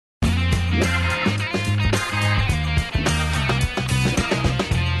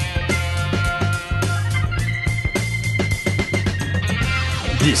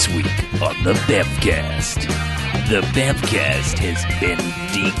This week on the Bamfcast. The Bamfcast has been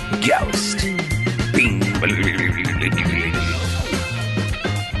degoused. Bing.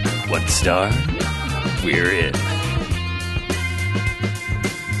 One star, we're in.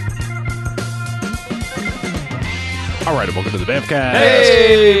 All right, welcome to the Bamfcast.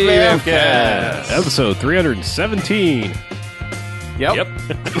 Hey, Bamfcast. Episode 317. Yep.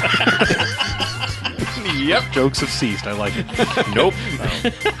 Yep. Jokes have ceased. I like it. Nope.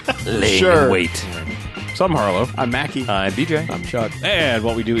 Laying Sure. in wait. So I'm Harlow. I'm Mackie. I'm BJ. I'm Chuck. And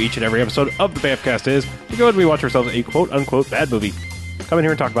what we do each and every episode of the Bamfcast is we go and we watch ourselves a quote-unquote bad movie. Come in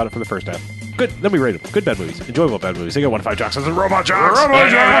here and talk about it for the first half. Good. Then we rate them. Good bad movies. Enjoyable bad movies. They get 1 to 5 jocks and robot jocks. Robot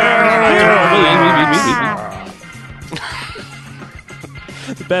jocks!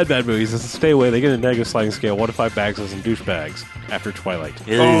 The bad movies is to stay away. They get a negative sliding scale, 1 to 5 bags and douchebags after Twilight.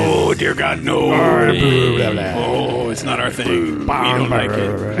 Oh, dear God, no. Oh, it's not our thing. We don't like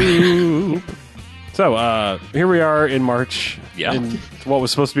it. So, here we are in March. Yeah. In what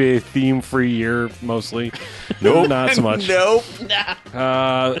was supposed to be a theme-free year, mostly. Nope. Not so much. Nope.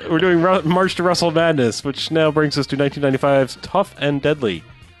 We're doing March to Russell Madness, which now brings us to 1995's Tough and Deadly,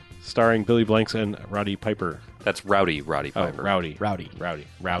 starring Billy Blanks and Roddy Piper. That's Roddy Piper. Rowdy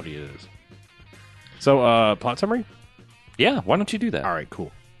it is. So, plot summary? Yeah, why don't you do that? All right,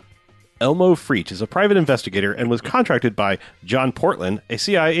 cool. Elmo Freach is a private investigator and was contracted by John Portland, a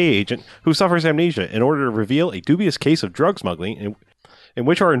CIA agent who suffers amnesia, in order to reveal a dubious case of drug smuggling in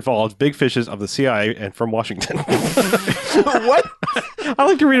which are involved big fishes of the CIA and from Washington. What? I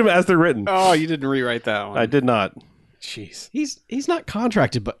like to read them as they're written. Oh, you didn't rewrite that one. I did not. Jeez. He's not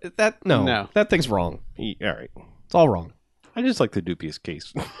contracted, but No. that thing's wrong. All right. It's all wrong. I just like the dubious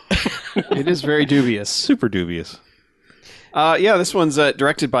case. It is very dubious. Super dubious. Yeah, this one's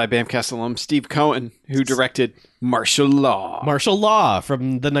directed by Bamcast alum Steve Cohen, who directed Martial Law. Martial Law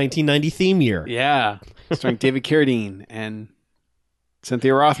from the 1990 theme year. Yeah. Starring David Carradine and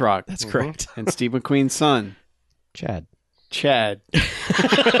Cynthia Rothrock. That's correct. And Steve McQueen's son, Chad. Chad.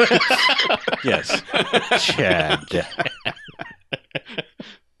 Yes. Chad.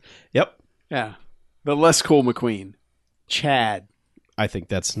 Yep. Yeah. The less cool McQueen. Chad. I think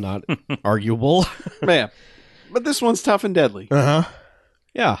that's not arguable. Yeah. But this one's tough and deadly. Uh-huh.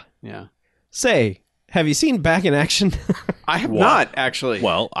 Yeah. Yeah. Say, have you seen Back in Action? I have What? not, actually.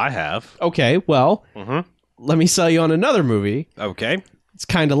 Well, I have. Okay, well, Mm-hmm. let me sell you on another movie. Okay. It's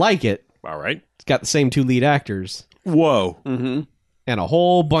kind of like it. All right. It's got the same 2 lead actors Whoa. Mm-hmm. and a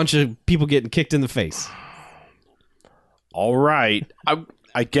whole bunch of people getting kicked in the face. All right.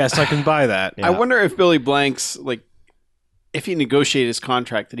 I guess I can buy that. I wonder if Billy Blanks, like, if he negotiated his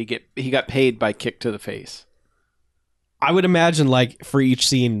contract that he got paid by kick to the face. I would imagine, like, for each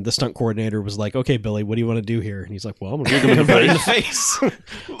scene, the stunt coordinator was like, okay, Billy, what do you want to do here? And he's like, well, I'm going to kick everybody in the face.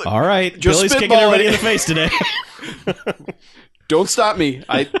 All right. Just Billy's kicking spitball everybody it. in the face today. Don't stop me.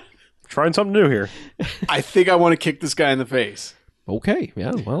 Trying something new here. I think I want to kick this guy in the face. Okay.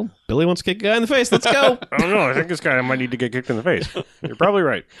 Yeah. Well, Billy wants to kick a guy in the face. Let's go. I don't know. I think this guy might need to get kicked in the face. You're probably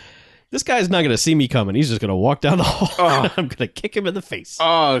right. This guy's not going to see me coming. He's just going to walk down the hall. I'm going to kick him in the face.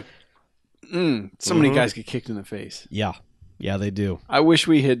 Oh, so many guys get kicked in the face. Yeah. Yeah, they do. I wish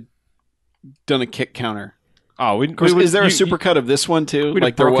we had done a kick counter. Oh, Is there a supercut of this one too? We'd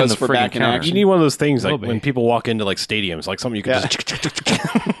Like have there broken was the for friggin' Back in counter. Action. You need one of those things like Will be. when people walk into like stadiums, like something you can Yeah.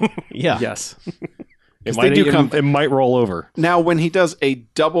 just. Yeah. Yes. It they do come- It might roll over. Now, when he does a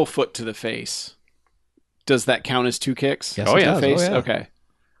double foot to the face, does that count as 2 kicks? Yes, to it the does. face? Oh, yeah. Okay.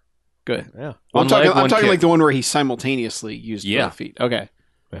 Good. Yeah. One I'm talking, leg, one I'm talking kick. like the one where he simultaneously used Yeah. both feet. Okay.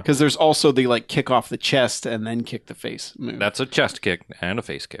 Yeah. Because there's also the like kick off the chest and then kick the face move. That's a chest kick and a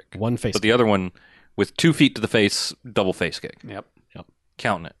face kick. One face. But the other one, with 2 feet to the face, double face kick. Yep.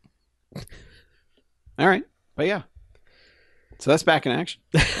 Counting it. All right. But yeah. So that's Back in Action.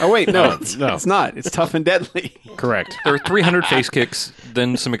 Oh, wait. No, No. it's not. It's Tough and Deadly. Correct. There are 300 face kicks,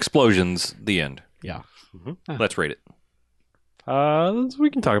 then some explosions, the end. Yeah. Let's rate it. We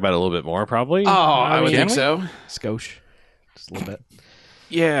can talk about it a little bit more, probably. Oh, I would can think we? so. Skosh. Just a little bit.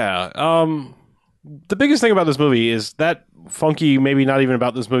 Yeah. The biggest thing about this movie is that funky, maybe not even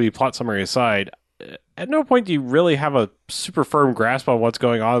about this movie, plot summary aside, at no point do you really have a super firm grasp on what's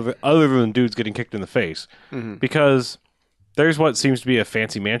going on other than dudes getting kicked in the face. Mm-hmm. Because there's what seems to be a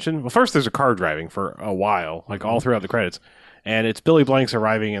fancy mansion. Well, first there's a car driving for a while, like all throughout the credits. And it's Billy Blanks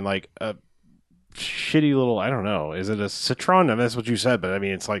arriving in like a shitty little, I don't know, is it a Citroen? I mean, that's what you said, but I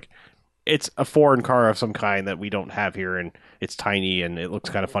mean, it's like, it's a foreign car of some kind that we don't have here, and it's tiny, and it looks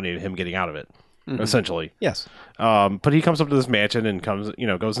kind of funny to him getting out of it, essentially. Yes. But he comes up to this mansion and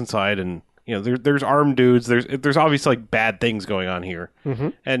goes inside, and there's armed dudes. There's obviously like bad things going on here,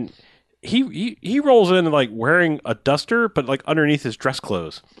 and he rolls in like wearing a duster, but like underneath his dress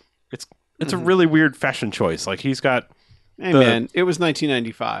clothes. It's a really weird fashion choice. Like he's got. Hey man, it was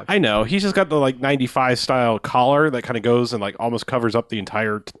 1995. I know he's just got the like 95 style collar that kind of goes and like almost covers up the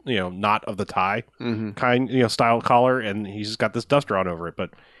entire knot of the tie style collar, and he's just got this duster on over it.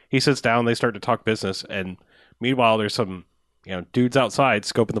 But he sits down, they start to talk business, and meanwhile there's some dudes outside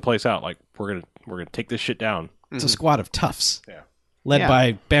scoping the place out. Like we're gonna take this shit down. It's a squad of toughs. Yeah. Led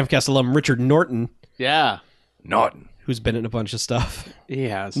by Bamfcast alum Richard Norton, Yeah, Norton. who's been in a bunch of stuff. he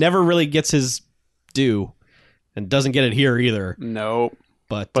has. Never really gets his due, and doesn't get it here either. Nope.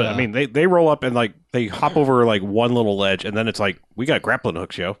 But I mean, they roll up and like they hop over like one little ledge, and then it's like we got grappling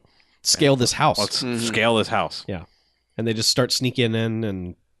hooks, yo. scale this house. Let's scale this house. Yeah. And they just start sneaking in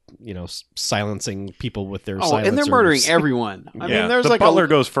and, silencing people with their Oh, and they're silencers. murdering everyone. I mean, there's the like butler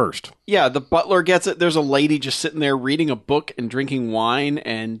goes first. the butler gets it. There's a lady just sitting there reading a book and drinking wine,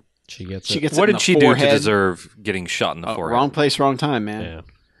 and She gets she it. gets What it in did the she do to forehead. deserve getting shot in the forehead? Wrong place, wrong time, man. Yeah.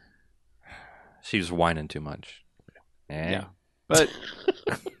 She was whining too much. Yeah. But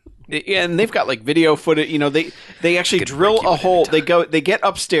and they've got like video footage. They actually Could drill break you a at any hole. time. They get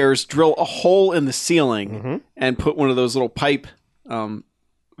upstairs, drill a hole in the ceiling, and put one of those little pipe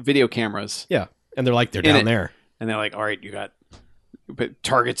video cameras. Yeah. And they're like, they're In down it. there. And they're like, all right, you got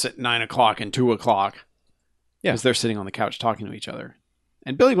targets at 9:00 and 2:00. Yeah. Because they're sitting on the couch talking to each other.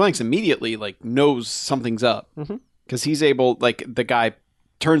 And Billy Blanks immediately like knows something's up. Because he's able, like the guy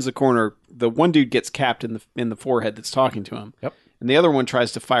turns the corner. The one dude gets capped in the forehead that's talking to him. Yep. And the other one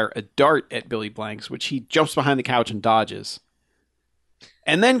tries to fire a dart at Billy Blanks, which he jumps behind the couch and dodges.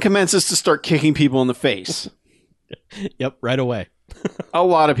 And then commences to start kicking people in the face. Yep. Right away. A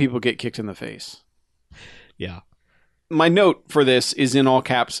lot of people get kicked in the face. Yeah. My note for this is in all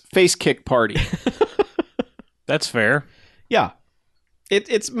caps, face kick party. That's fair. Yeah.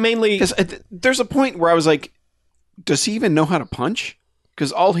 It's mainly. Because there's a point where I was like, does he even know how to punch?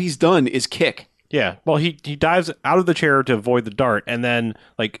 Because all he's done is kick. Yeah. Well, he dives out of the chair to avoid the dart, and then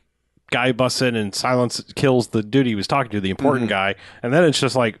like guy busts in and kills the dude he was talking to, the important guy, and then it's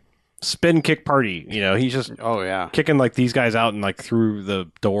just like spin kick party. He's just Oh, yeah. kicking like these guys out and like through the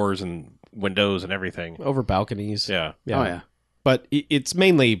doors and windows and everything. Over balconies. Yeah. Yeah. Oh, yeah. But it's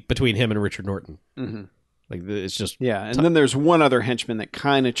mainly between him and Richard Norton. Mm-hmm. Like, it's just. Yeah, and then there's one other henchman that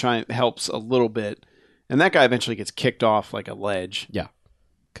kind of helps a little bit, and that guy eventually gets kicked off like a ledge. Yeah.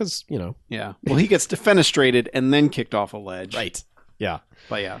 Because, Yeah. Well, he gets defenestrated and then kicked off a ledge. Right. Yeah.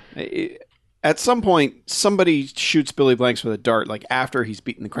 But yeah, at some point, somebody shoots Billy Blanks with a dart, like after he's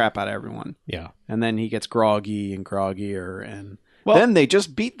beaten the crap out of everyone. Yeah. And then he gets groggy and groggier, and Well- then they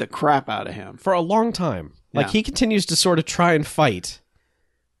just beat the crap out of him. For a long time. Like, Yeah. he continues to sort of try and fight.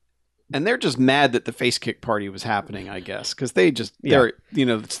 And they're just mad that the face kick party was happening, I guess, because Yeah.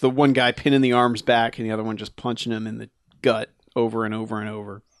 it's the one guy pinning the arms back and the other one just punching him in the gut over and over and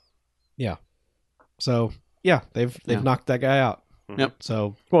over. Yeah. So, yeah, they've Yeah. knocked that guy out. Yep.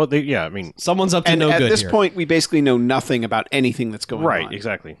 So, Well, I mean, someone's up to And no at good this here. point, we basically know nothing about anything that's going right, on.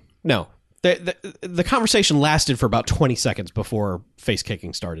 exactly. No. The conversation lasted for about 20 seconds before face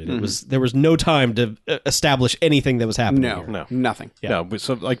kicking started. There was no time to establish anything that was happening No, here. No. nothing. Yeah. No, but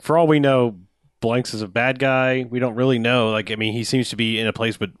so like for all we know, Blanks is a bad guy. We don't really know. Like, I mean, he seems to be in a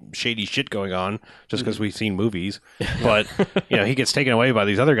place with shady shit going on just because we've seen movies. But he gets taken away by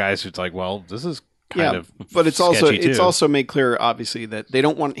these other guys. It's like, well, this is kind of but it's sketchy, too. also made clear, obviously, that they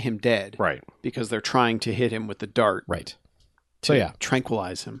don't want him dead, right. because they're trying to hit him with the dart Right. to So, yeah.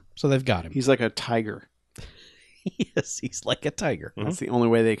 tranquilize him. So they've got him. He's like a tiger. Yes, he's like a tiger. That's the only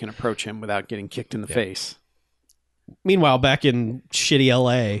way they can approach him without getting kicked in the face. Meanwhile, back in shitty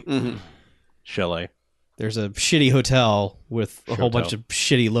LA, Mm-hmm. Chalet. there's a shitty hotel with a whole Showtel. bunch of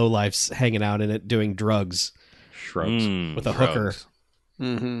shitty lowlifes hanging out in it doing drugs Shrubs. with a hooker. Drugs.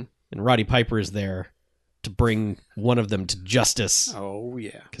 Mm-hmm. And Roddy Piper is there to bring one of them to justice Oh,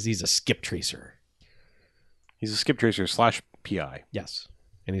 yeah. because he's a skip tracer. He's a skip tracer / PI. Yes.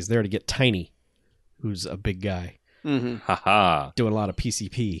 And he's there to get Tiny, who's a big guy, Mm-hmm. Haha. doing a lot of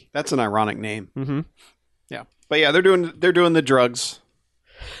PCP. That's an ironic name. Mm-hmm. Yeah. But yeah, they're doing the drugs.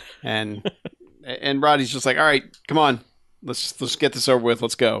 And Roddy's just like, all right, come on. Let's get this over with.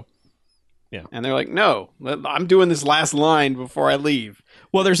 Let's go. Yeah. And they're like, no, I'm doing this last line before I leave.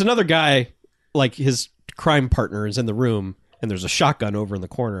 Well, there's another guy, like his crime partner is in the room, and there's a shotgun over in the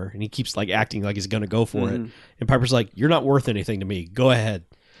corner, and he keeps like acting like he's going to go for it. And Piper's like, you're not worth anything to me. Go ahead.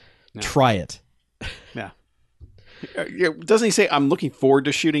 No. Try it. Doesn't he say, I'm looking forward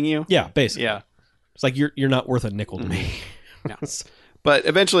to shooting you? Yeah, basically. Yeah. It's like, you're not worth a nickel to me. Yeah. But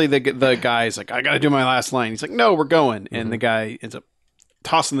eventually the guy's like, I got to do my last line. He's like, no, we're going. And the guy ends up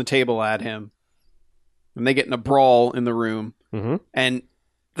tossing the table at him. And they get in a brawl in the room. Mm-hmm. And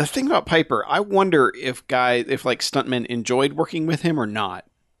the thing about Piper, I wonder if like stuntmen enjoyed working with him or not.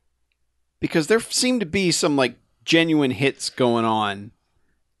 Because there seemed to be some like genuine hits going on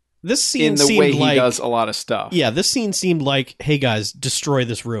This scene in the seemed way like, he does a lot of stuff. Yeah, this scene seemed like, hey guys, destroy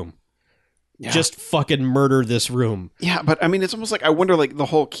this room. Yeah. Just fucking murder this room. Yeah, but I mean, it's almost like I wonder, like the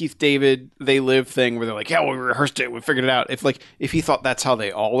whole Keith David They Live thing, where they're like, "Yeah, we rehearsed it, we figured it out." If he thought that's how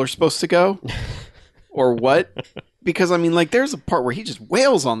they all are supposed to go, or what? Because I mean, like, there's a part where he just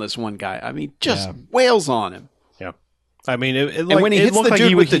wails on this one guy. I mean, just wails on him. Yeah. I mean, And when he hits the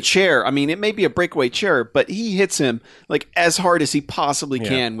dude with the chair, I mean, it may be a breakaway chair, but he hits him like as hard as he possibly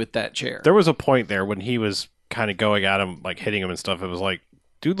can with that chair. There was a point there when he was kind of going at him, like hitting him and stuff. It was like,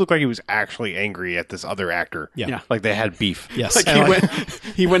 dude looked like he was actually angry at this other actor. Yeah. Like they had beef. Yes. Like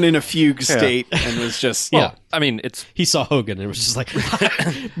he went in a fugue state and was just Yeah. I mean, it's He saw Hogan and it was just like,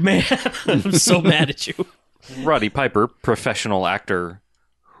 man, I'm so mad at you. Roddy Piper, professional actor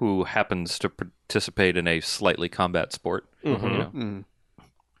who happens to participate in a slightly combat sport. You know.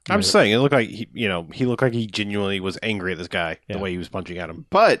 I'm just saying, it looked like he looked like he genuinely was angry at this guy the way he was punching at him.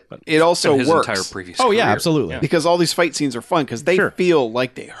 But it also His works entire previous Oh, yeah, career. absolutely. because all these fight scenes are fun because they feel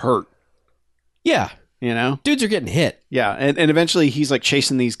like they hurt. Yeah. You know? Dudes are getting hit. Yeah, and eventually he's like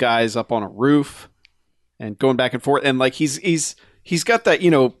chasing these guys up on a roof and going back and forth, and like he's got that,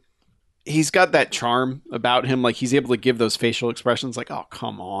 he's got that charm about him. Like he's able to give those facial expressions, like, "Oh,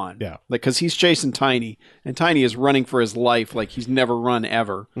 come on," Yeah. like because he's chasing Tiny, and Tiny is running for his life, like he's never run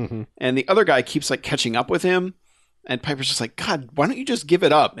ever, and the other guy keeps like catching up with him, and Piper's just like, "God, why don't you just give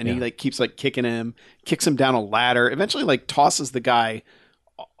it up?" And he like keeps like kicking him, kicks him down a ladder, eventually like tosses the guy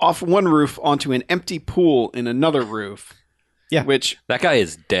off one roof onto an empty pool in another roof. Yeah. Which That guy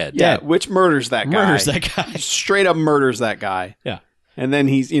is dead. which murders that guy. Murders that guy. Straight up murders that guy. Yeah. And then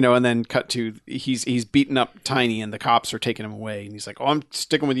he's, and then cut to he's beating up Tiny and the cops are taking him away and he's like, "Oh, I'm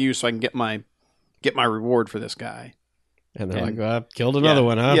sticking with you so I can get my reward for this guy." And they're like, killed another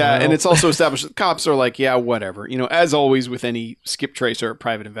one, huh? Yeah, Well. and it's also established that cops are like, "Yeah, whatever." As always with any skip tracer or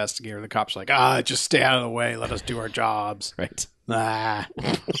private investigator, the cops are like, "Just stay out of the way, let us do our jobs." Right. Ah.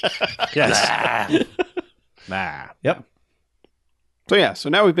 Yes. Nah. Yep. So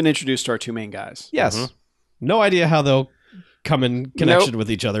now we've been introduced to our two main guys. Yes. No idea how they'll come in connection with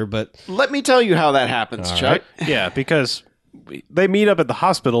each other, but Let me tell you how that happens, All Chuck. Yeah, because they meet up at the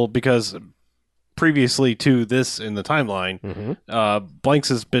hospital because previously to this in the timeline, Blanks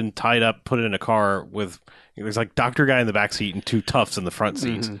has been tied up, put in a car with there's like Dr. Guy in the back seat and two toughs in the front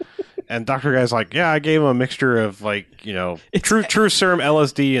seats. And Dr. Guy's like, "Yeah, I gave him a mixture of like, true serum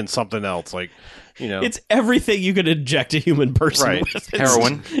LSD and something else. Like, it's everything you could inject a human person Right. with.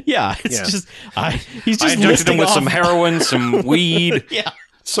 Heroin. Yeah, it's just he's just I injected listing him with off- some heroin, some weed, Yeah.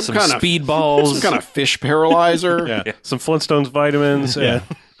 some speedballs, Some kind of fish paralyzer. yeah, some Flintstones vitamins. Yeah.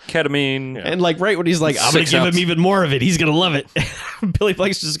 ketamine. And like right when he's like, "I'm gonna 6 give ounce. him even more of it. He's gonna love it." Billy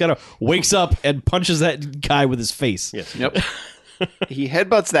Blanks just kind of wakes up and punches that guy with his face. Yes. Yep. He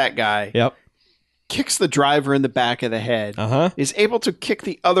headbutts that guy, Yep. kicks the driver in the back of the head, is able to kick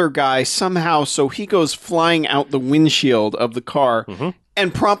the other guy somehow so he goes flying out the windshield of the car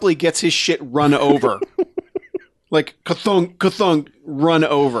and promptly gets his shit run over. Like, ka-thunk, ka-thunk, run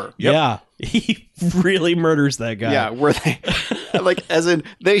over. Yeah. He really murders that guy. Yeah, where they, like, as in,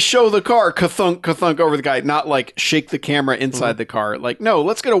 they show the car ka-thunk, ka-thunk over the guy, not like shake the camera inside the car. Like, no,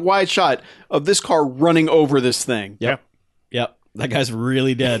 let's get a wide shot of this car running over this thing. Yep. That guy's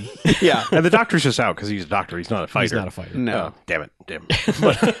really dead. Yeah. And the doctor's just out because he's a doctor. He's not a fighter. He's not a fighter. No. Damn it.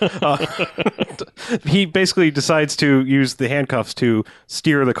 But he basically decides to use the handcuffs to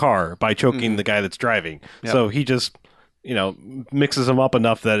steer the car by choking the guy that's driving. Yep. So he just, mixes him up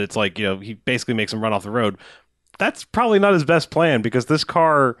enough that it's like, he basically makes him run off the road. That's probably not his best plan because this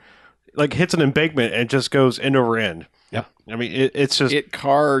car like hits an embankment and just goes end over end. Yeah. I mean, it's just... It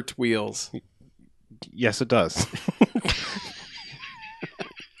cartwheels. Yes, it does.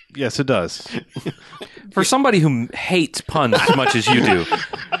 Yes, it does. For somebody who hates puns as much as you do,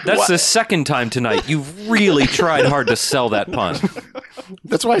 that's the second time tonight you've really tried hard to sell that pun.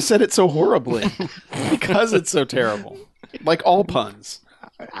 That's why I said it so horribly. Because it's so terrible. Like all puns.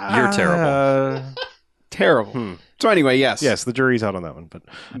 You're terrible. Terrible. So anyway, yes. Yes, the jury's out on that one. But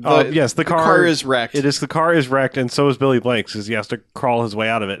yes, the car is wrecked. The car is wrecked, and so is Billy Blanks, because he has to crawl his way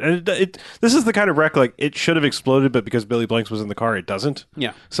out of it. And this is the kind of wreck, like, it should have exploded, but because Billy Blanks was in the car, it doesn't.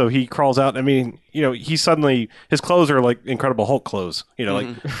 Yeah. So he crawls out. I mean, he suddenly, his clothes are like Incredible Hulk clothes. Like,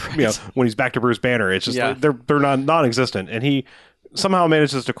 when he's back to Bruce Banner, it's just Yeah. they're non-existent, and he somehow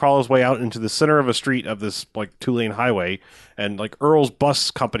manages to crawl his way out into the center of a street of this like 2-lane highway, and like Earl's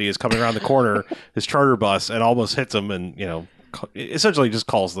bus company is coming around the corner, his charter bus, and almost hits him, and essentially just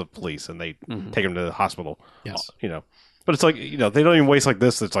calls the police, and they take him to the hospital. Yes. But it's like, they don't even waste like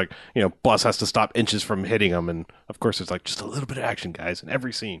this. It's like, bus has to stop inches from hitting him. And of course, it's like just a little bit of action, guys, in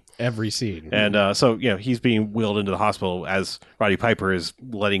every scene. Every scene. And so, he's being wheeled into the hospital as Roddy Piper is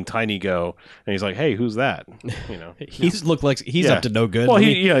letting Tiny go. And he's like, hey, who's that? He's looked like he's Yeah. up to no good. Well, Let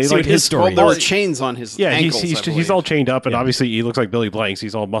he's me see like what his story There are is. chains on his Yeah, ankles, I he's believe. all chained up. And Yeah. obviously, he looks like Billy Blanks.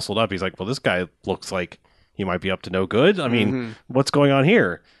 He's all muscled up. He's like, well, this guy looks like he might be up to no good. I mean, what's going on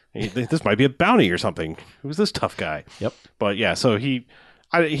here? This might be a bounty or something. Who's this tough guy? Yep. But yeah, so he,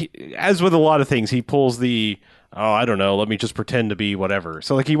 as with a lot of things, he pulls the, I don't know, let me just pretend to be whatever.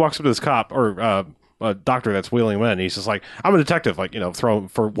 So like he walks up to this cop or a doctor that's wheeling him in. And he's just like, I'm a detective. Like, throw him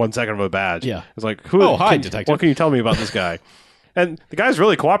for 1 second of a badge. Yeah. It's like, who? Oh, hi, detective. What can you tell me about this guy? And the guy's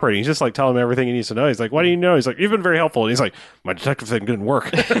really cooperating. He's just like telling him everything he needs to know. He's like, "Why do you know?" He's like, "You've been very helpful." And he's like, "My detective thing didn't work."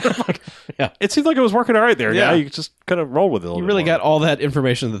 Yeah. It seemed like it was working all right there. Yeah. Yeah, you just kind of roll with it. A little You bit really more. got all that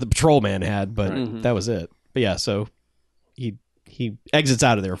information that the patrolman had, but that was it. But yeah, so he exits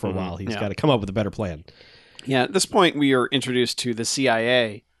out of there for a while. He's Yeah. got to come up with a better plan. Yeah, at this point, we are introduced to the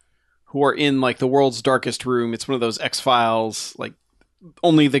CIA, who are in like the world's darkest room. It's one of those X-Files, like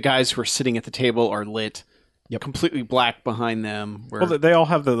only the guys who are sitting at the table are lit. Yep. Completely black behind them. Where, Well, they all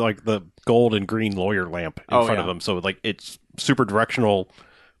have the gold and green lawyer lamp in Oh, front yeah. of them, so like it's super directional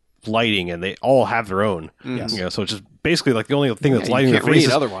lighting, and they all have their own. Yes. So it's just basically like the only thing that's you lighting their can't read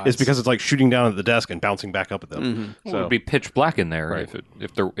faces otherwise. is because it's like shooting down at the desk and bouncing back up at them. Well, it would be pitch black in there Right.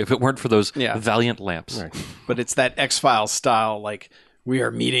 if it weren't for those Yeah. valiant lamps. Right. but it's that X-Files style, like we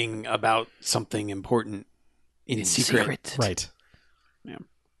are meeting about something important in secret. Right.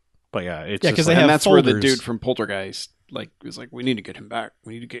 But yeah, it's Yeah, just 'cause they like- have And that's where the folders. dude from Poltergeist was like, we need to get him back.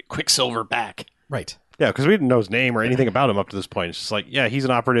 We need to get Quicksilver back. Right. yeah, because we didn't know his name or anything about him up to this point. It's just like, yeah, he's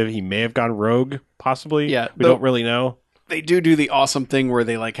an operative. He may have gone rogue, possibly. Yeah, we don't really know. They do the awesome thing where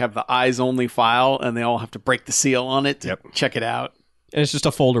they like have the eyes only file and they all have to break the seal on it to Yep. check it out. And it's just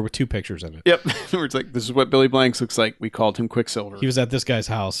a folder with 2 pictures in it. Yep. Where it's like, this is what Billy Blanks looks like. We called him Quicksilver. He was at this guy's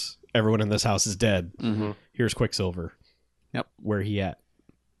house. Everyone in this house is dead. Mhm. Here's Quicksilver. Yep. Where he at?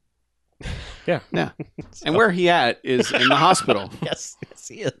 Yeah. And where he at is in the hospital Yes,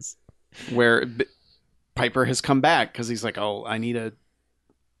 he is. where Piper has come back because he's like, oh, I need to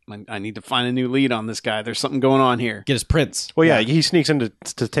find a new lead on this guy. There's something going on here. Get his prints. Well, yeah, he sneaks in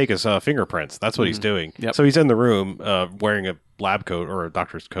to take his fingerprints. That's what he's doing. Yep. So he's in the room wearing a lab coat or a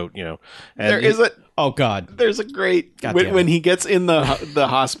doctor's coat, And Oh God. There's a great God damn when it. he gets in the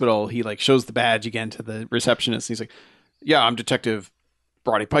hospital, he like shows the badge again to the receptionist. He's like, "Yeah, I'm Detective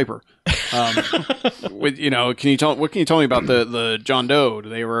Roddy Piper. What can you tell me about the John Doe? Do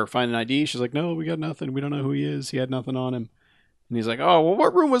they ever find an ID?" She's like, "No, we got nothing. We don't know who he is. He had nothing on him." And he's like, "Oh, well,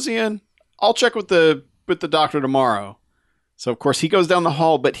 what room was he in? I'll check with the doctor tomorrow." So of course he goes down the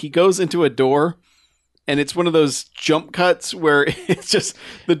hall, but he goes into a door. And it's one of those jump cuts where it's just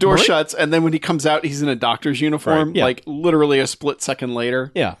the door Right. shuts, and then when he comes out, he's in a doctor's uniform, Right, yeah. like literally a split second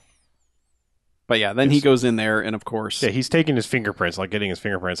later. Yeah. But yeah, then he goes in there, and of course, Yeah, he's taking his fingerprints, like getting his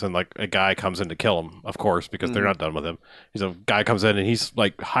fingerprints, and like a guy comes in to kill him, of course, because they're not done with him. He's a guy comes in and he's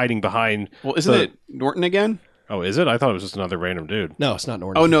like hiding behind. well, isn't it Norton again? Oh, is it? I thought it was just another random dude. No, it's not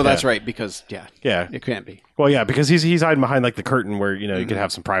Norton. Oh no, that's right, because Yeah. it can't be. Well, yeah, because he's hiding behind like the curtain where you can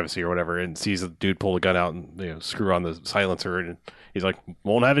have some privacy or whatever, and sees a dude pull a gun out and screw on the silencer, and he's like,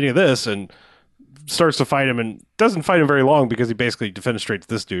 "Won't have any of this," and starts to fight him, and doesn't fight him very long because he basically defenestrates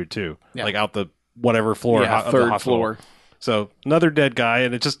this dude too, Yeah. like out the whatever floor, Yeah, of the third hospital. floor. So another dead guy,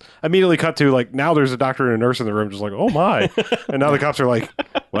 and it just immediately cut to like now there's a doctor and a nurse in the room, just like, oh my, and now the cops are like,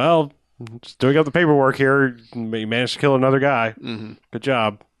 well, just doing up the paperwork here, you managed to kill another guy. Mm-hmm. Good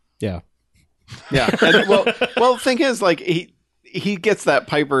job. Yeah. Yeah. And, well, the thing is, like he gets that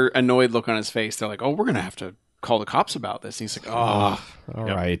Piper annoyed look on his face. They're like, "Oh, we're gonna have to call the cops about this." And he's like, "Oh." All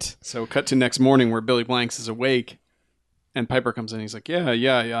right. So cut to next morning where Billy Blanks is awake, and Piper comes in. He's like,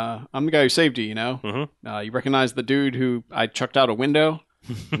 "Yeah. I'm the guy who saved you. You recognize the dude who I chucked out a window?"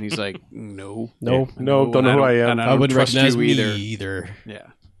 And he's like, "No, No. No, don't know who I am. and I don't wouldn't trust recognize you me either." either. Yeah,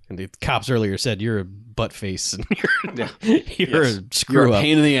 And the cops earlier said you're a butt face and yeah. you're Yes. a screw You're a up.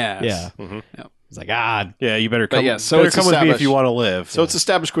 pain in the ass. Yeah. Yeah. It's like, Yeah, you better But come. yeah, so better it's come with me if established- you want to live. So it's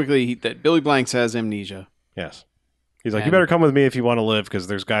established quickly that Billy Blanks has amnesia. Yes. He's like, you And- better come with me if you want to live, because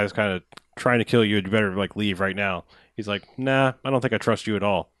there's guys kind of trying to kill you. You better like leave right now. He's like, nah, I don't think I trust you at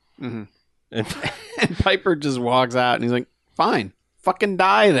all. Mhm. And And Piper just walks out, and he's like, "Fine, fucking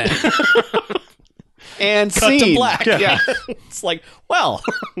die then." and cut scene. to black. Yeah. It's like, well,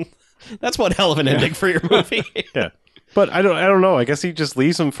 that's one hell of an ending for your movie. Yeah. But I don't know. I guess he just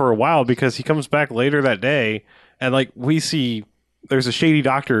leaves him for a while because he comes back later that day and like we see there's a shady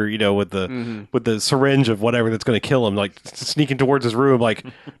doctor, with the syringe of whatever that's going to kill him, like sneaking towards his room, like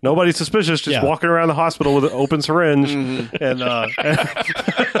nobody's suspicious, just walking around the hospital with an open syringe, and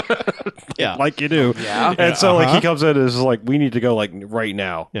Yeah, like you do. Yeah. And so like he comes in and is like, we need to go like right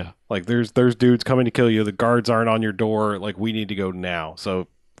now. Yeah. Like there's dudes coming to kill you. The guards aren't on your door. Like we need to go now. So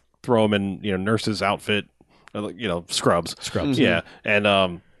throw him in nurse's outfit, scrubs. Yeah,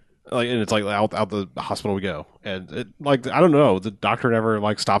 and it's like out the hospital we go, and it, like I don't know, the doctor never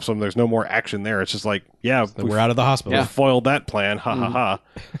like stops them. There's no more action there. It's just like we're out of the hospital. we foiled that plan. Ha ha ha.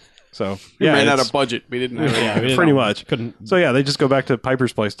 So We ran out it's- of budget. We didn't have Yeah, we didn't- pretty much. couldn't. So yeah, they just go back to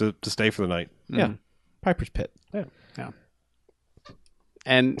Piper's place to stay for the night. Yeah, Piper's Pit.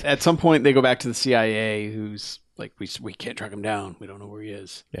 And at some point, they go back to the CIA, who's like, we can't track him down. We don't know where he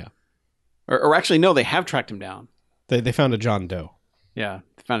is. Yeah. Or actually, no, they have tracked him down. They found a John Doe. Yeah.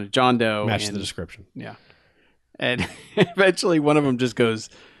 They found a John Doe. Matched and, the description. Yeah. And eventually, one of them just goes,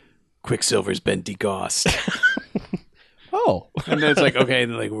 Quicksilver's been degossed. Oh, And then it's like, okay,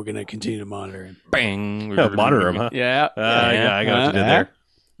 and like we're going to continue to monitor him. Bang. Monitor him, huh? Yeah. Yeah, I got what you did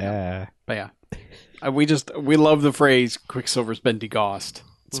there. But yeah. We love the phrase, Quicksilver's been degossed.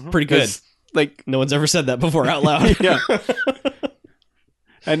 it's pretty good. 'Cause, like, No one's ever said that before out loud. yeah.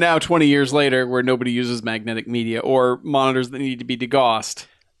 And now, 20 years later, where nobody uses magnetic media or monitors that need to be degaussed,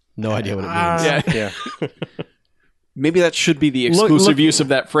 No idea what it means. Yeah. Yeah. maybe that should be the exclusive use of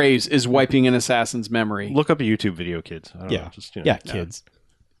that phrase: is wiping an assassin's memory. Look up a YouTube video, kids. I don't Yeah. know, just, Yeah, kids.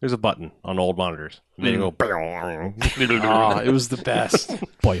 There's a button on old monitors. And then you go. It was the best,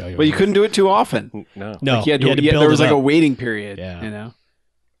 Boy, but you couldn't do it too often. No. No, You had to, build there was it like a up. waiting period. Yeah. You know,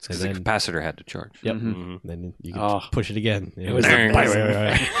 Because And the then- capacitor had to charge. Yep. Mm-hmm. Then you can Oh. push it again. It was the best.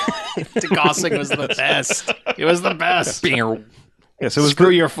 Degossing was the best. It was the best. Yes, it was. Screw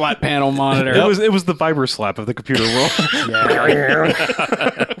your flat panel monitor. It was the Viber slap of the computer world.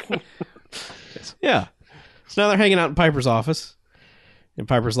 Yeah. So now they're hanging out in Piper's office. And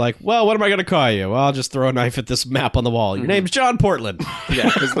Piper's like, well, what am I going to call you? Well, I'll just throw a knife at this map on the wall. Your name's John Portland.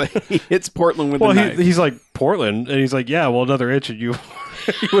 Yeah, because he hits Portland with Well, a knife. he's like Portland, and he's like, yeah, well, another inch, and you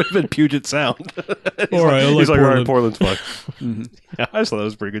would have been Puget Sound. All right, I like he's like, all right, Portland." Portland's fucked. I just thought that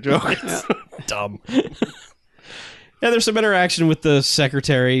was a pretty good joke. Dumb. Yeah, there's some interaction with the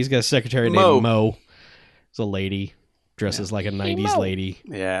secretary. He's got a secretary Mo. named Mo. It's a lady. Dresses like a 90s lady.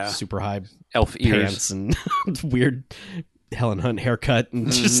 Yeah. Super high Elf ears. pants and weird Helen Hunt haircut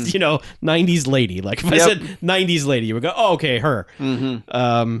and just, 90s lady. Like if I Yep. said 90s lady, you would go, oh, okay, her.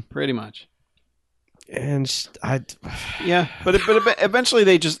 Pretty much. And Yeah, but eventually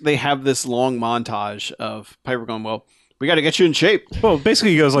they have this long montage of Piper going, well, we got to get you in shape. Well,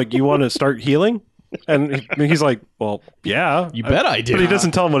 basically, he goes like, you want to start healing? And he's like, well, yeah. you bet I do. But he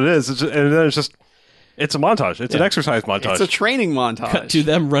doesn't tell him what it is. And then it's a montage. It's an exercise montage. It's a training montage. Cut to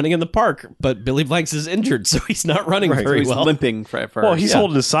them running in the park, but Billy Blanks is injured, so he's not running Right. very He's well. limping for Well, he's Yeah.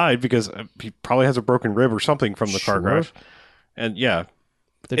 holding his side because he probably has a broken rib or something from the car Sure. crash. And yeah,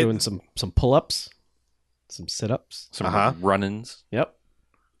 They're doing some pull-ups, some sit-ups. Some run-ins. Yep.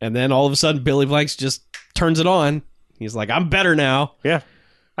 And then all of a sudden, Billy Blanks just turns it on. He's like, I'm better now. yeah.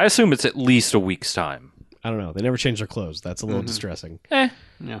 I assume it's at least a week's time. I don't know. They never change their clothes. That's a little distressing. Yeah.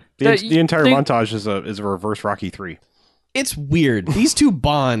 The entire they- montage is a reverse Rocky 3. It's weird. These two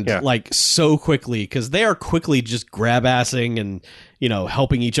bond Yeah. like so quickly because they are quickly just grab-assing and,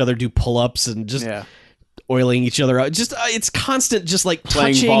 helping each other do pull-ups and just Yeah. oiling each other out. Just it's constant, just like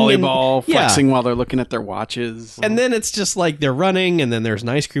Playing touching volleyball, and, yeah. flexing while they're looking at their watches. And then it's just like they're running, and then there's an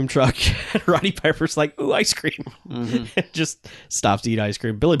ice cream truck. And Roddy Piper's like, "Ooh, ice cream!" And just stops to eat ice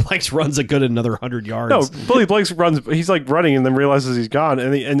cream. Billy Blanks runs a good another 100 yards. No, Billy Blanks runs. He's like running and then realizes he's gone,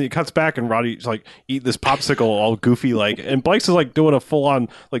 and it cuts back, and Roddy's like eat this popsicle, all goofy like, and Blanks is like doing a full on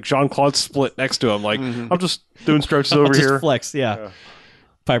like Jean-Claude split next to him, like I'm just doing stretches over Just here. flex, yeah.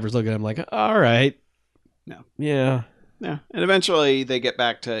 Piper's looking at him like, "All right, No. yeah, Yeah. And eventually they get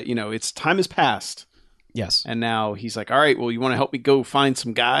back to, it's time has passed. yes." And now he's like, all right, well, you want to help me go find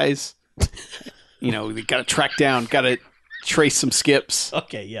some guys? We got to track down, got to trace some skips.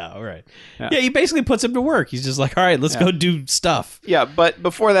 Okay, yeah, all right. Yeah. Yeah, he basically puts him to work. He's just like, "All right, let's go do stuff." Yeah, but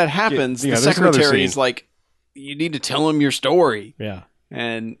before that happens, Yeah, the there's another secretary scene. is like, you need to tell him your story. Yeah,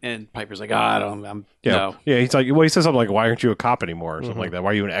 And Piper's like, I'm Yeah, no. yeah. He's like, well, he says something like, "Why aren't you a cop anymore?" or something like that.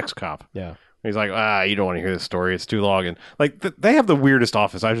 Why are you an ex-cop? yeah. He's like, you don't want to hear this story. It's too long. And like, they have the weirdest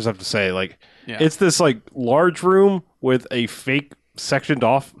office. I just have to say, like, Yeah. it's this like large room with a fake sectioned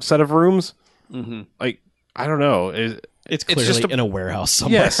off set of rooms. Like, I don't know. It's clearly just in a warehouse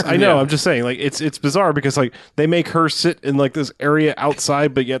somewhere. Yes, I know. I'm just saying, like, it's bizarre because like they make her sit in like this area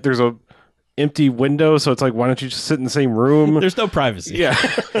outside, but yet there's a empty window, so it's like, why don't you just sit in the same room? There's no privacy. Yeah,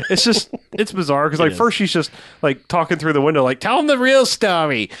 it's bizarre because like first she's just like talking through the window, like tell them the real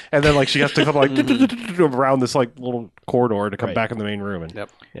story, and then like she has to come like around this like little corridor to come back in the main room. And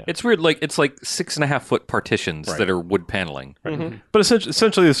It's weird. Like it's like 6.5 foot partitions that are wood paneling. but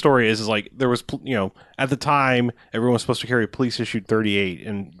essentially the story is like there was at the time everyone was supposed to carry a police issued 38,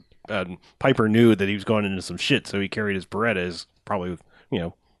 and Piper knew that he was going into some shit, so he carried his Berettas probably with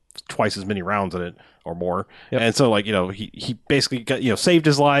twice as many rounds in it or more. And so like he basically got saved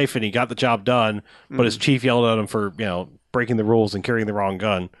his life and he got the job done, but his chief yelled at him for breaking the rules and carrying the wrong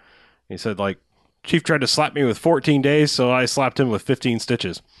gun. He said like, chief tried to slap me with 14 days, so I slapped him with 15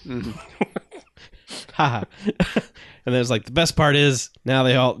 stitches. Haha. And there's like the best part is now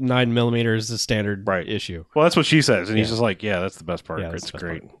they all 9mm is the standard issue. Well, that's what she says, and he's just like, yeah, that's the best part. Yeah, that's It's the best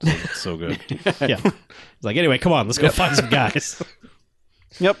great. It's so good. Yeah. It's like, anyway, come on, let's go find some guys.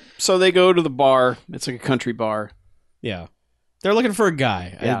 Yep. So they go to the bar. It's like a country bar. Yeah. They're looking for a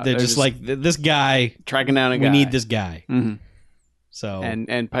guy. Yeah, they're just like, this guy, Tracking down a guy. we need this guy. Mhm. So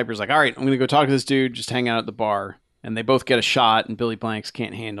And Piper's like, all right, I'm going to go talk to this dude. Just hang out at the bar. And they both get a shot, and Billy Blanks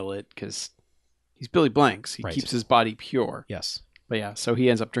can't handle it because he's Billy Blanks. He keeps his body pure. yes. But yeah, so he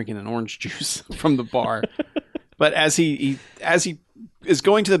ends up drinking an orange juice from the bar. But as he is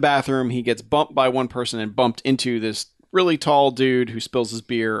going to the bathroom, he gets bumped by one person and bumped into this really tall dude who spills his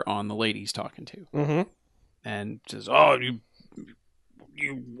beer on the lady he's talking to. Mm-hmm. And says, oh,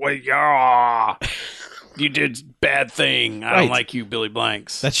 you did bad thing. I don't like you, Billy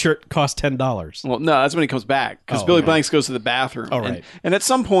Blanks. That shirt cost $10. Well, no, that's when he comes back because Oh, Billy right. Blanks goes to the bathroom. Oh, right. And at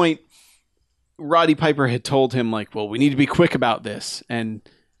some point, Roddy Piper had told him like, "Well, we need to be quick about this," and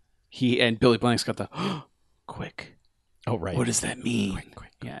Billy Blanks got the quick. Oh, right. What does that mean?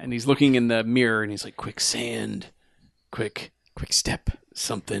 Quick. Yeah, and he's looking in the mirror and he's like, "Quicksand, quick step.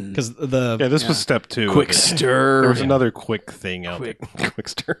 something, Because This was step 2. quick of it. stir, There was another quick thing out Quick. there. Quick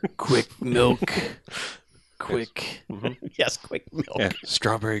stir. quick milk, quick." yes, Quick Milk. Yeah,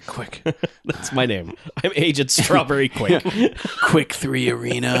 strawberry quick. That's my name. I'm Agent Strawberry Quick. Quick 3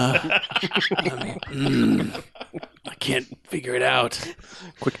 arena. I can't figure it out.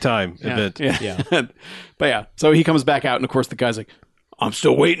 Quick time event. Yeah. But yeah, so he comes back out, and of course the guy's like, "I'm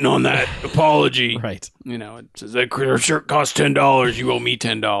still waiting on that apology." Right. It says that shirt costs $10. You owe me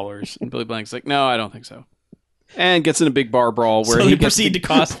 $10. And Billy Blank's like, "No, I don't think so." And gets in a big bar brawl where So he they gets proceed to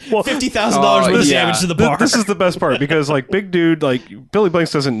cost $50,000 Oh, worth of yeah. damage to the bar. This is the best part because like big dude, like Billy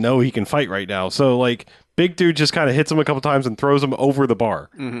Blanks doesn't know he can fight right now, so like big dude just kind of hits him a couple times and throws him over the bar,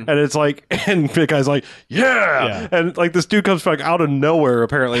 and it's like, and the guy's like, yeah, and like this dude comes like out of nowhere.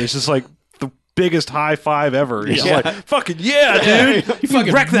 Apparently, it's just like the biggest high five ever. He's just like, fucking yeah, dude, you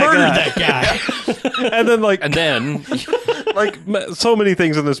fucking wrecked murdered that that guy. and then like And then like so many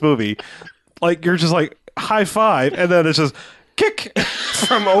things in this movie, like you're just like high five, and then it's just kick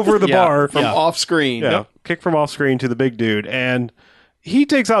from over the bar from off screen. Yeah, kick from off screen to the big dude, and he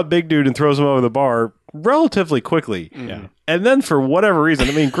takes out big dude and throws him over the bar relatively quickly. Yeah. And then for whatever reason,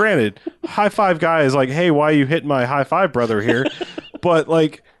 I mean, granted, high five guy is like, hey, why you hitting my high five brother here? But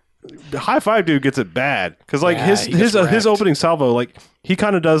like, the high five dude gets it bad because like Yeah, his he gets wrecked. opening salvo, like he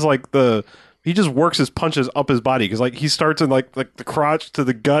kind of does like he just works his punches up his body because like he starts in like the crotch to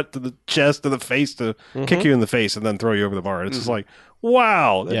the gut to the chest to the face to kick you in the face and then throw you over the bar. And it's just like,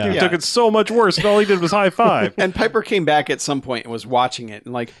 wow, that Yeah. dude Yeah. took it so much worse, and all he did was high five. And Piper came back at some point and was watching it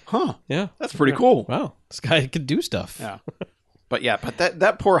and like, huh, Yeah. that's pretty cool. Wow. This guy could do stuff. Yeah. But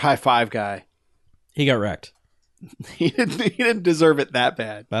that poor high five guy, He got wrecked. he didn't deserve it that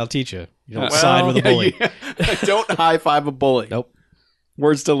bad. I'll teach you. You don't Well, side with a bully. yeah. Don't high five a bully. Nope.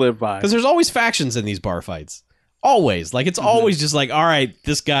 Words to live by. Because there's always factions in these bar fights. Always. Like, it's always just like, all right,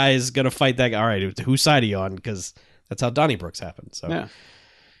 this guy is going to fight that guy. All right, whose side are you on? Because that's how Donniebrooks happened. So, Yeah.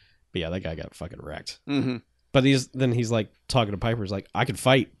 But yeah, that guy got fucking wrecked. Mm-hmm. But he's like talking to Piper. He's like, I can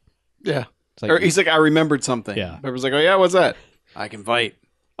fight. Yeah. It's like, Or he's like, I remembered something. Yeah. Piper's like, oh yeah, what's that? I can fight.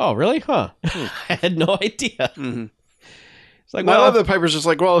 oh, really? Huh. I had no idea. Mm-hmm. It's like, I love well, that Piper's just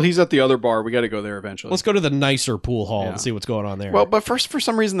like, well, he's at the other bar. We got to go there eventually. let's go to the nicer pool hall Yeah. and see what's going on there. Well, but first, for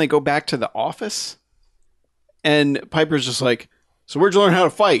some reason, they go back to the office, and Piper's just like, so where'd you learn how to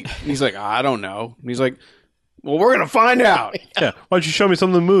fight? And he's like, I don't know. And he's like, well, we're gonna find out. Yeah, why don't you show me some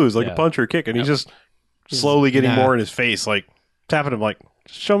of the moves, like Yeah. a punch or a kick? And he's just slowly getting Nah. more in his face, like tapping him, like,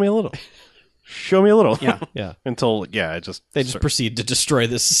 just show me a little. Show me a little. Yeah. yeah. Until, yeah, it just... They just proceed to destroy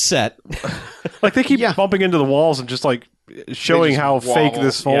this set. like, they keep Yeah. bumping into the walls and just, like, showing just how fake wobble.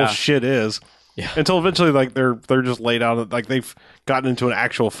 this whole Yeah. shit is. Until eventually, like they're just laid out, like they've gotten into an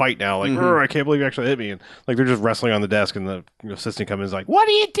actual fight now. Like, "Oh, I can't believe you actually hit me," and like they're just wrestling on the desk, and the assistant comes in and is like, "What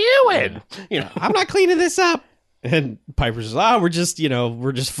are you doing?" You know, I'm not cleaning this up. And Piper's just,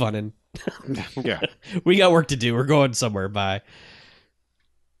 we're just funning. yeah. We got work to do. We're going somewhere. Bye.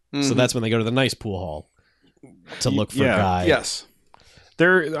 So that's when they go to the nice pool hall to look for a guy. Yes.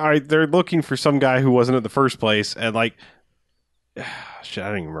 They're looking for some guy who wasn't in the first place, and like, shit, I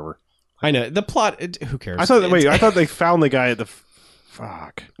don't even remember. I know the plot. Who cares? I thought they found the guy at the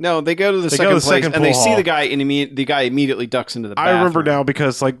fuck. No, they go to the second place and they see the guy, and the guy immediately ducks into the bathroom. I remember now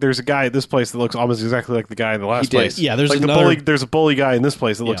because like there's a guy at this place that looks almost exactly like the guy in the last place. Yeah, there's like another there's a bully guy in this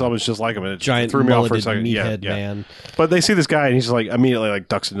place that looks almost just like him, and it giant threw me off for a second. meathead man. But they see this guy, and he's like immediately like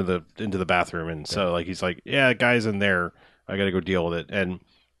ducks into the bathroom, and so like he's like, yeah, guy's in there. I got to go deal with it. And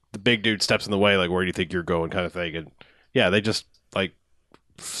the big dude steps in the way, like, where do you think you're going, kind of thing. And yeah, they just like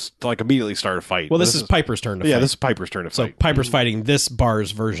immediately start a fight. Well, this is Piper's turn to fight. Yeah, this is Piper's turn to So fight. Piper's fighting this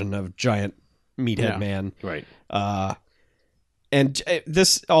bar's version of giant meathead man. Right. And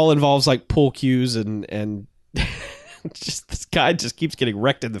this all involves like pool cues and just this guy just keeps getting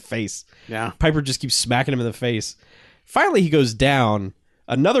wrecked in the face. Yeah. Piper just keeps smacking him in the face. Finally, he goes down.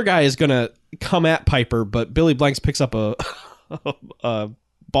 Another guy is going to come at Piper, but Billy Blanks picks up a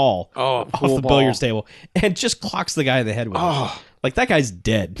ball off the billiards table and just clocks the guy in the head with it. Like, that guy's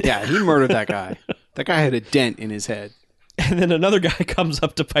dead. Yeah, he murdered that guy. That guy had a dent in his head. And then another guy comes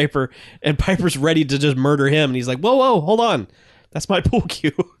up to Piper, and Piper's ready to just murder him. And he's like, whoa, hold on. That's my pool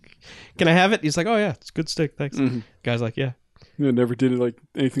cue. Can I have it? He's like, oh, yeah, it's a good stick. Thanks. Mm-hmm. Guy's like, yeah. You never did it like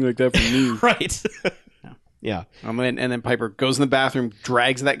anything like that for me. Right. Yeah. And then Piper goes in the bathroom,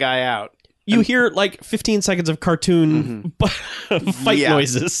 drags that guy out. You hear like 15 seconds of cartoon fight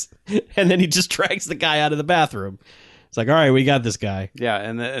noises, and then he just drags the guy out of the bathroom. It's like, all right, we got this guy. Yeah,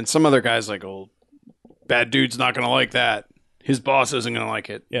 and some other guy's like, oh, bad dude's not going to like that. His boss isn't going to like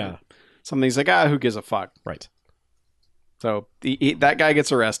it. Yeah. Something's like, who gives a fuck? Right. So that guy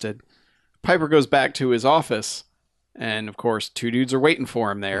gets arrested. Piper goes back to his office, and of course, two dudes are waiting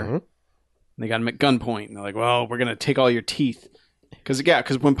for him there. Mm-hmm. They got him at gunpoint, and they're like, well, we're going to take all your teeth.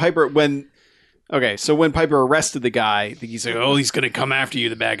 Because when Piper arrested the guy, he's like, oh, he's going to come after you,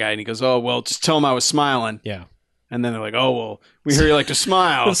 the bad guy. And he goes, oh, well, just tell him I was smiling. Yeah. And then they're like, oh, well, we hear you like to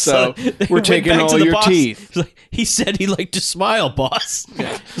smile, so we're taking all your teeth. Like, he said he liked to smile, boss.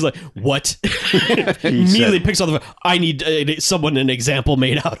 He's like, what? Immediately picks up the phone. I need an example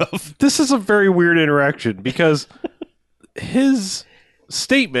made out of. This is a very weird interaction because his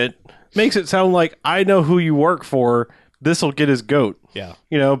statement makes it sound like, I know who you work for. This will get his goat. Yeah.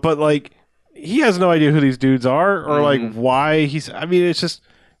 You know, but like, he has no idea who these dudes are or like why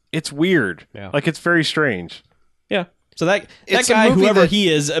it's weird. Yeah. Like, it's very strange. Yeah. So that guy, whoever he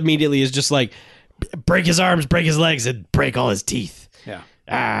is, immediately is just like, break his arms, break his legs, and break all his teeth.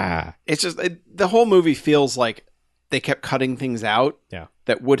 Yeah. It's just, the whole movie feels like they kept cutting things out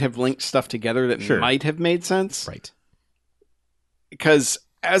that would have linked stuff together that might have made sense. Right. Because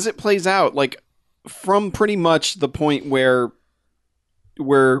as it plays out, like, from pretty much the point where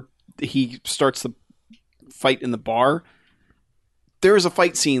he starts the fight in the bar, there is a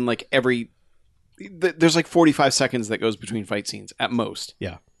fight scene like there's like 45 seconds that goes between fight scenes at most.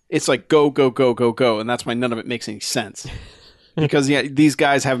 Yeah. It's like go, go, go, go, go. And that's why none of it makes any sense. Because these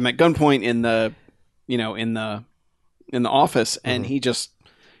guys have him at gunpoint in the office, and he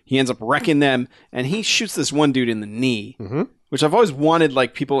ends up wrecking them, and he shoots this one dude in the knee, which I've always wanted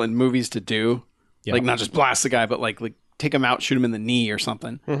like people in movies to do. Yeah. Like, not just blast the guy, but like take him out, shoot him in the knee or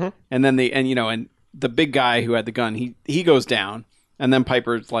something. And then and the big guy who had the gun, he goes down. And then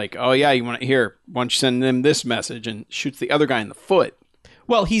Piper's like, oh, yeah, why don't you send them this message? And shoots the other guy in the foot.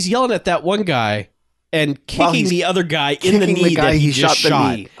 Well, he's yelling at that one guy and kicking the other guy in the knee that he just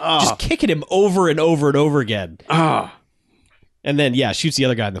shot. Just kicking him over and over and over again. And then, shoots the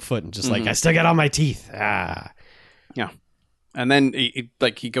other guy in the foot and just like, I still got all my teeth. Yeah. And then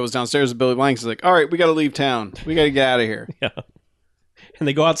he goes downstairs to Billy Blanks. He's like, all right, we got to leave town. We got to get out of here. Yeah. And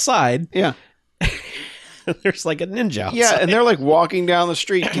they go outside. Yeah. There's like a ninja outside. Yeah, and they're like walking down the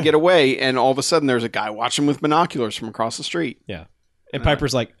street to get away, and all of a sudden there's a guy watching with binoculars from across the street. Yeah. And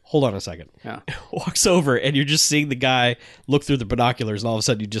Piper's like, hold on a second. Yeah. Walks over, and you're just seeing the guy look through the binoculars, and all of a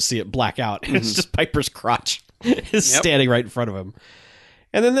sudden you just see it black out. And it's just Piper's crotch is standing right in front of him.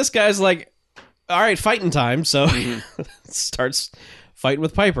 And then this guy's like, all right, fighting time. So starts fighting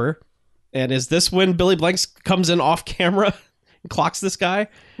with Piper. And is this when Billy Blanks comes in off camera and clocks this guy?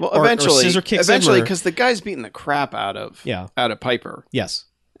 Well, eventually, him, because the guy's beating the crap out of Piper. Yes,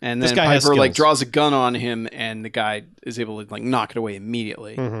 and then Piper like draws a gun on him, and the guy is able to like knock it away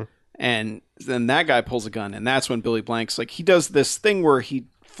immediately. And then that guy pulls a gun, and that's when Billy Blanks, like, he does this thing where he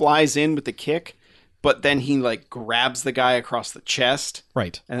flies in with the kick, but then he, like, grabs the guy across the chest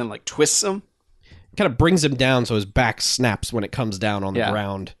Right. and then, like, twists him. Kind of brings him down so his back snaps when it comes down on the Yeah.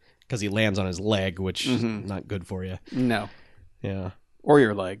 ground because he lands on his leg, which is not good for you. No. Yeah. Or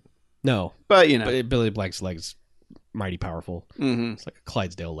your leg. No. But, you know. But Billy Blank's leg is mighty powerful. Mhm. It's like a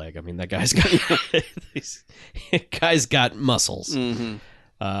Clydesdale leg. I mean, that guy's got guy's got muscles.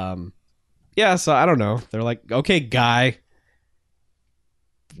 Mm-hmm. Yeah, so I don't know. They're like, okay, guy,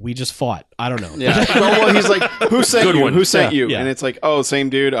 we just fought. I don't know. Yeah. Well, he's like, who sent Good you? one. Who sent Yeah. you? Yeah. And it's like, oh, same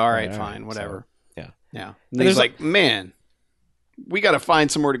dude. All right, All right, fine, whatever. so, yeah. Yeah. And there's he's like, man, we got to find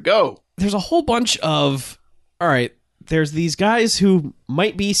somewhere to go. There's a whole bunch of, all right, there's these guys who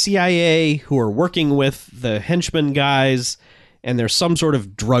might be CIA who are working with the henchman guys, and there's some sort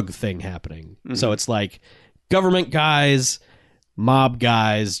of drug thing happening. So it's like government guys, mob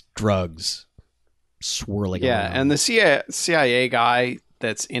guys, drugs swirling Yeah. around. And the CIA guy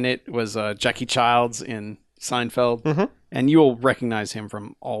that's in it was Jackie Childs in Seinfeld. Mhm. And you'll recognize him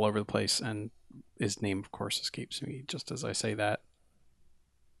from all over the place. And his name, of course, escapes me just as I say that.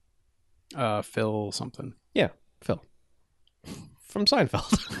 Phil something. Yeah, Phil. From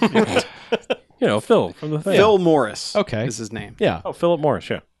Seinfeld. You know, Phil from the thing. Phil Morris. Okay. Is his name. Yeah. Oh, Philip Morris.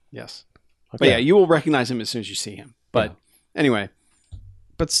 Yeah. Yes. Okay. But yeah, you will recognize him as soon as you see him. But anyway,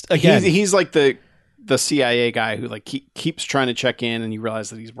 But again, he's like the CIA guy who like keeps trying to check in, and you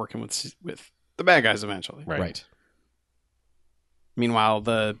realize that he's working with the bad guys eventually. right. Meanwhile,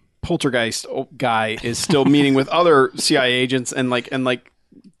 the poltergeist guy is still meeting with other CIA agents, and like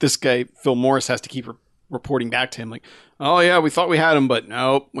this guy Phil Morris has to keep reporting back to him, like, oh yeah, we thought we had him, but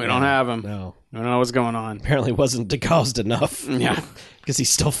nope, we don't have him. No. I don't know what's going on. Apparently wasn't degaused enough. Yeah. Because he's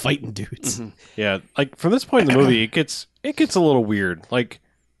still fighting dudes. Yeah, like from this point in the movie, it gets a little weird. Like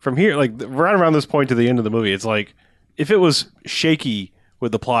from here, like right around this point to the end of the movie, it's like if it was shaky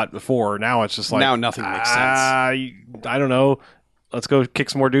with the plot before, now it's just like Now nothing makes sense. I don't know. Let's go kick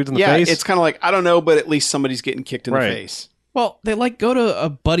some more dudes in the Yeah, face. it's kind of like, I don't know, but at least somebody's getting kicked in Right. the face. Well, they like go to a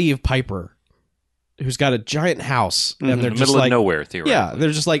buddy of Piper who's got a giant house, and they're In the just middle like, of nowhere, theoretically. yeah,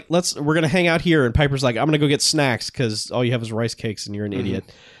 they're just like, we're gonna hang out here, and Piper's like, I'm gonna go get snacks because all you have is rice cakes, and you're an idiot.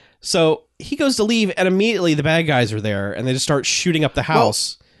 So he goes to leave, and immediately the bad guys are there, and they just start shooting up the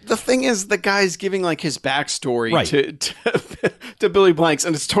house. The thing is, the guy's giving like his backstory Right. to Billy Blanks,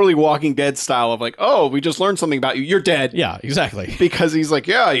 and it's totally Walking Dead style of like, oh, we just learned something about you. You're dead. Yeah, exactly. Because he's like,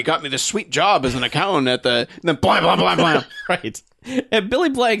 yeah, you got me this sweet job as an accountant at the, and then blah, blah, blah, blah. Right. And Billy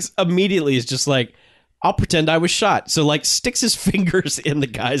Blanks immediately is just like, I'll pretend I was shot. So like sticks his fingers in the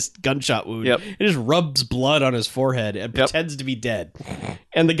guy's gunshot wound. Yep. And just rubs blood on his forehead and Yep. pretends to be dead.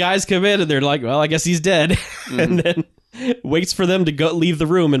 And the guys come in and they're like, well, I guess he's dead. And then waits for them to go leave the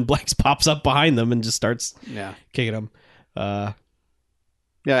room, and Blanks pops up behind them and just starts Yeah. kicking them. Yeah.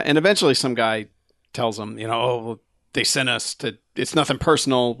 And eventually some guy tells him, you know, oh, well, they sent us to, it's nothing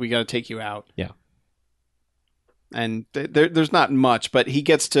personal. We got to take you out. Yeah. And there's not much, but he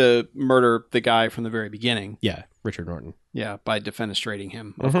gets to murder the guy from the very beginning. Yeah, Richard Norton. Yeah, by defenestrating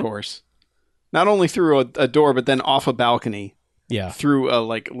him, of course. Not only through a door, but then off a balcony Yeah. through a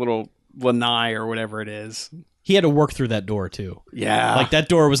like little lanai or whatever it is. He had to work through that door too. Yeah, Like that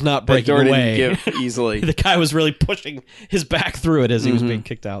door was not that breaking door away. didn't give easily. The guy was really pushing his back through it as he was being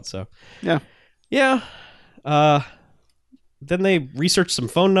kicked out. So Yeah. yeah. Then they researched some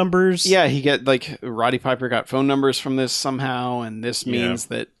phone numbers. Yeah, he get like Roddy Piper got phone numbers from this somehow, and this means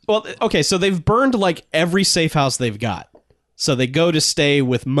that Well, okay, so they've burned like every safe house they've got. So they go to stay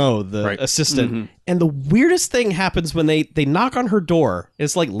with Mo, the Right. assistant. And the weirdest thing happens when they knock on her door.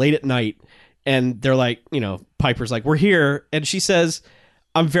 It's like late at night, and they're like, you know, Piper's like, we're here. And she says,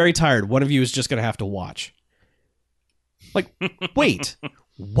 I'm very tired. One of you is just going to have to watch. Like, wait,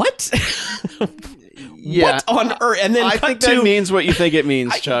 what? yeah. What on earth? And then I cut think to that means what you think it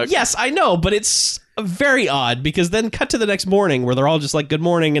means, Chuck. Yes, I know, but it's very odd because then cut to the next morning where they're all just like good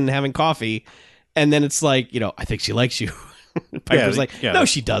morning and having coffee, and then it's like, you know, I think she likes you. Piper's like, yeah. no,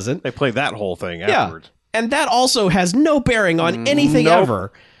 she doesn't. They play that whole thing afterwards. And that also has no bearing on anything Nope.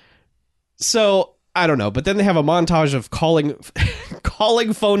 ever. So I don't know, but then they have a montage of calling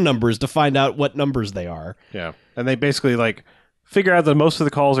phone numbers to find out what numbers they are. Yeah, and they basically like figure out that most of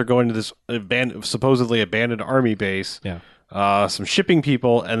the calls are going to this supposedly abandoned army base. Yeah. Some shipping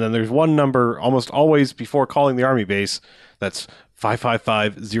people, and then there's one number almost always before calling the army base that's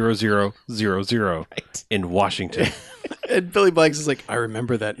 555-0000 in Washington. And Billy Blanks is like, I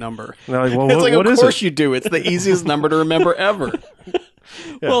remember that number. And they're like, well, It's like, what of is course it? you do. It's the easiest number to remember ever.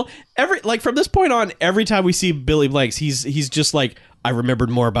 Well, from this point on, every time we see Billy Blanks, he's just like, I remembered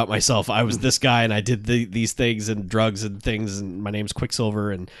more about myself. I was this guy, and I did these things and drugs and things, and my name's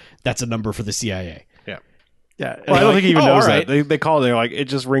Quicksilver, and that's a number for the CIA. Yeah. Well, I don't think he even knows right. that. They call it. They're like, it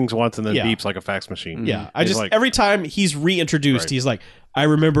just rings once and then Yeah. beeps like a fax machine. Yeah, It's like, every time he's reintroduced, Right. he's like, I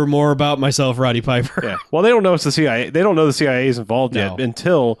remember more about myself, Roddy Piper. Yeah. Well, they don't know it's the CIA. They don't know the CIA is involved No. yet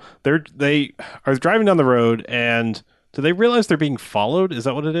until they are driving down the road, and do they realize they're being followed? Is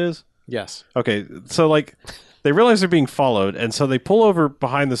that what it is? Yes. Okay, so like they realize they're being followed, and so they pull over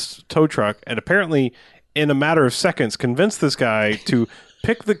behind this tow truck, and apparently, in a matter of seconds, convince this guy to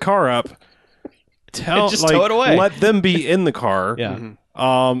pick the car up, Just tow it away. let them be in the car, Yeah.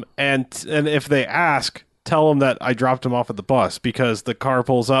 and if they ask, tell them that I dropped them off at the bus because the car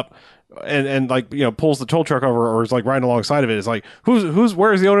pulls up. And like, you know, pulls the tow truck over or is like riding alongside of it. It's like,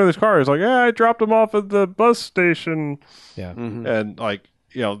 where's the owner of this car? It's like, yeah, I dropped him off at the bus station. Yeah. And like,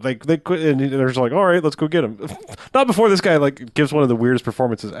 you know, they quit, and they're just like, all right, let's go get him. Not before this guy like gives one of the weirdest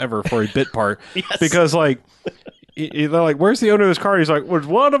performances ever for a bit part. Yes. Because like, they're like, where's the owner of this car? He's like, was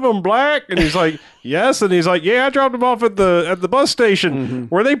one of them black? And he's like, yes. And he's like, yeah, I dropped him off at the bus station.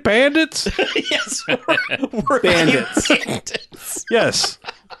 Were they bandits? Yes, we're Bandits. Yes,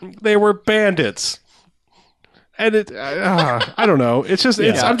 they were bandits. And I don't know. It's just,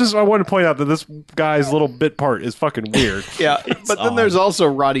 I want to point out that this guy's little bit part is fucking weird. Yeah. But then there's also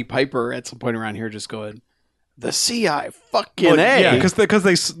Roddy Piper at some point around here just going, the CI fucking A. Yeah, because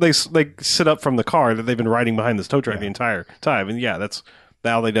they sit up from the car that they've been riding behind this tow truck the entire time, and yeah, that's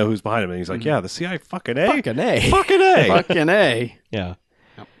now they know who's behind him. And he's like, yeah, the CI fucking A, fucking A. fucking A. Fucking A. Yeah.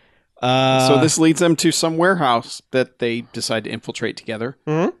 So this leads them to some warehouse that they decide to infiltrate together.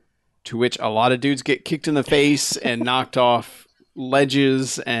 To which a lot of dudes get kicked in the face and knocked off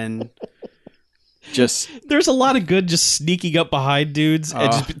ledges and just There's a lot of good just sneaking up behind dudes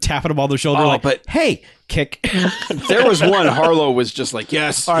and just tapping them on the shoulder like, but- hey, kick. there was one Harlow was just like,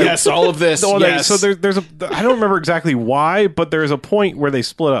 yes, yes, all of this. Well, yes. So there's a I don't remember exactly why, but there's a point where they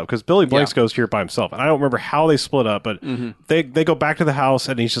split up because Billy Blanks goes here by himself, and I don't remember how they split up, but they go back to the house,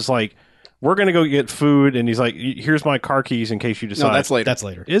 and he's just like, we're gonna go get food, and he's like, here's my car keys in case you decide. no, that's later. That's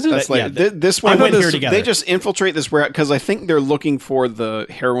later. Is it? That's later. yeah, This one went this- here together. They just infiltrate this warehouse because I think they're looking for the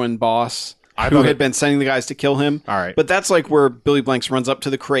heroin boss who thought had it- been sending the guys to kill him. All right. But that's like where Billy Blanks runs up to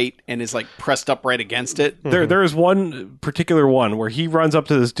the crate and is like pressed up right against it. There is one particular one where he runs up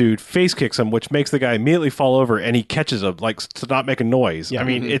to this dude, face kicks him, which makes the guy immediately fall over, and he catches him like to not make a noise. I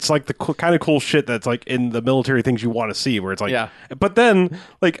mean, it's like the kind of cool shit that's like in the military things you want to see, where it's like, Yeah. But then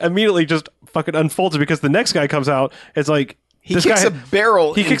like immediately just fucking unfolds it because the next guy comes out. It's like He this kicks guy, a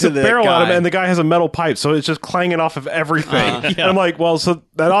barrel. He kicks into a the barrel at him, guy. and the guy has a metal pipe, so it's just clanging off of everything. And I'm like, well, so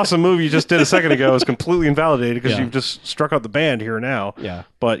that awesome move you just did a second ago is completely invalidated because Yeah. you've just struck out the band here now. Yeah.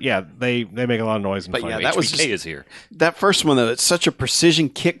 But yeah, they make a lot of noise and But fight. yeah, that was HBK just is here. that first one though. It's such a precision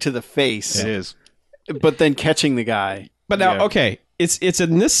kick to the face, it is. but then catching the guy. But now, Yeah. okay, it's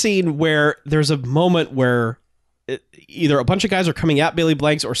in this scene where there's a moment where either a bunch of guys are coming at Billy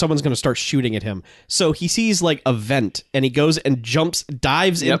Blanks or someone's going to start shooting at him. So he sees like a vent and he goes and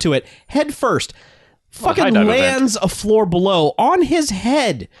dives into it head first, fucking high dive lands a floor below on his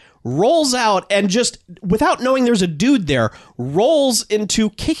head, rolls out and just without knowing there's a dude there, rolls into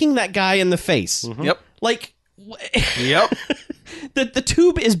kicking that guy in the face. Yep. Like Yep. the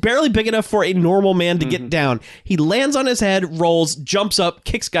tube is barely big enough for a normal man to get down. He lands on his head, rolls, jumps up,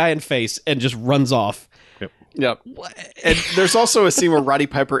 kicks guy in face, and just runs off. Yep. And there's also a scene where Roddy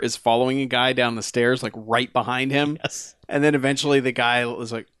Piper is following a guy down the stairs, like right behind him. Yes. And then eventually the guy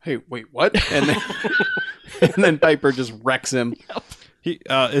is like, "Hey, wait, what?" And then, and then Piper just wrecks him. He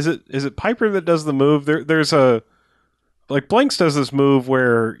is it Piper that does the move? There's a like Blanks does this move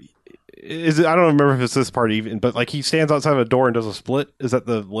where is it? I don't remember if it's this part even, but like he stands outside of a door and does a split. Is that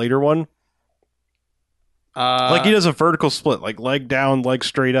the later one? Like he does a vertical split, like leg down, leg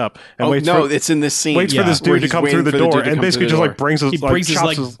straight up, and waits for it's in this scene. waits for this where dude to he's come waiting through the for door dude to and come basically through just the like brings his He brings his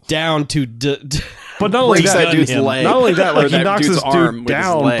chops leg down to But not only breaks that, that dude's him. leg. not only that, Or like he that knocks dude's this arm dude with his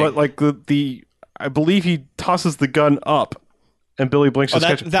down, leg. but like the I believe he tosses the gun up, and Billy Blanks Oh, just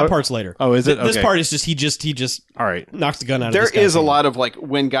that, catches. that part's later. Oh, is it? This Okay. part is just he just All right. knocks the gun out. There of this guy's is a hand. lot of like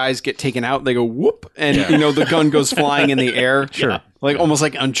when guys get taken out, they go whoop, and you know the gun goes flying in the air. Sure. Like almost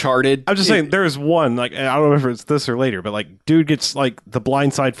like Uncharted. I'm just saying, there's one, like, I don't remember if it's this or later, but, like, dude gets, like, the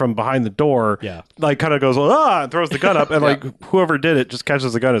blind side from behind the door, Yeah. like, kind of goes, and throws the gun up, and, like, whoever did it just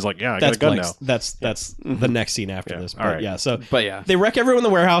catches the gun and is like, yeah, I got That's a gun Blanks. now. That's the next scene after this. But all right. yeah, so But yeah. they wreck everyone in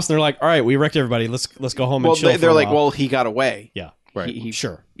the warehouse and they're like, all right, we wrecked everybody. Let's go home Well, and chill. they're for a like, while. well, he got away. yeah, Right. He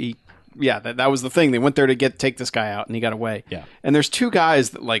sure. He that was the thing. They went there to take this guy out, and he got away. Yeah. And there's two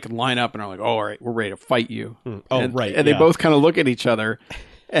guys that like line up and are like, "Oh, all right, we're ready to fight you." Oh, and, right. And they both kind of look at each other,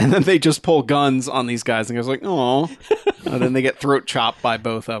 and then they just pull guns on these guys, and goes like, "Oh," and then they get throat chopped by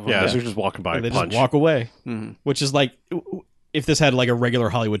both of them. Yeah, so they're just walking by, And they punch. just walk away, which is like, if this had like a regular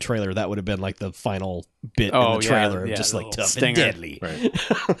Hollywood trailer, that would have been like the final bit in the trailer, yeah, just the like little tough stinger. and deadly.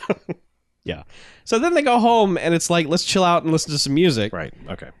 Right. Yeah. So then they go home, and it's like, let's chill out and listen to some music. Right.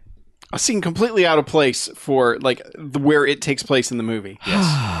 Okay. A scene completely out of place for like where it takes place in the movie.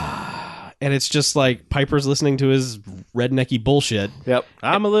 And it's just like Piper's listening to his rednecky bullshit. Yep.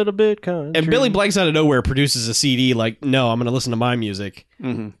 I'm a little bit country. And Billy Blanks out of nowhere produces a CD like, no, I'm going to listen to my music.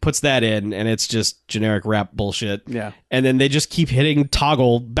 Puts that in, and it's just generic rap bullshit. Yeah. And then they just keep hitting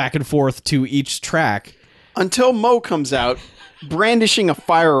toggle back and forth to each track. Until Mo comes out, brandishing a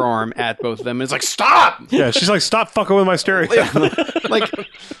firearm at both of them. And it's like, stop! Yeah, she's like, stop fucking with my stereo. like,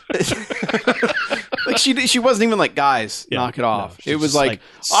 like she wasn't even like, guys, knock it off. she's It was just like, like,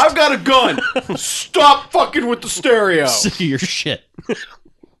 I've got a gun. Stop fucking with the stereo. Sick of your shit.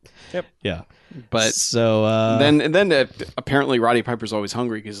 Yep. Yeah. But So then apparently Roddy Piper's always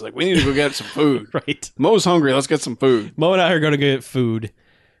hungry because he's like, we need to go get some food. right. Mo's hungry. Let's get some food. Mo and I are going to get food.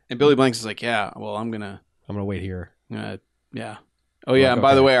 And Billy Blanks is like, yeah, well, I'm going to wait here. to, yeah. Oh, yeah. And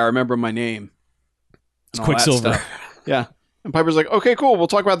by the way, I remember my name. It's and all that Quicksilver. stuff. Yeah. And Piper's like, okay, cool. We'll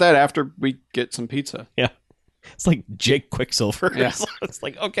talk about that after we get some pizza. Yeah. It's like Jake Quicksilver. Yeah. It's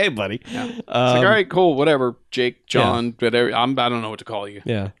like, okay, buddy. Yeah. It's like, all right, cool, whatever. Jake, John, whatever. I don't know what to call you.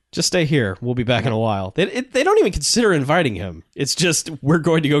 Yeah. Just stay here. We'll be back in a while. They don't even consider inviting him. It's just, we're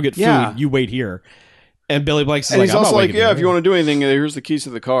going to go get food. Yeah. You wait here. And Billy Blanks is And like, he's I'm also not like, waiting yeah, here. if you want to do anything, here's the keys to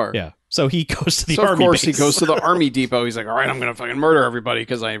the car. Yeah. So he goes to the So army of course base. he goes to the army depot. He's like, all right, I'm going to fucking murder everybody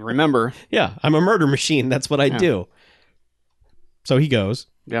because I remember. Yeah. I'm a murder machine. That's what I do. So he goes.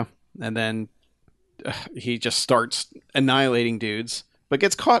 Yeah. And then he just starts annihilating dudes, but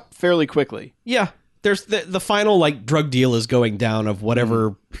gets caught fairly quickly. Yeah. There's the final like drug deal is going down of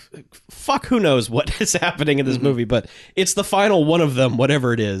whatever fuck who knows what is happening in this movie, but it's the final one of them,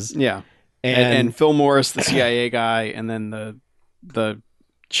 whatever it is. Yeah. And, And Phil Morris, the CIA guy, and then the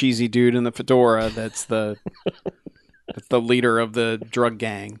cheesy dude in the fedora that's the leader of the drug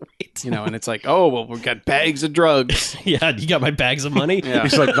gang. You know, and it's like, oh, well, we've got bags of drugs. yeah, you got my bags of money? Yeah.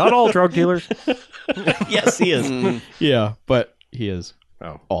 He's like, not all drug dealers. Yes, he is. Yeah, but he is.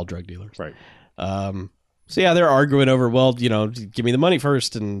 Oh. All drug dealers. Right. So yeah, they're arguing over, well, you know, give me the money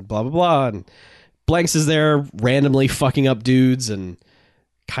first and blah, blah, blah. And Blanks is there randomly fucking up dudes and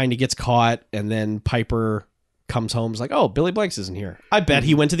kind of gets caught. And then Piper comes home. Is like, oh, Billy Blanks isn't here. I bet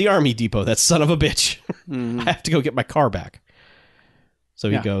he went to the army depot. That son of a bitch. I have to go get my car back. So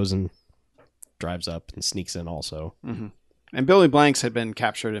he goes and drives up and sneaks in also. And Billy Blanks had been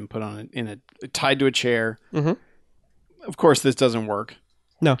captured and put on tied to a chair. Of course, this doesn't work.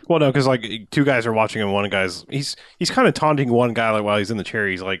 No. Well, no, because like two guys are watching him. One guy's he's kind of taunting one guy like while he's in the chair.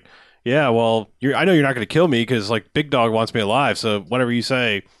 He's like, "Yeah, well, I know you're not going to kill me because like Big Dog wants me alive. So whatever you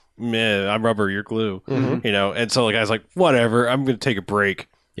say, meh, I'm rubber, you're glue." You know. And so the guy's like, "Whatever, I'm going to take a break."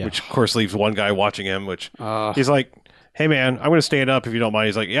 Yeah. Which of course leaves one guy watching him. Which he's like, "Hey man, I'm going to stand up if you don't mind."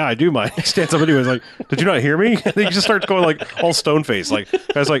 He's like, "Yeah, I do mind." He stands up anyway. He's like, "Did you not hear me?" And he just starts going like all stone faced. Like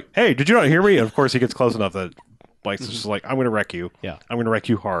guy's like, "Hey, did you not hear me?" And of course he gets close enough that. Blanks is just like, I'm going to wreck you. Yeah. I'm going to wreck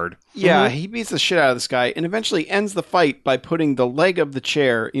you hard. Yeah, he beats the shit out of this guy and eventually ends the fight by putting the leg of the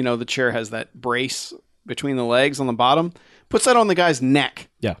chair, you know, the chair has that brace between the legs on the bottom, puts that on the guy's neck.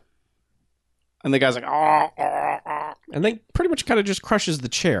 Yeah. And the guy's like, And then pretty much kind of just crushes the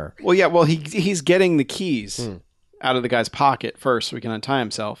chair. Well, yeah, well, he's getting the keys out of the guy's pocket first so he can untie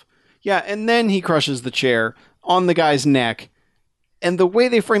himself. Yeah, and then he crushes the chair on the guy's neck. And the way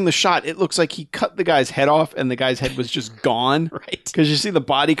they frame the shot, it looks like he cut the guy's head off and the guy's head was just gone. Right. Because you see the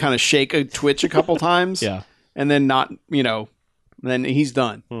body kind of shake a twitch a couple times. Yeah. And then not, you know, then he's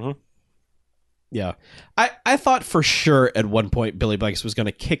done. Yeah. I thought for sure at one point Billy Blanks was going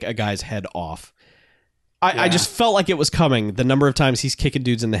to kick a guy's head off. I just felt like it was coming the number of times he's kicking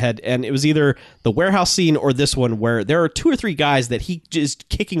dudes in the head. And it was either the warehouse scene or this one where there are 2 or 3 guys that he just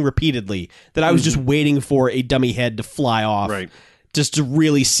kicking repeatedly that I was just waiting for a dummy head to fly off. Right. Just to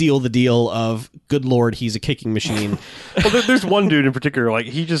really seal the deal of, good Lord, he's a kicking machine. Well, there's one dude in particular, like,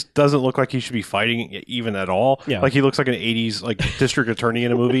 he just doesn't look like he should be fighting even at all. Yeah. Like, he looks like an 80s, like, district attorney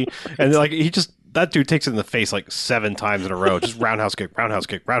in a movie. And, like, that dude takes it in the face, like, 7 times in a row. Just roundhouse kick, roundhouse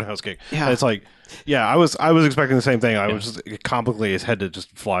kick, roundhouse kick. Yeah. And it's like, yeah, I was expecting the same thing. I was just comically his head to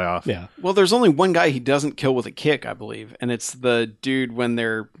just fly off. Yeah. Well, there's only one guy he doesn't kill with a kick, I believe. And it's the dude when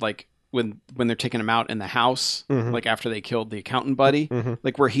they're, like, when they're taking him out in the house, like after they killed the accountant buddy,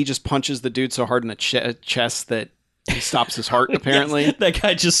 like where he just punches the dude so hard in the chest that he stops his heart, apparently. That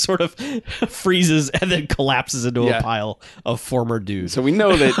guy just sort of freezes and then collapses into Yeah. a pile of former dudes. So we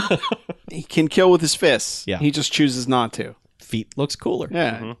know that he can kill with his fists. Yeah. He just chooses not to. Feet looks cooler.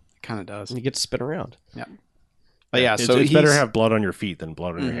 Yeah, it kind of does. And you get to spin around. Yeah. But yeah, It's, so it's better to he's- have blood on your feet than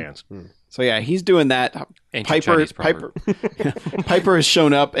blood on your hands. So yeah, he's doing that. Ancient Piper Chinese proverb. Piper has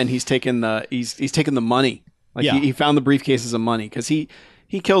shown up and he's taken the money. Like Yeah. he found the briefcases of money because he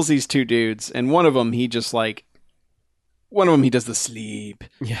kills these two dudes, and one of them he does the sleep,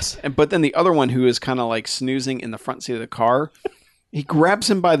 Yes. but then the other one, who is kind of like snoozing in the front seat of the car, he grabs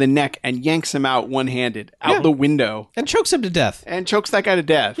him by the neck and yanks him out one-handed out the window And chokes him to death. and chokes that guy to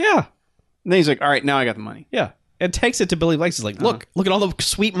death. Yeah. And then he's like, "All right, now I got the money." Yeah. And takes it to Billy Blanks. He's like, look at all the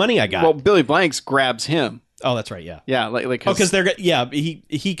sweet money I got. Well, Billy Blanks grabs him. Oh, that's right. Yeah. Yeah, like Oh, because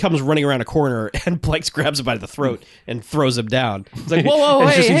he comes running around a corner and Blanks grabs him by the throat and throws him down. He's like, whoa, And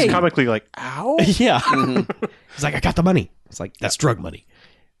hey, it's just, hey. he's comically like, ow. Yeah. He's like, I got the money. It's like, that's drug money.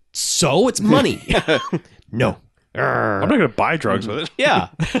 So it's money. No. I'm not going to buy drugs with it. Yeah.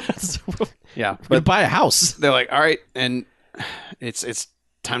 yeah, But but buy a house. they're like, "All right," and it's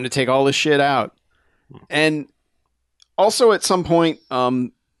time to take all this shit out. And also at some point,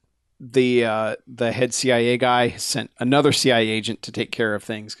 the head CIA guy has sent another CIA agent to take care of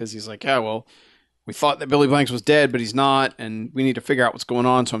things because he's like, "Yeah, well, we thought that Billy Blanks was dead, but he's not, and we need to figure out what's going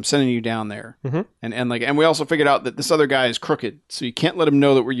on. So I'm sending you down there." And we also figured out that this other guy is crooked, so you can't let him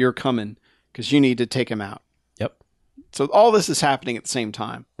know that you're coming because you need to take him out. Yep. So all this is happening at the same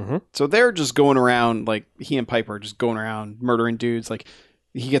time. So they're just going around, like he and Piper are just going around murdering dudes. Like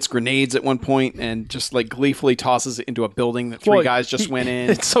he gets grenades at one point and just like gleefully tosses it into a building that three Well, guys just went in.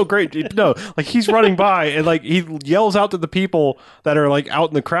 It's so great. No, like he's running by and like he yells out to the people that are like out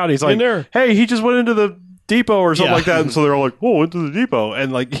in the crowd. He's like, there. "Hey, he just went into the depot or something Yeah. like that." And so they're all like, "Oh, into the depot,"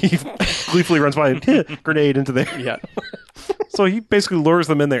 and like he gleefully runs by and grenade into there. Yeah. So he basically lures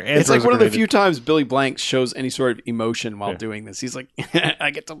them in there. And It's like throws a one of the grenade. few times Billy Blanks shows any sort of emotion while doing this. He's like,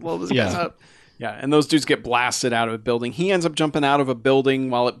 "I get to blow this guy up." Yeah, and those dudes get blasted out of a building. He ends up jumping out of a building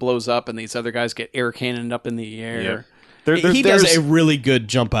while it blows up, and these other guys get air cannoned up in the air. Yeah. He does a really good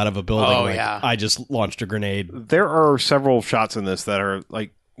jump out of a building. Oh, like, yeah. I just launched a grenade. There are several shots in this that are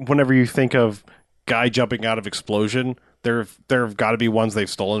like, whenever you think of guy jumping out of explosion, there have got to be ones they've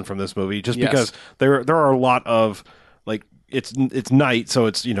stolen from this movie, just Yes. because there are a lot of like it's night, so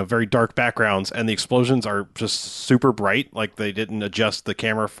it's very dark backgrounds, and the explosions are just super bright. Like they didn't adjust the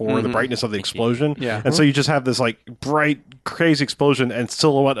camera for the brightness of the explosion, Yeah. and so you just have this like bright, crazy explosion and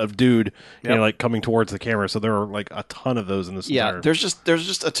silhouette of dude, like coming towards the camera. So there are like a ton of those in this. Yeah, entire... there's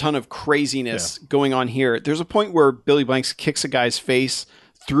just a ton of craziness going on here. There's a point where Billy Blanks kicks a guy's face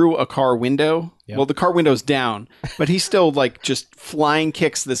through a car window. Yep. Well, the car window's down, but he still like just flying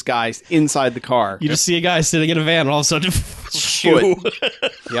kicks this guy inside the car. You just see a guy sitting in a van and all of a sudden, shoe.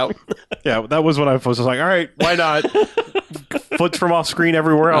 Yep. Yeah, that was when I was like, all right, why not? Foots from off screen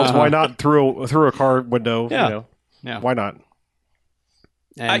everywhere else. Why not through a car window? Yeah. Yeah. Why not?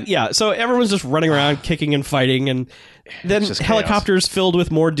 And So everyone's just running around, kicking and fighting, and then just chaos. helicopters filled with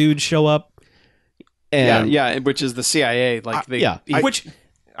more dudes show up. And yeah, which is the CIA. Like they, yeah, which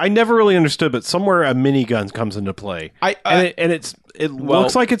I never really understood, but somewhere a minigun comes into play. It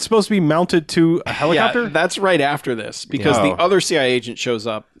looks like it's supposed to be mounted to a helicopter. Yeah, that's right after this because Yeah. the other CIA agent shows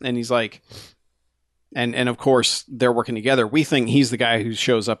up and he's like, and of course they're working together. We think he's the guy who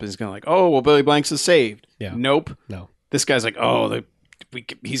shows up and is going to like, oh well, Billy Blanks is saved. Yeah. Nope. no. This guy's like, oh,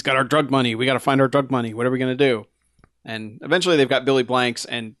 he's got our drug money. We got to find our drug money. What are we going to do? And eventually they've got Billy Blanks,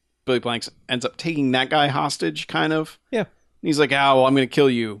 and Billy Blanks ends up taking that guy hostage, kind of. Yeah. And he's like, well, I'm going to kill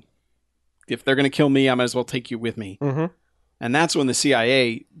you. If they're going to kill me, I might as well take you with me. Mm-hmm. And that's when the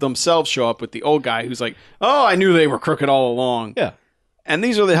CIA themselves show up with the old guy who's like, oh, I knew they were crooked all along. Yeah. And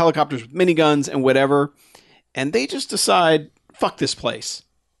these are the helicopters with miniguns and whatever. And they just decide, fuck this place.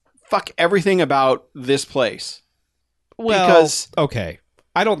 Fuck everything about this place. Well, Because- okay,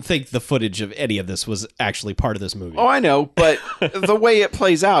 I don't think the footage of any of this was actually part of this movie. Oh, I know, but the way it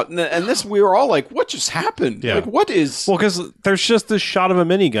plays out, and this, we were all like, what just happened? Yeah. Like, what is... Well, because there's just this shot of a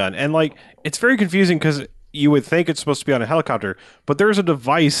minigun, and like it's very confusing because you would think it's supposed to be on a helicopter, but there's a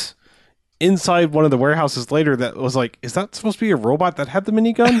device inside one of the warehouses later that was like, is that supposed to be a robot that had the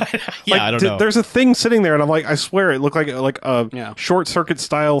minigun? Yeah, I don't know. There's a thing sitting there, and I'm like, I swear it looked like a Yeah. short circuit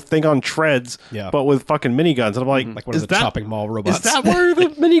style thing on treads, Yeah. but with fucking miniguns. And I'm like, Like one is of the that chopping mall robots. Is that where the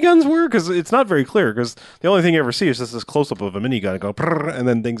miniguns were? Because it's not very clear. Because the only thing you ever see is just this close up of a minigun go, prrr, and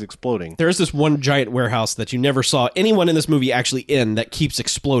then things exploding. There's this one giant warehouse that you never saw anyone in this movie actually in that keeps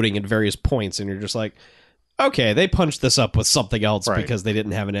exploding at various points, and you're just like, okay, they punched this up with something else Right. because they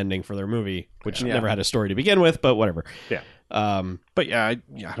didn't have an ending for their movie, which Yeah. never had a story to begin with, but whatever. Yeah. Um, But I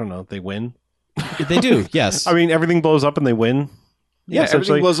don't know. They win. they do, yes. I mean, everything blows up and they win. Yeah,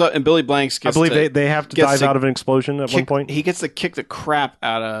 essentially. everything blows up, and Billy Blanks I gets believe to they have to gets dive to out of an explosion at one kick- point. He gets to kick the crap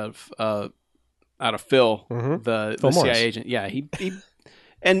out of Phil, Mhm. the Phil CIA Morris. agent. Yeah, he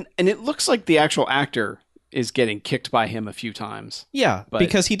and it looks like the actual actor is getting kicked by him a few times. Yeah, But-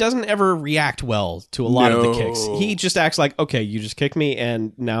 because he doesn't ever react well to a lot of the kicks. No. He just acts like, okay, you just kicked me,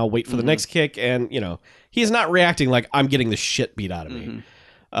 and now wait for the Mhm. next kick, and, he's not reacting like I'm getting the shit beat out of me.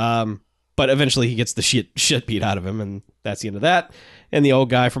 But eventually he gets the shit beat out of him, and that's the end of that. And the old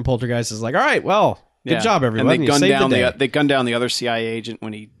guy from Poltergeist is like, all right, well, good Yeah. job, everyone. And they You gun saved down the day. they gun down the other CIA agent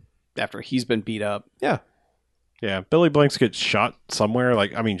after he's been beat up. Yeah. Yeah, Billy Blanks gets shot somewhere.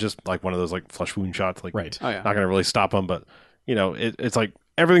 Like, I mean, just like one of those like flesh wound shots. Like, Right. Oh yeah. not going to really stop him, but it's like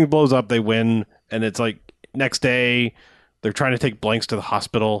everything blows up. They win, and it's like next day they're trying to take Blanks to the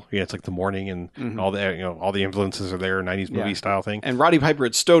hospital. Yeah, it's like the morning, and Mhm. all the all the influences are there, 90s movie Yeah. style thing. And Roddy Piper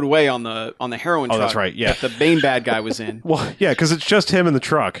had stowed away on the heroin Oh, truck. that's right, yeah. that the Bane bad guy was in. Well, yeah, because it's just him in the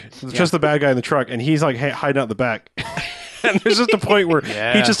truck. It's just the bad guy in the truck, and he's like hiding out in the back. And there's just a point where he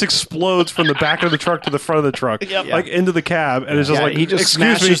Yeah. just explodes from the back of the truck to the front of the truck, like into the cab, and it's just Yeah, like, he just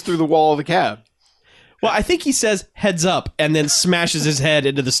excuse smashes me. through the wall of the cab. Well, I think he says heads up and then smashes his head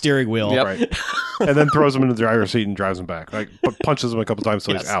into the steering wheel. Yep. Right. And then throws him into the driver's seat and drives him back. Like, punches him a couple times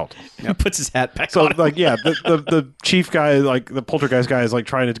so he's Yes. out. He puts his hat back So, on. like, yeah, the chief guy, like, the poltergeist guy is, like,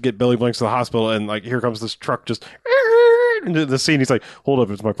 trying to get Billy Blanks to the hospital, and, like, here comes this truck just into the scene. He's like, hold up,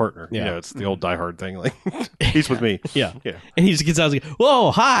 it's my partner. Yeah. It's the old Die Hard thing. Like, he's with me. Yeah. Yeah. And he just gets out and goes,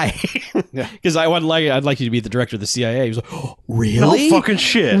 whoa, hi. Yeah. Because I'd like you to be the director of the CIA. He was like, oh, really? No fucking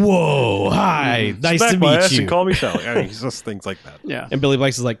shit. Whoa, hi. Nice Smack to my meet ass you. and call me Sally. I mean, he's just things like that. Yeah. And Billy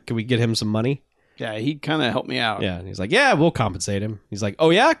Blanks is like, can we get him some money? Yeah, he kind of helped me out. Yeah. And he's like, yeah, we'll compensate him. He's like, oh,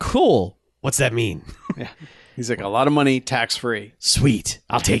 yeah, cool. What's that mean? He's like, a lot of money, tax free. Sweet.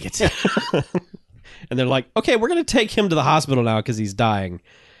 I'll take it. And they're like, okay, we're going to take him to the hospital now because he's dying.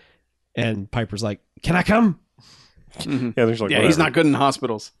 And Piper's like, can I come? Yeah, there's like, Yeah, he's whatever. not good in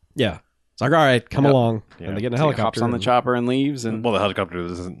hospitals. Yeah. It's like, all right, come Yep. along. Yeah. And they get in a He helicopter. hops on the and- chopper and leaves. And Well, the helicopter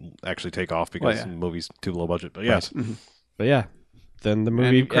doesn't actually take off because Well, yeah. the movie's too low budget. But yes. But yeah, then the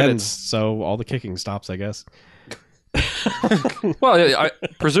movie And credits. ends. So all the kicking stops, I guess. Well,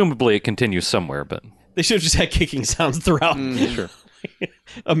 presumably it continues somewhere, but They should have just had kicking sounds throughout. Sure.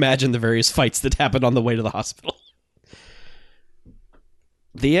 Imagine the various fights that happened on the way to the hospital.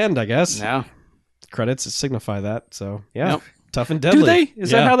 The end, I guess. yeah. Credits signify that. So yeah, Yep. tough and deadly. do they?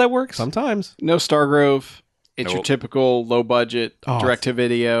 Is that Yeah. how that works? Sometimes. No Stargrove. It's No. your typical low budget, Oh, direct to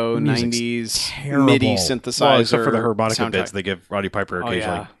video, the music's 90s terrible. MIDI synthesizer. Well, except for the harmonica soundtrack. bits they give Roddy Piper Oh,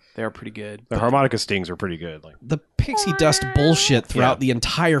 occasionally. yeah. They're pretty good. The harmonica stings are pretty good. Like, The pixie dust bullshit throughout Yeah. the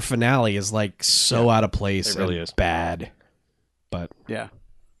entire finale is like so out of place. It really and is. bad. But Yeah.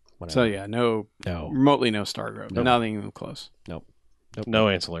 whatever. So, yeah, no, no, remotely no Stargrove. Nope. Nothing even close. no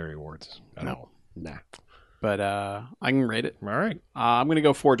ancillary awards at No. all. nah. But I can rate it. All right. I'm going to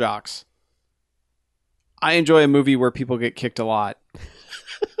go 4 jocks. I enjoy a movie where people get kicked a lot.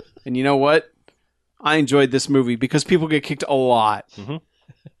 And you know what? I enjoyed this movie because people get kicked a lot. Mhm.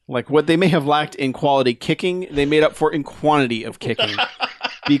 Like what they may have lacked in quality kicking, they made up for in quantity of kicking.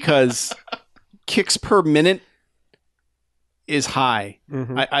 Because kicks per minute is high.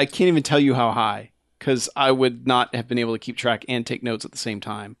 Mhm. I can't even tell you how high because I would not have been able to keep track and take notes at the same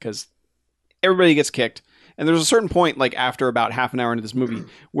time because everybody gets kicked. And there's a certain point, like after about half an hour into this movie,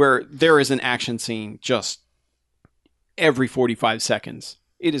 where there is an action scene just every 45 seconds.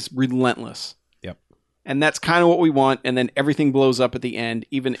 It is relentless. Yep. And that's kind of what we want. And then everything blows up at the end,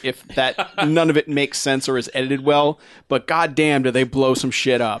 even if that none of it makes sense or is edited well. But goddamn, do they blow some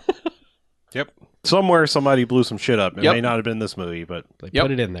shit up? Yep. Somewhere somebody blew some shit up. It Yep. may not have been this movie, but They Yep.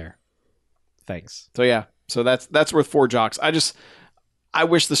 put it in there. Thanks. So yeah, so that's worth 4 jocks. I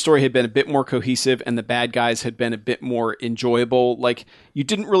wish the story had been a bit more cohesive and the bad guys had been a bit more enjoyable. Like you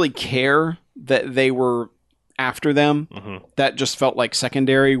didn't really care that they were after them. Mhm. That just felt like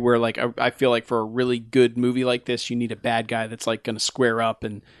secondary. Where like I feel like for a really good movie like this, you need a bad guy that's like going to square up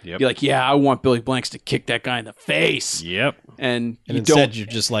and Yep. be like, yeah, I want Billy Blanks to kick that guy in the face. Yep. And And you instead, don't. you're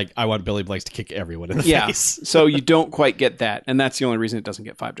just like, I want Billy Blanks to kick everyone in the Yeah, face. so you don't quite get that, and that's the only reason it doesn't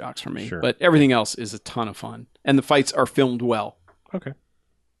get 5 jocks from me. Sure. But everything else is a ton of fun, and the fights are filmed well. Okay,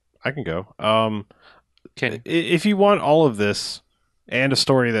 I can go. If you want all of this and a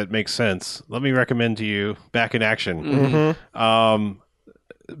story that makes sense, let me recommend to you Back in Action.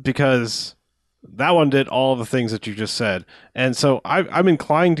 Mm-hmm. Because that one did all the things that you just said, and so I'm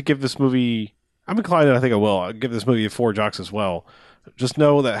inclined to give this movie. I'm inclined, and I think I will. I'll give this movie 4 jocks as well. Just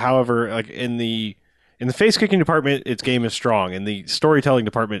know that, however, like in the face kicking department, its game is strong. In the storytelling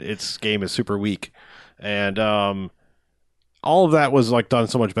department, its game is super weak, and all of that was like done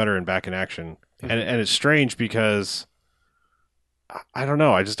so much better in Back in Action. And it's strange because I don't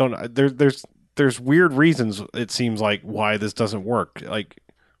know. I just don't. There's weird reasons, it seems like, why this doesn't work. Like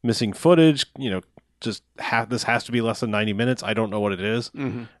missing footage, just this has to be less than 90 minutes. I don't know what it is.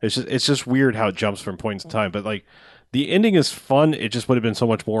 Mm-hmm. It's just weird how it jumps from points in time. But like the ending is fun. It just would have been so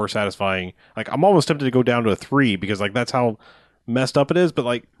much more satisfying. Like I'm almost tempted to go down to a 3 because like that's how messed up it is. But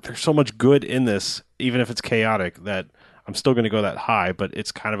like there's so much good in this, even if it's chaotic, that I'm still going to go that high. But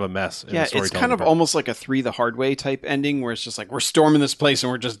it's kind of a mess. In Yeah, the it's storytelling kind of department. almost like a 3 the hard way type ending, where it's just like we're storming this place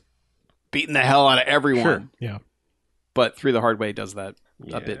and we're just beating the hell out of everyone. Sure. Yeah. But 3 the hard way does that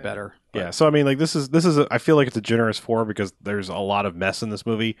Yeah. a bit better. But Yeah, so I mean, like this is I feel like it's a generous 4 because there's a lot of mess in this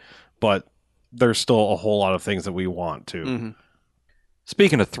movie, but there's still a whole lot of things that we want to. Mhm.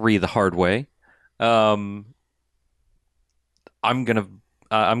 Speaking of 3 the hard way, I'm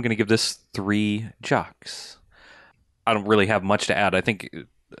gonna give this 3 jocks. I don't really have much to add. I think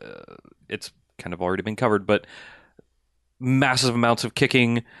it's kind of already been covered, but massive amounts of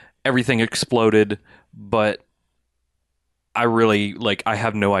kicking, everything exploded, but I really I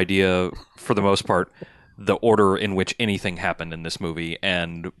have no idea for the most part the order in which anything happened in this movie,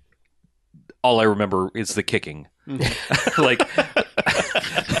 and all I remember is the kicking. Like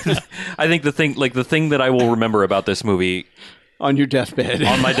I think the thing that I will remember about this movie On your deathbed.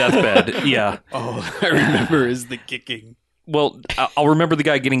 on my deathbed, yeah. Oh, I remember is the kicking. Well, I'll remember the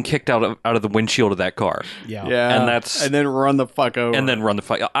guy getting kicked out of the windshield of that car, Yeah. Yeah. And then run the fuck over. and then run the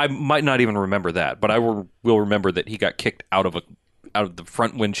fight. I might not even remember that, but I will remember that he got kicked out of the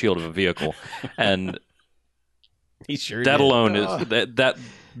front windshield of a vehicle, and He sure that did. alone is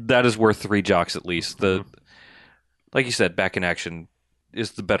that is worth 3 jocks at least. Like you said, Back in Action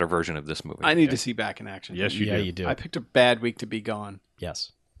is the better version of this movie. I need to see Back in Action. Yes, you Yeah, do. you do. I picked a bad week to be gone.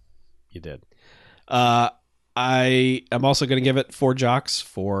 Yes, you did. I am also going to give it 4 jocks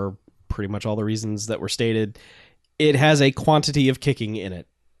for pretty much all the reasons that were stated. It has a quantity of kicking in it.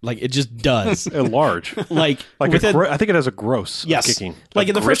 Like, it just does. A large, like like within, I think it has a gross. yes, of kicking. like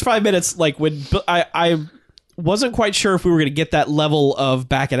in the first 5 minutes, like when I wasn't quite sure if we were going to get that level of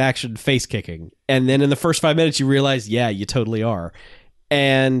Back in Action face kicking, and then in the first 5 minutes you realize, yeah, you totally are.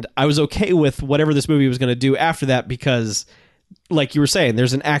 And I was okay with whatever this movie was going to do after that because, like you were saying,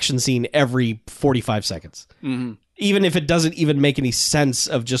 there's an action scene every 45 seconds. Mm-hmm. Even if it doesn't even make any sense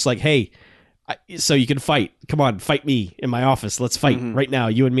of just like, hey, so you can fight. Come on, fight me in my office. Let's fight right now,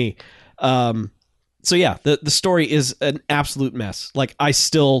 you and me. So yeah, the story is an absolute mess. Like, I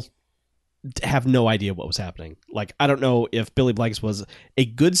still have no idea what was happening. Like, I don't know if Billy Blanks was a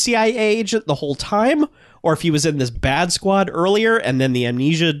good CIA agent the whole time, or if he was in this bad squad earlier and then the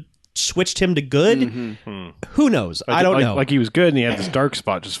amnesia switched him to good. Who knows? I don't know. Like he was good, and he had this dark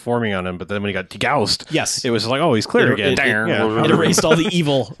spot just forming on him. But then when he got degoused, Yes. it was like, oh, he's clear again. It erased all the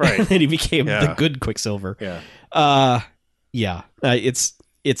evil, Right. and then he became Yeah. the good Quicksilver. Yeah.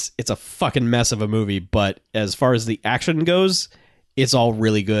 It's a fucking mess of a movie, but as far as the action goes, it's all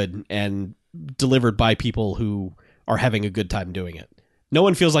really good and delivered by people who are having a good time doing it. No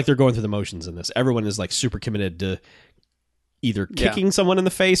one feels like they're going through the motions in this. Everyone is like super committed to either kicking someone in the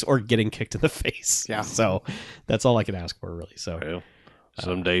face or getting kicked in the face. Yeah. So that's all I can ask for, really. So Well,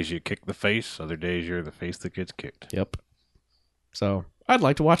 some days you kick the face, other days you're the face that gets kicked. yep. So I'd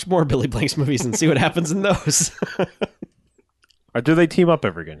like to watch more Billy Blanks movies and see what happens in those. Or do they team up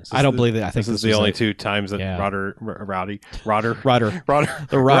ever again? Is this I don't believe that. I think this is this the was only like- 2 times that Yeah. Rodder, Rodder. the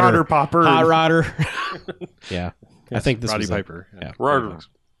The Rodder Popper, Hot and- Rodder. Yeah. I Yes, think this Roddy was Piper. yeah. Rodder.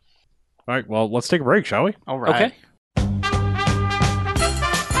 All right, well, let's take a break, shall we? All right. Okay.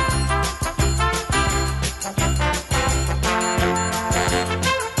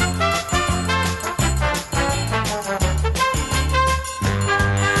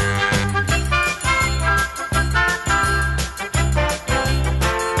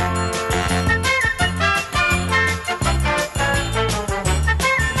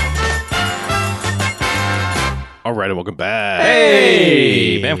 All right, and welcome back.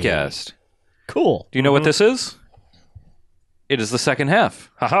 Hey, Bamcast. Cool. Do you know what this is? It is the second half.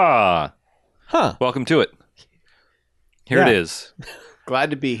 Haha! Huh. Welcome to it. Here Yeah. it is. Glad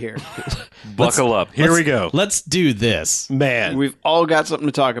to be here. Buckle up. Here we go. Let's do this. Man, We've all got something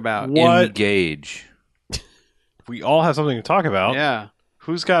to talk about. what? Engage. We all have something to talk about. Yeah.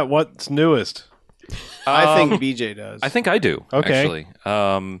 Who's got what's newest? I think BJ does. I think I do. Okay.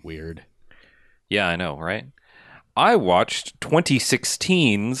 Actually. Weird. Yeah, I know, right? I watched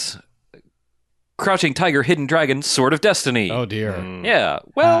 2016's Crouching Tiger, Hidden Dragon, Sword of Destiny. Oh dear. Yeah.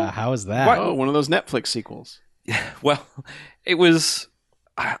 Well, How is that? Oh, one of those Netflix sequels. well, it was.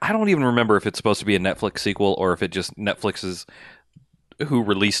 I don't even remember if it's supposed to be a Netflix sequel or if it just Netflix's who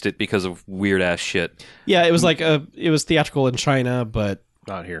released it because of weird ass shit. Yeah, it was like it was theatrical in China, but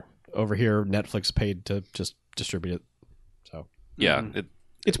Not here. over here Netflix paid to just distribute it. So Yeah,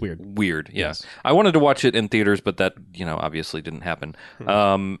 it's weird. weird. Yeah, Yes. I wanted to watch it in theaters, but that obviously didn't happen.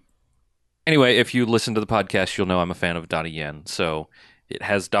 Anyway, if you listen to the podcast, you'll know I'm a fan of Donnie Yen. So it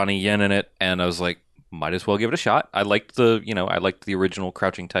has Donnie Yen in it, and I was like, might as well give it a shot. I liked the original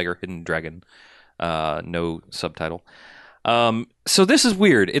Crouching Tiger, Hidden Dragon, no subtitle. So this is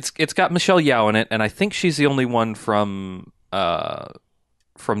weird. It's got Michelle Yeoh in it, and I think she's the only one from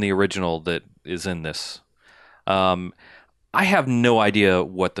the original that is in this. I have no idea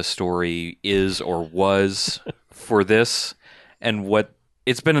what the story is or was for this, and what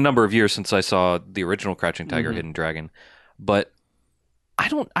it's been a number of years since I saw the original Crouching Tiger, Hidden Dragon, but I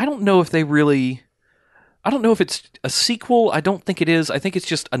don't know if they really. I don't know if it's a sequel. I don't think it is. I think it's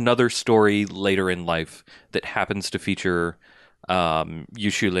just another story later in life that happens to feature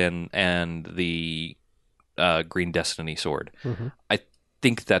Yu Shulin and the Green Destiny sword. I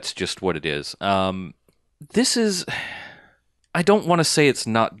think that's just what it is. This is... I don't want to say it's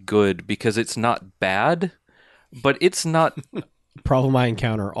not good because it's not bad, but it's not... Problem I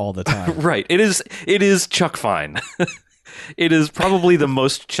encounter all the time. Right. It is Chuck Fine. It is probably the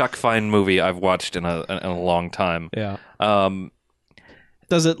most Chuck Fine movie I've watched in a long time. Yeah.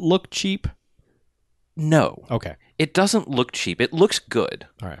 Does it look cheap? No. Okay. It doesn't look cheap. It looks good.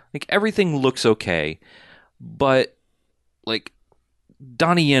 All right. Like everything looks okay, but like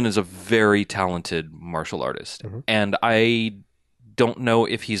Donnie Yen is a very talented martial artist, and I don't know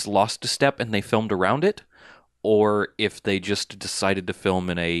if he's lost a step and they filmed around it, or if they just decided to film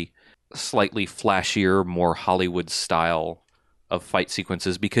in a slightly flashier, more Hollywood style of fight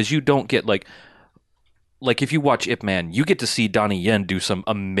sequences, because you don't get like if you watch Ip Man, you get to see Donnie Yen do some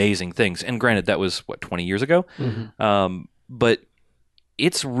amazing things. And granted, that was 20 years ago, but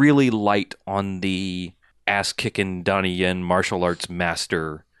it's really light on the ass kicking Donnie Yen martial arts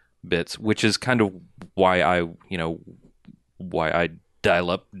master bits, which is kind of why I dial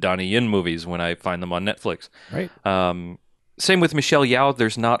up Donnie Yen movies when I find them on Netflix. Right. Same with Michelle Yeoh.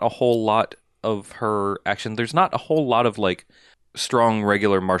 There's not a whole lot of her action. There's not a whole lot of like strong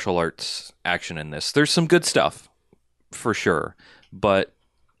regular martial arts action in this. There's some good stuff for sure, but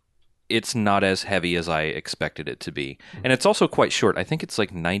it's not as heavy as I expected it to be. And it's also quite short. I think it's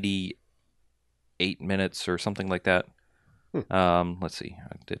like 98 minutes or something like that. Let's see.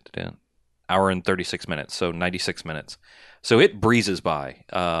 Hour and 36 minutes, so 96 minutes. So it breezes by.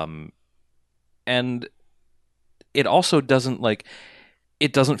 And it also doesn't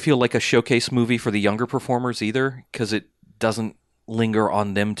feel like a showcase movie for the younger performers either, because it doesn't linger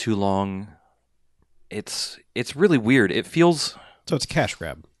on them too long. It's really weird. It feels... So it's a cash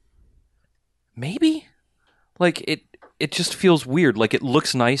grab. Maybe? Like, it just feels weird. Like, it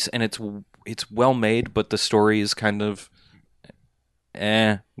looks nice and it's well made, but the story is kind of...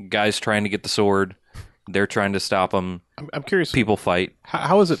 Guys trying to get the sword. They're trying to stop them. I'm curious. People fight.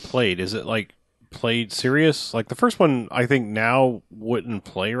 How is it played? Is it like played serious? Like the first one, I think now wouldn't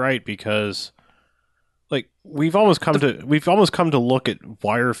play right because, like, we've almost come to look at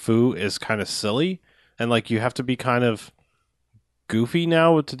Wire Fu as kind of silly, and like you have to be kind of goofy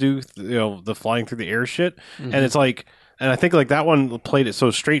now to do the flying through the air shit, and it's like. And I think like that one played it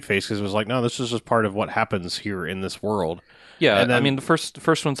so straight faced because it was like, no, this is just part of what happens here in this world. Yeah, and then, I mean the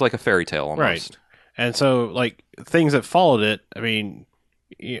first one's like a fairy tale almost. Right. And so like things that followed it, I mean,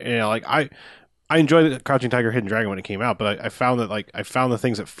 like I enjoyed the Crouching Tiger, Hidden Dragon when it came out, but I found that like I found the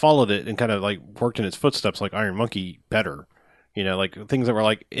things that followed it and kind of like worked in its footsteps, like Iron Monkey, better. Like things that were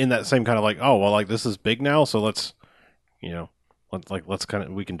like in that same kind of like, oh well, like this is big now, so let's kind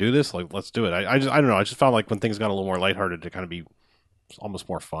of, we can do this, like let's do it. I don't know. I just found like when things got a little more lighthearted to kind of be almost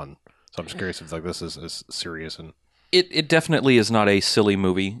more fun. So I'm just curious if like this is serious and. It definitely is not a silly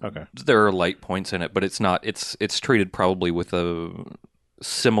movie. Okay. There are light points in it, but it's not. It's treated probably with a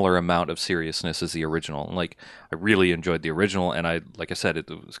similar amount of seriousness as the original. And like I really enjoyed the original, and like I said, it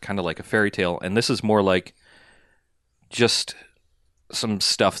was kind of like a fairy tale. And this is more like just some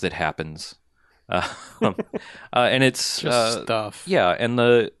stuff that happens. And it's Just stuff. Yeah, and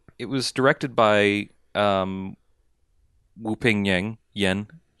it was directed by Wu Ping Yen.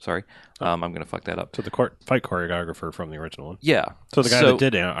 Sorry, I'm going to fuck that up. So the fight choreographer from the original one. Yeah. So the guy that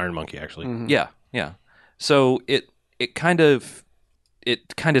did Iron Monkey, actually. Mhm. Yeah. So it kind of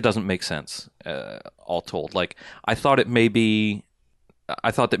doesn't make sense, all told. Like I thought that maybe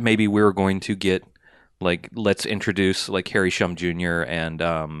we were going to get like, let's introduce like Harry Shum Jr.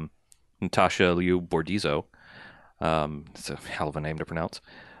 and Natasha Liu Bordizzo. It's a hell of a name to pronounce.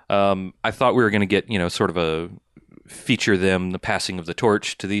 I thought we were going to get, sort of feature them, the passing of the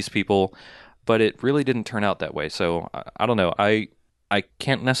torch to these people, but it really didn't turn out that way. So I don't know. I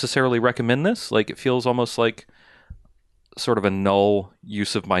can't necessarily recommend this. Like, it feels almost like sort of a null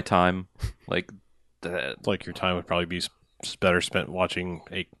use of my time. Like Your time would probably be better spent watching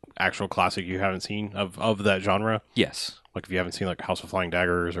a actual classic you haven't seen of that genre. Yes. Like if you haven't seen like House of Flying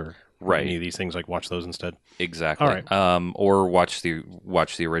Daggers or Right. any of these things, like watch those instead. Exactly. All right. Or watch the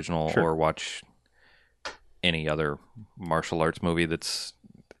original, Sure. or watch any other martial arts movie that's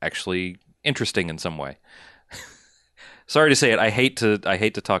actually interesting in some way. Sorry to say it. I hate to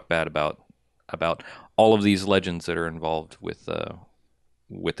talk bad about all of these legends that are involved with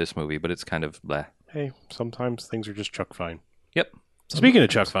this movie, but it's kind of bleh. Hey, sometimes things are just Chuck Fine. Yep. Speaking of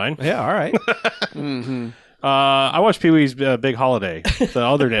Chuck Fine, Yeah, all right. Mm-hmm. I watched Pee Wee's Big Holiday, the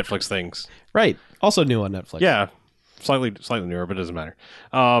other Netflix things. Right. Also new on Netflix. Yeah, slightly newer, but it doesn't matter.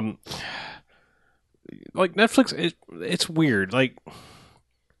 Like Netflix, it's weird. Like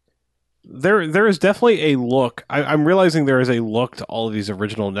there is definitely a look. I'm realizing there is a look to all of these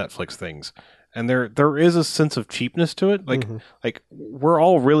original Netflix things, and there is a sense of cheapness to it. Like like we're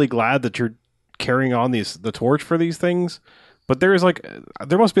all really glad that you're carrying on the torch for these things, but there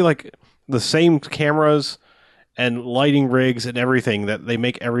must be like the same cameras and lighting rigs and everything that they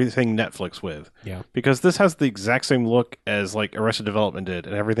make everything Netflix with. Yeah. Because this has the exact same look as like Arrested Development did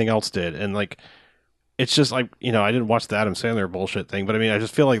and everything else did. And like, it's just like, I didn't watch the Adam Sandler bullshit thing, but I mean, I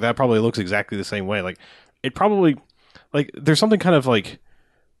just feel like that probably looks exactly the same way. Like it probably, like there's something kind of like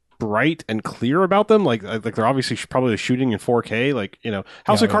bright and clear about them. Like they're obviously probably shooting in 4K. Like,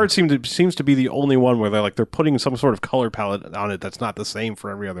 House of Cards seems to be the only one where they're putting some sort of color palette on it that's not the same for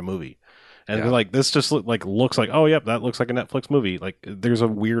every other movie. And they're like, this just looks like, oh, yep, that looks like a Netflix movie. Like, there's a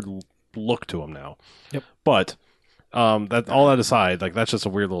weird look to them now. Yep. But all that aside, like, that's just a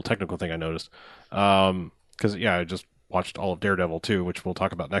weird little technical thing I noticed. Because, I just watched all of Daredevil, too, which we'll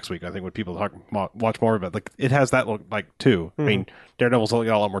talk about next week. I think when people watch more about it, like, it has that look, like, too. I mean, Daredevil's got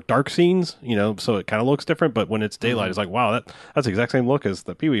a lot more dark scenes, so it kind of looks different. But when it's daylight, it's like, wow, that's the exact same look as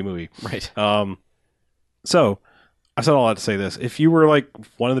the Pee Wee movie. Right. So I said all that to say this. If you were like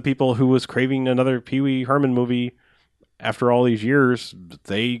one of the people who was craving another Pee Wee Herman movie after all these years,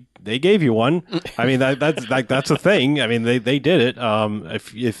 they gave you one. I mean, that's a thing. I mean, they did it.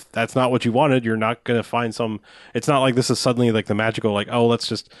 If that's not what you wanted, you're not going to find some. It's not like this is suddenly like the magical, like, oh,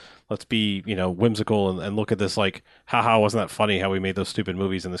 let's be, whimsical and look at this like, haha, wasn't that funny how we made those stupid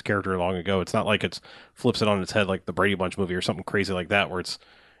movies and this character long ago. It's not like it's flips it on its head like the Brady Bunch movie or something crazy like that, where it's,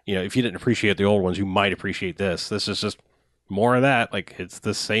 if you didn't appreciate the old ones, you might appreciate this. This is just more of that. Like, it's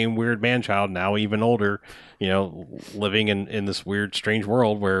the same weird man-child, now even older, living in this weird, strange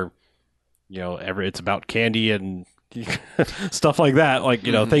world where, it's about candy and stuff like that. Like,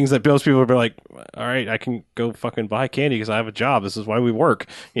 things that most people would be like, all right, I can go fucking buy candy because I have a job. This is why we work,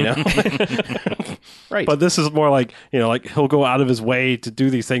 Right. But this is more like, like he'll go out of his way to do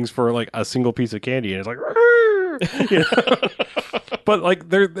these things for like a single piece of candy. And it's like, but like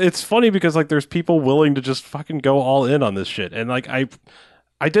it's funny because like there's people willing to just fucking go all in on this shit, and like I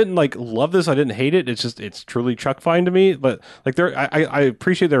didn't like love this, I didn't hate it. It's truly Chuck Fine to me, but like I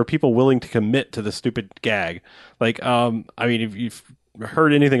appreciate there are people willing to commit to the stupid gag. Like I mean, if you've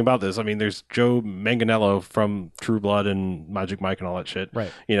heard anything about this, I mean, there's Joe Manganiello from True Blood and Magic Mike and all that shit,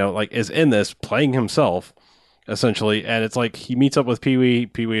 Right? Like is in this playing himself. Essentially, and it's like he meets up with Pee Wee.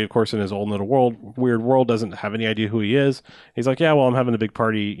 Pee Wee, of course, in his own little weird world, doesn't have any idea who he is. He's like, "Yeah, well, I'm having a big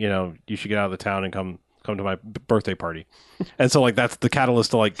party. You should get out of the town and come to my birthday party." And so, like, that's the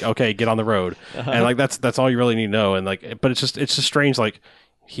catalyst to like, okay, get on the road. And like that's all you really need to know. And like, but it's just strange. Like,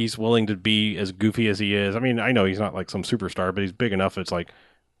 he's willing to be as goofy as he is. I mean, I know he's not like some superstar, but he's big enough. It's like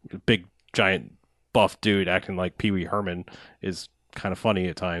a big, giant, buff dude acting like Pee Wee Herman is kind of funny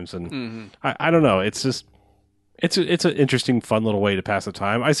at times. And I don't know. It's just. It's an interesting, fun little way to pass the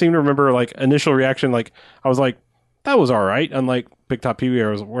time. I seem to remember like initial reaction, like I was like, that was all right. Unlike Big Top Pee Wee,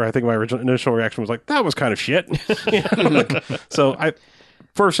 where I think my initial reaction was like, that was kind of shit. So I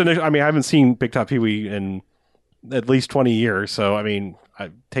haven't seen Big Top Pee Wee in at least 20 years. So, I mean,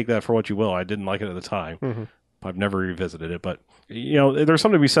 I take that for what you will. I didn't like it at the time. I've never revisited it. But, there's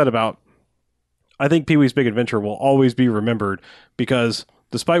something to be said about, I think Pee-wee's Big Adventure will always be remembered because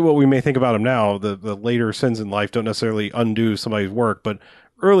despite what we may think about him now, the later sins in life don't necessarily undo somebody's work. But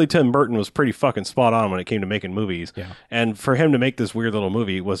early Tim Burton was pretty fucking spot on when it came to making movies. Yeah. And for him to make this weird little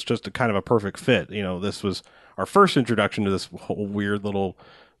movie was just a kind of a perfect fit. This was our first introduction to this whole weird little,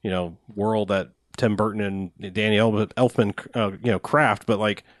 world that Tim Burton and Danny Elfman, craft. But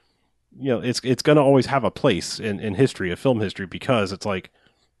like, it's going to always have a place in history, of film history, because it's like,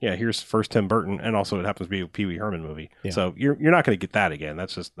 yeah, here's first Tim Burton, and also it happens to be a Pee Wee Herman movie. Yeah. So you're not going to get that again.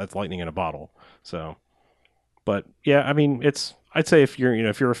 That's lightning in a bottle. So, but yeah, I mean, I'd say if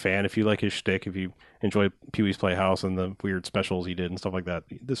you're a fan, if you like his shtick, if you enjoy Pee Wee's Playhouse and the weird specials he did and stuff like that,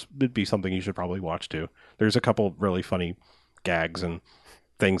 this would be something you should probably watch too. There's a couple really funny gags and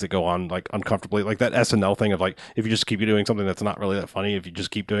things that go on like uncomfortably, like that SNL thing of like, if you just keep doing something that's not really that funny, if you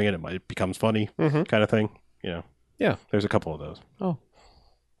just keep doing it, it becomes funny kind of thing. Yeah. There's a couple of those. Oh.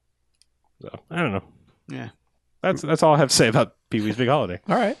 So I don't know. Yeah. That's all I have to say about Pee Wee's Big Holiday.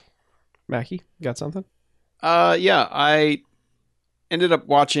 All right. Mackie, got something? Yeah, I ended up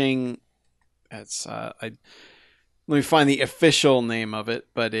watching. Let me find the official name of it,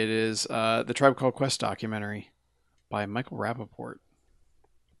 but it is the Tribe Called Quest documentary by Michael Rappaport,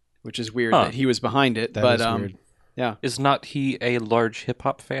 which is weird that he was behind it. That but is weird. yeah, Is not he a large hip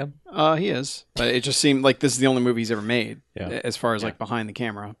hop fan? he is. But it just seemed like this is the only movie he's ever made, Yeah. as far as like behind the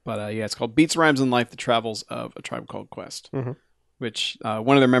camera. But yeah, it's called Beats, Rhymes, and Life: The Travels of a Tribe Called Quest, which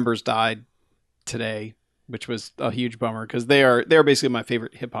one of their members died today, which was a huge bummer because they're basically my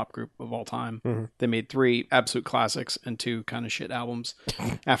favorite hip hop group of all time. They made 3 absolute classics and 2 kind of shit albums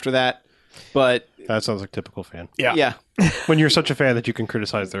after that. But That sounds like typical fan. yeah, When you're such a fan that you can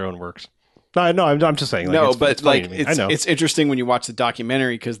criticize their own works. No, I'm just saying. Like, no, it's but funny like to me. I know. it's interesting when you watch the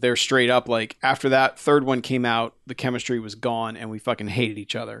documentary because they're straight up like after that third one came out, the chemistry was gone and we fucking hated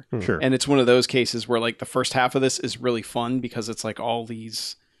each other. Sure. And it's one of those cases where like the first half of this is really fun because it's like all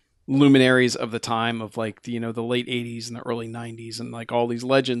these luminaries of the time of like the late 80s and the early 90s and like all these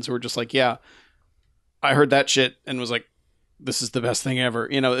legends who are just like, yeah, I heard that shit and was like, this is the best thing ever.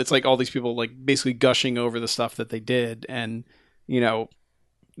 It's like all these people like basically gushing over the stuff that they did and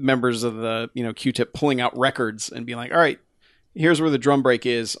members of the Q-Tip pulling out records and being like, all right, here's where the drum break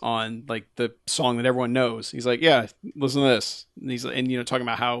is on like the song that everyone knows. He's like, yeah, listen to this. And he's talking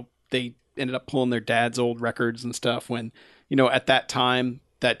about how they ended up pulling their dad's old records and stuff when at that time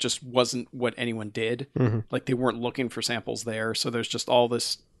that just wasn't what anyone did. Like they weren't looking for samples there. So there's just all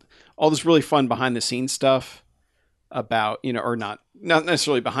this really fun behind the scenes stuff about, or not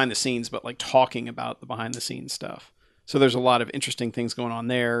necessarily behind the scenes, but like talking about the behind the scenes stuff. So there's a lot of interesting things going on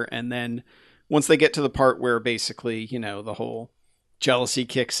there. And then once they get to the part where basically, the whole jealousy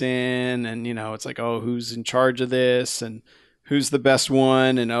kicks in and, it's like, oh, who's in charge of this and who's the best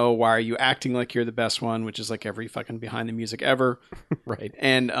one? And, oh, why are you acting like you're the best one? Which is like every fucking behind the music ever. Right.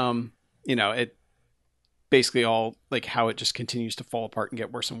 And, it basically all like how it just continues to fall apart and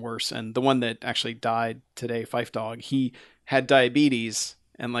get worse and worse. And the one that actually died today, Fife Dog, he had diabetes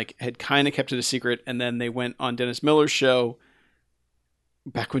and like had kind of kept it a secret. And then they went on Dennis Miller's show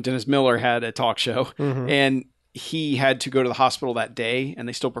back when Dennis Miller had a talk show and he had to go to the hospital that day and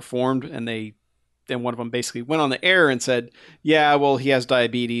they still performed. And then one of them basically went on the air and said, yeah, well, he has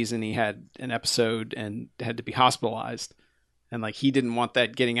diabetes and he had an episode and had to be hospitalized. And like, he didn't want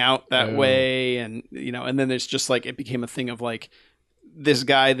that getting out that way. And, and then it's just like, it became a thing of like this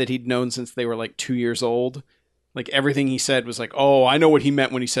guy that he'd known since they were like 2 years old. Like everything he said was like, oh, I know what he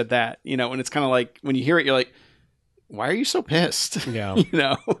meant when he said that, and it's kind of like when you hear it, you're like, why are you so pissed? Yeah.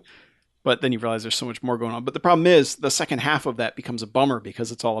 But then you realize there's so much more going on. But the problem is the second half of that becomes a bummer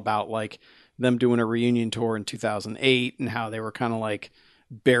because it's all about like them doing a reunion tour in 2008 and how they were kind of like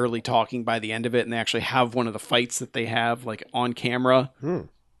barely talking by the end of it. And they actually have one of the fights that they have like on camera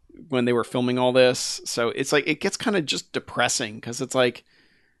when they were filming all this. So it's like, it gets kind of just depressing because it's like,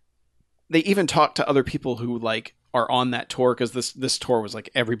 they even talk to other people who like are on that tour. Cause this tour was like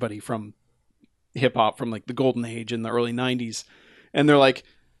everybody from hip hop from like the golden age in the early 90s. And they're like,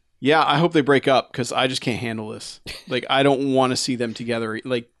 yeah, I hope they break up. Cause I just can't handle this. Like, I don't want to see them together.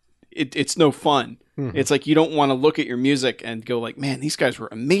 Like it's no fun. It's like, you don't want to look at your music and go like, man, these guys were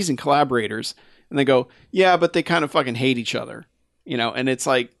amazing collaborators. And they go, yeah, but they kind of fucking hate each other, and it's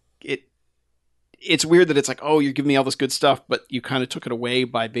like, it's weird that it's like, oh, you're giving me all this good stuff, but you kind of took it away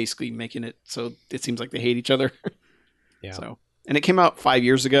by basically making it so it seems like they hate each other. Yeah. So, and it came out 5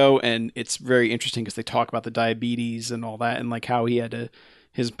 years ago, and it's very interesting because they talk about the diabetes and all that, and like how he had to,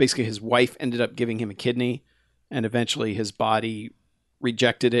 his wife ended up giving him a kidney and eventually his body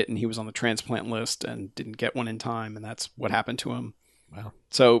rejected it, and he was on the transplant list and didn't get one in time, and that's what happened to him. Wow.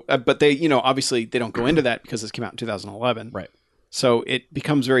 So, but they, obviously they don't go into that because this came out in 2011. Right. So it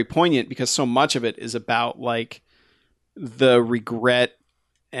becomes very poignant because so much of it is about like the regret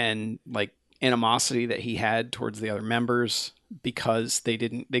and like animosity that he had towards the other members because they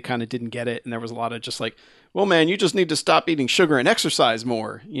kind of didn't get it. And there was a lot of just like, well, man, you just need to stop eating sugar and exercise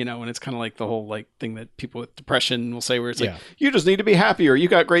more, and it's kind of like the whole like thing that people with depression will say where it's like, you just need to be happier. You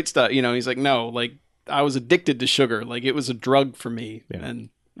got great stuff. He's like, no, like I was addicted to sugar. Like it was a drug for me. Yeah. And,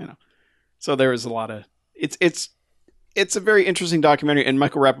 so there was a lot of, it's a very interesting documentary. And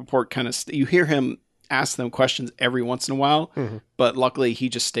Michael Rappaport kind of, you hear him ask them questions every once in a while, but luckily he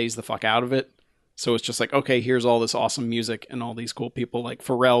just stays the fuck out of it. So it's just like, okay, here's all this awesome music and all these cool people like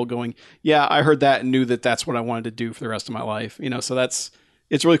Pharrell going, yeah, I heard that and knew that that's what I wanted to do for the rest of my life. So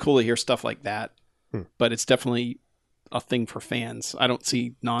it's really cool to hear stuff like that, but it's definitely a thing for fans. I don't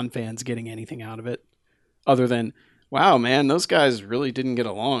see non-fans getting anything out of it other than, wow, man, those guys really didn't get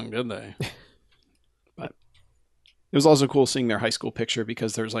along, did they? But it was also cool seeing their high school picture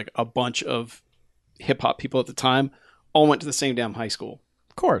because there's like a bunch of hip hop people at the time all went to the same damn high school.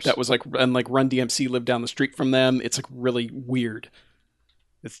 Of course. That was like, and like Run DMC lived down the street from them. It's like really weird.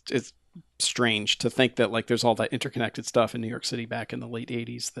 It's strange to think that like there's all that interconnected stuff in New York City back in the late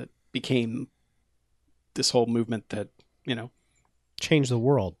 80s that became this whole movement that, changed the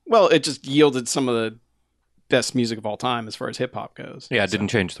world. Well, it just yielded some of the best music of all time as far as hip hop goes. Yeah, it didn't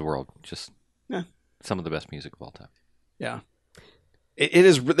change the world. Just Yeah. some of the best music of all time. Yeah. It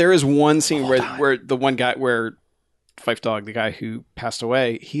is. There is one scene where the one guy, where Phife Dawg, the guy who passed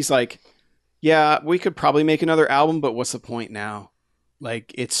away, he's like, yeah, we could probably make another album, but what's the point now?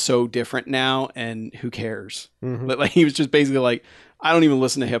 Like, it's so different now, and who cares? But like, he was just basically like, I don't even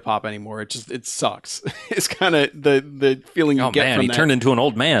listen to hip hop anymore. It sucks. It's kind of the feeling you get from he that. turned into an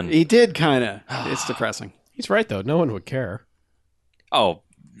old man. He did kind of. It's depressing. He's right, though. No one would care. Oh,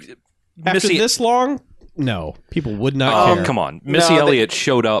 After this long? No. People would not care. Come on. Missy Elliott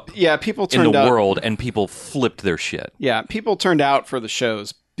showed up People in turned the out, world, and people flipped their shit. Yeah, people turned out for the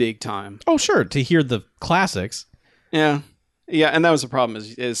shows big time. Oh, sure. To hear the classics. Yeah. Yeah, and that was the problem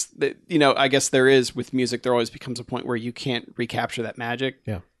is that, I guess there is with music, there always becomes a point where you can't recapture that magic.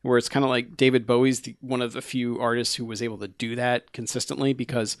 Yeah. Where it's kind of like David Bowie's one of the few artists who was able to do that consistently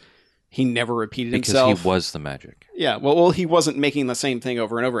because he never repeated himself. Because he was the magic. Yeah, well, he wasn't making the same thing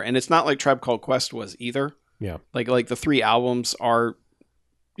over and over. And it's not like Tribe Called Quest was either. Yeah. Like the 3 albums are,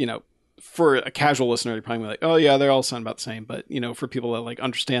 for a casual listener, they're probably like, oh yeah, they all sound about the same. But, for people that like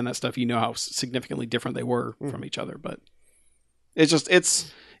understand that stuff, how significantly different they were from each other. But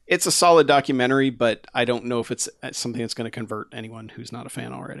it's a solid documentary, but I don't know if it's something that's going to convert anyone who's not a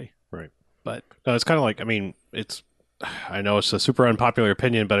fan already. Right. But no, it's kind of like, I know it's a super unpopular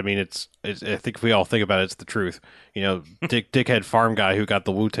opinion, but it's I think if we all think about it, it's the truth. Dickhead farm guy who got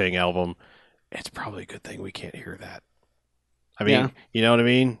the Wu-Tang album, it's probably a good thing we can't hear that. You know what I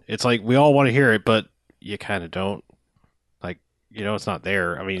mean? It's like we all want to hear it, but you kind of don't. Like, it's not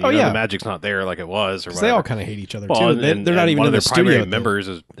there. The magic's not there like it was, or whatever. They all kind of hate each other, well, too. And, they're not even one in of the their primary studio. members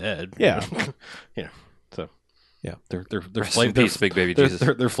is dead. Yeah. So. Yeah. They're peace, Big Baby Jesus.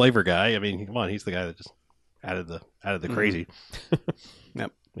 Their flavor guy. Come on, he's the guy that just added the crazy.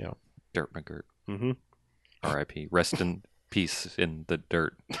 Yep. Yeah. Dirt McGirt. Mm-hmm. R.I.P. Rest in peace in the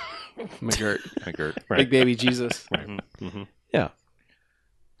dirt. McGirt. Right. Big Baby Jesus. Right. Mm-hmm. Yeah.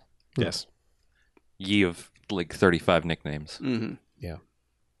 Yes. Ye of like 35 nicknames. Mm-hmm. Yeah.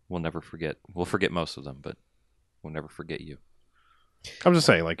 We'll never forget. We'll forget most of them, but we'll never forget you. I'm just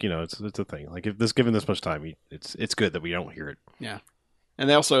saying, it's a thing. Like, if given this much time, it's good that we don't hear it. Yeah. And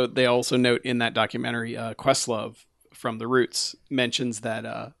they also note in that documentary, Questlove from The Roots mentions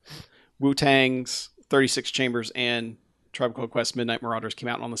that Wu-Tang's 36 Chambers and Tribe Called Quest Midnight Marauders came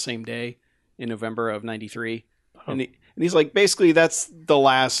out on the same day in November of 93. Oh. And he's like, basically, that's the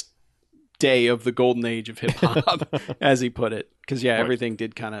last day of the golden age of hip hop, as he put it. Because, everything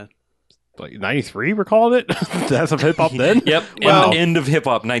did kind of... Like 93, we're calling it? That's of hip hop then? Yep. Well, end of hip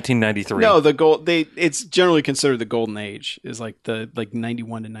hop, 1993. No, it's generally considered the golden age is like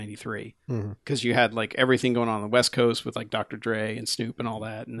 91 to 93. Because you had like everything going on the West Coast with like Dr. Dre and Snoop and all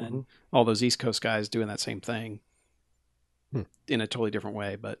that. And then all those East Coast guys doing that same thing in a totally different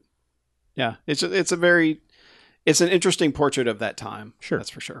way. But yeah, it's an interesting portrait of that time. Sure. That's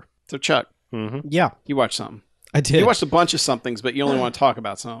for sure. So Chuck, Yeah. you watched something. I did. You watched a bunch of somethings, but you only want to talk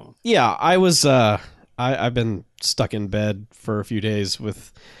about some of them. Yeah, I was. I've been stuck in bed for a few days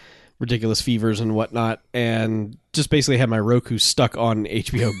with ridiculous fevers and whatnot, and just basically had my Roku stuck on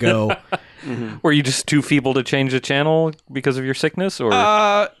HBO Go, Were you just too feeble to change the channel because of your sickness, or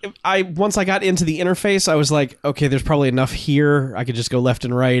Once I got into the interface, I was like, okay, there's probably enough here. I could just go left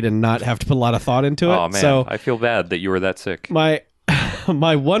and right and not have to put a lot of thought into it. oh man, So I feel bad that you were that sick. my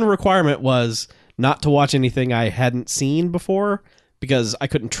my one requirement was not to watch anything I hadn't seen before because I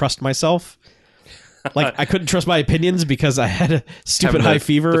couldn't trust myself. Like I couldn't trust my opinions because I had a stupid Having high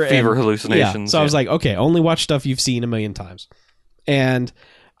fever. the fever and- hallucinations. Yeah. So I was like, okay, only watch stuff you've seen a million times. And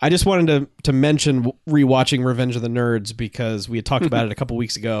I just wanted to mention rewatching Revenge of the Nerds because we had talked about it a couple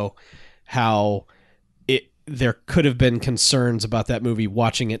weeks ago, how there could have been concerns about that movie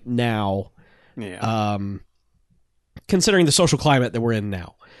watching it now, Yeah. considering the social climate that we're in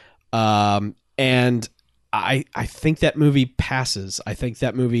now. And I think that movie passes. I think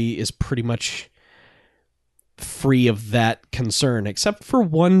that movie is pretty much free of that concern, except for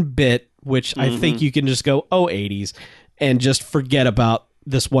one bit, which I think you can just go, 80s, and just forget about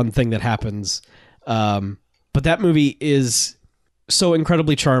this one thing that happens. But that movie is so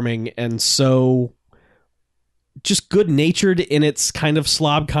incredibly charming and so just good-natured in its kind of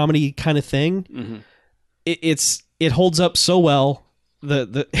slob comedy kind of thing. It holds up so well.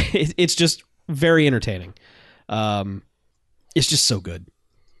 It's just very entertaining. It's just so good.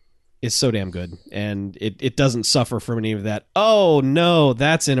 It's so damn good, and it doesn't suffer from any of that. Oh no,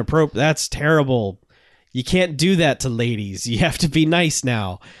 that's inappropriate. That's terrible. You can't do that to ladies. You have to be nice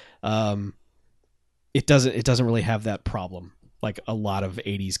now. It doesn't really have that problem like a lot of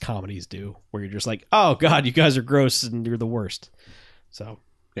 80s comedies do, where you're just like, oh god, you guys are gross and you're the worst. So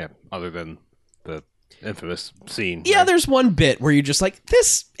Yeah, other than the infamous scene. yeah, right? there's one bit where you're just like,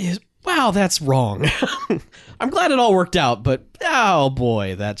 this is, wow, that's wrong. I'm glad it all worked out, but oh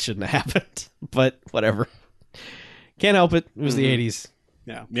boy, that shouldn't have happened. But whatever. Can't help it. It was the 80s.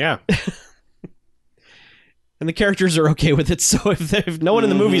 Yeah. And the characters are okay with it, so if no one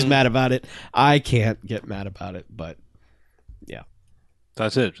in the movie's mad about it, I can't get mad about it. But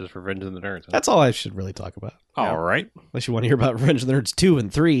That's it. Just Revenge of the Nerds. that's all I should really talk about. all right. Unless you want to hear about Revenge of the Nerds 2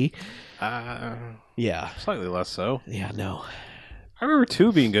 and 3. Yeah. Slightly less so. Yeah, no. I remember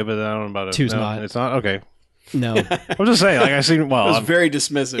 2 being good, but I don't know about it. Two's No, not. It's not? Okay. No. I'm just saying, like, I seen, I well, was I'm- very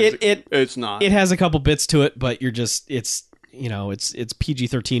dismissive. It It's not. it has a couple bits to it, but you're just it's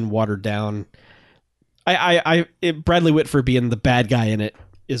PG-13 watered down. Bradley Whitford being the bad guy in it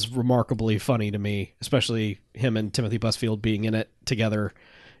is remarkably funny to me, especially him and Timothy Busfield being in it together,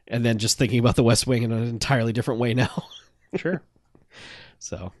 and then just thinking about the West Wing in an entirely different way now. sure.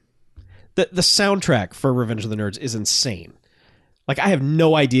 So the soundtrack for Revenge of the Nerds is insane. Like, I have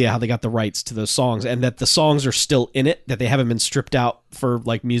no idea how they got the rights to those songs, and that the songs are still in it, that they haven't been stripped out for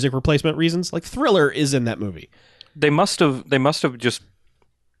like music replacement reasons. Like Thriller is in that movie. They must have just.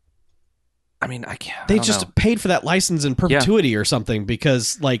 I mean, I can't. They I don't just know. paid for that license in perpetuity or something,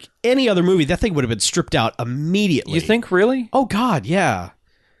 because like any other movie, that thing would have been stripped out immediately. You think really? Oh God, yeah.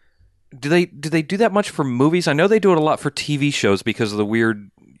 Do they do that much for movies? I know they do it a lot for TV shows because of the weird.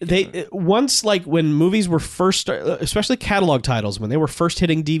 They once, like when movies were first, especially catalog titles, when they were first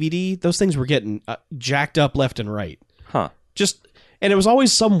hitting DVD, those things were getting jacked up left and right. Huh. And it was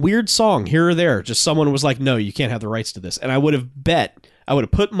always some weird song here or there. Just someone was like, "No, you can't have the rights to this." And I would have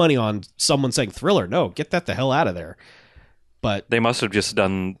put money on someone saying Thriller. No, get that the hell out of there. But They must have just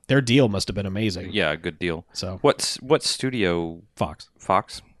done. their deal must have been amazing. Yeah, a good deal. So What studio? Fox,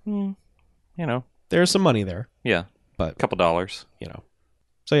 Fox. You know. there's some money there, Yeah. but Couple dollars. you know.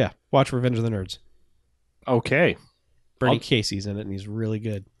 So yeah, watch Revenge of the Nerds. Okay. Bernie Casey's in it, and he's really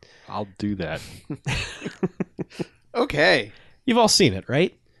good. I'll do that. Okay. You've all seen it,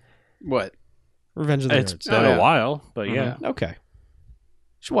 right? What? Revenge of the It's Nerds. been yeah. a while, but yeah. Okay. You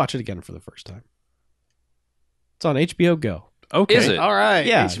should watch it again for the first time. It's on HBO Go. Okay. Is it? All right.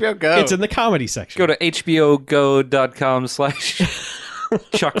 Yeah. HBO Go. It's in the comedy section. Go to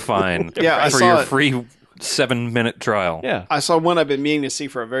hbogo.com/chuckfine Yeah, I for saw your it. free 7-minute trial. Yeah. I saw one I've been meaning to see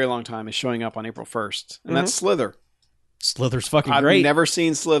for a very long time is showing up on April 1st, and that's Slither. Slither's fucking I've great. never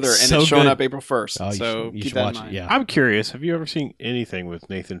seen Slither, and So it's showing good. up April 1st. Oh, so you keep should that watch in it. mind. Yeah. I'm curious. Have you ever seen anything with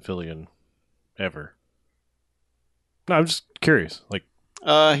Nathan Fillion? Ever? No, I'm just curious. Like,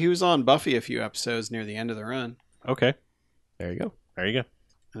 He was on Buffy a few episodes near the end of the run, okay. There you go. There you go.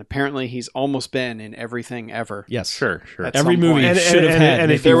 and apparently he's almost been in everything ever. Yes. Sure. At Every some movie point. should have had.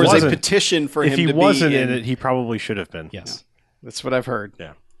 and if There he was a wasn't- petition for if him he to wasn't be in it, he probably should have been. Yes. That's what I've heard.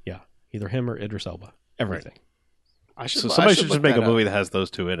 Yeah. Either him or Idris Elba. Everything. I So I somebody should just look make a that up. movie that has those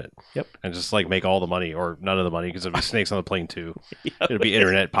two in it. Yep. And just like make all the money or none of the money because it'll be Snakes on the Plane too. It'll be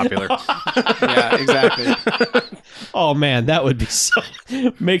internet popular. Yeah, exactly. Oh man, that would be so.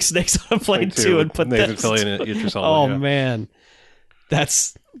 Make Snakes on a Plane too, and put Nathan that. Fillion and Idris Elba. Oh yeah. man,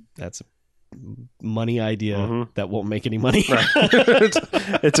 that's money idea that won't make any money.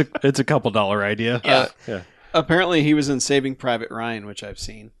 it's a couple dollar idea. Yeah. Apparently, he was in Saving Private Ryan, which I've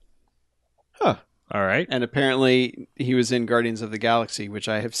seen. All right. And apparently, he was in Guardians of the Galaxy, which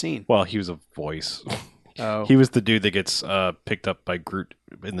I have seen. Well, he was a voice. Oh. He was the dude that gets picked up by Groot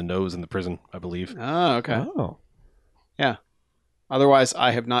in the nose in the prison, I believe. Oh, okay. Oh. Yeah. Otherwise,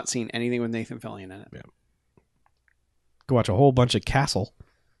 I have not seen anything with Nathan Fillion in it. Yeah. Go watch a whole bunch of Castle.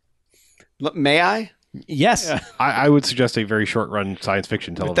 May I? Yes. Yeah. I would suggest a very short run science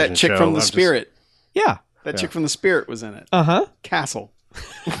fiction With television that chick show. from The I'm just- Spirit. Yeah. That chick from The Spirit was in it. Uh-huh. Castle.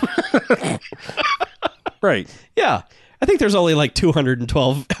 Right. Yeah. I think there's only like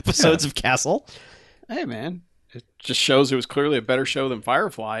 212 episodes of Castle. Hey, man. It just shows it was clearly a better show than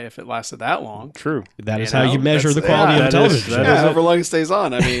Firefly if it lasted that long. True. That is You how know, you measure the that's- quality yeah, of a that is- television that show. is it. However long it stays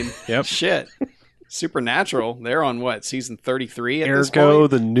on. I mean, Yep. shit. Supernatural. They're on what? Season 33 at this Ergo,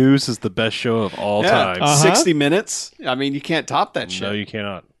 point? the news is the best show of all time. 60 minutes. I mean, you can't top that shit. No, you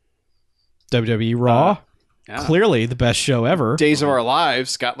cannot. WWE Raw, Yeah. clearly the best show ever. Days of Our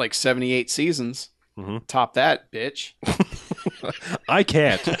Lives got like 78 seasons. Mhm. Top that, bitch. I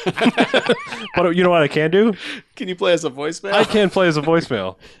can't. But you know what I can do? Can you play as a voicemail? I can play as a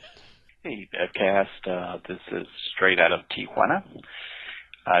voicemail. Hey, Bevcast. This is straight out of Tijuana.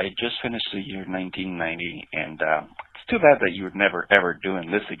 I just finished the year 1990, and it's too bad that you're never ever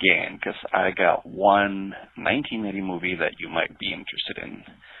doing this again, because I got one 1980 movie that you might be interested in.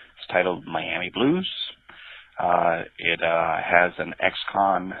 It's titled Miami Blues. It has an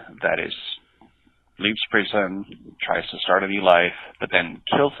ex-con that leaves prison, tries to start a new life, but then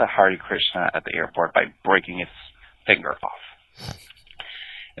kills a Hare Krishna at the airport by breaking his finger off.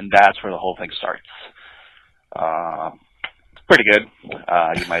 And that's where the whole thing starts. It's pretty good.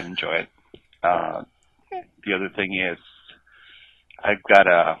 You might enjoy it. The other thing is, I've got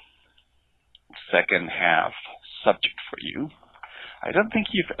a second half subject for you. I don't think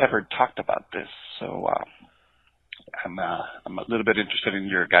you've ever talked about this, so I'm a little bit interested in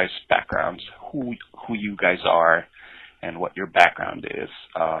your guys' backgrounds, who you guys are, and what your background is.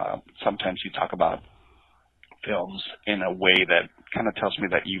 Sometimes you talk about films in a way that kind of tells me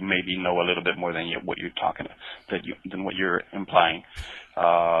that you maybe know a little bit more than what you're talking, than what you're implying.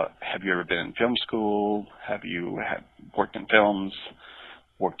 Have you ever been in film school? Have you worked in films?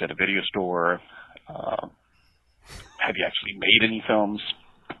 Worked at a video store? Have you actually made any films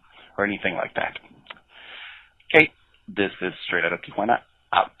or anything like that? Okay, this is straight out of Tijuana.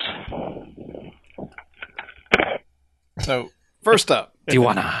 Out. So, first up,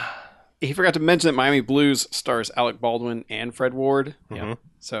 Tijuana. he forgot to mention that Miami Blues stars Alec Baldwin and Fred Ward. Yeah.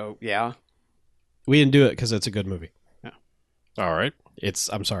 So, yeah. We didn't do it because it's a good movie. All right.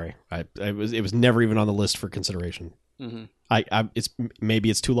 I'm sorry. It was never even on the list for consideration. Mm-hmm. Maybe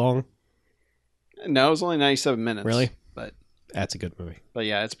it's too long. No, it was only 97 minutes. Really? But That's a good movie.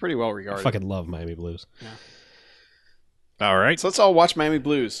 yeah, it's pretty well I regarded. fucking love Miami Blues. All right. So let's all watch Miami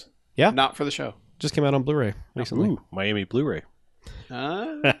Blues. Yeah. Not for the show. Just came out on Blu-ray recently. Ooh, Miami Blu-ray.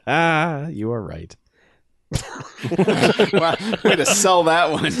 You are right. Wow, way to sell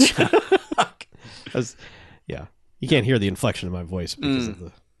that one. Yeah. You can't hear the inflection in my voice because of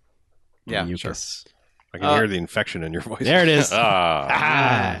the Yeah, mucus. I can hear the infection in your voice. There it is.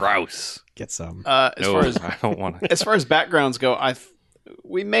 Ah, gross. Get some. As No, far as I don't want to. as far as backgrounds go,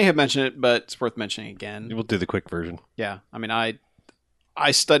 we may have mentioned it, but it's worth mentioning again. We'll do the quick version. Yeah, I mean,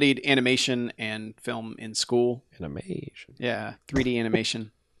 I studied animation and film in school. Animation. Yeah, 3D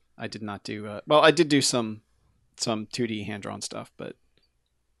animation. I did not do. Well, I did do some 2D hand drawn stuff, but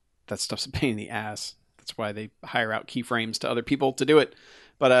that stuff's a pain in the ass. That's why they hire out keyframes to other people to do it.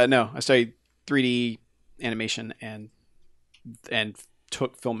 But no, I studied 3D animation and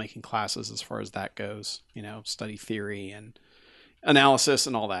took filmmaking classes as far as that goes. You know, study theory and analysis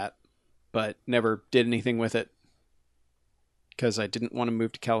and all that, but never did anything with it because I didn't want to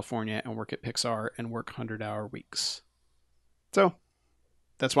move to California and work at Pixar and work 100-hour weeks. So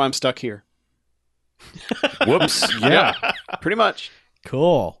that's why I'm stuck here. Whoops. Yeah. Pretty much.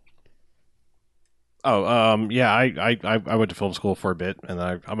 Cool. Oh, yeah. I went to film school for a bit, and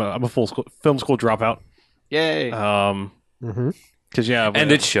I'm a film school dropout. Yay. Because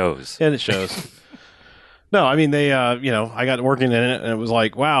And it shows. And it shows. No, I mean they. I got working in it, and it was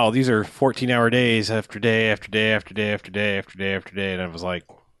like, wow, these are 14-hour days after day after day after day after day after day after day, and I was like,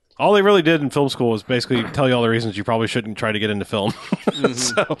 all they really did in film school was basically tell you all the reasons you probably shouldn't try to get into film.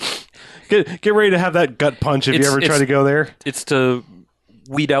 So get ready to have that gut punch if you ever try to go there. It's to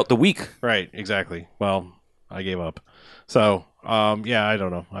weed out the weak. Right, exactly. Well, I gave up. So, yeah, I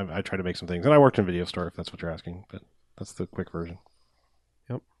don't know. I tried to make some things, and I worked in a video store, if that's what you're asking. But that's the quick version.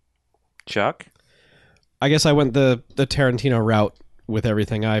 Chuck? I guess I went the Tarantino route with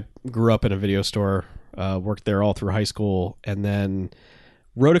everything. I grew up in a video store, worked there all through high school, and then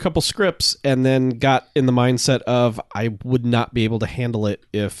wrote a couple scripts, and then got in the mindset of I would not be able to handle it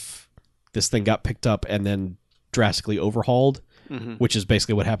if this thing got picked up and then drastically overhauled, which is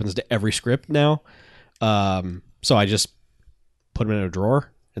basically what happens to every script now. So I just put them in a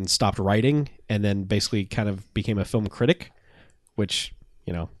drawer and stopped writing, and then basically kind of became a film critic, which,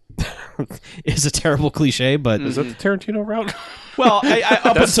 you know, is a terrible cliche, but Is that the Tarantino route? well, I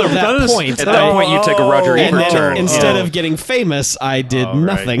up until that point, At that point, you take a Roger and Ebert then turn. instead of getting famous, I did Oh,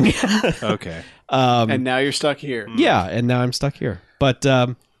 right. nothing. Okay. And now you're stuck here. Yeah, and now I'm stuck here. But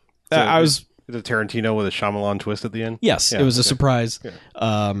I was Is it Tarantino with a Shyamalan twist at the end? yes, Yeah, it was a okay. surprise.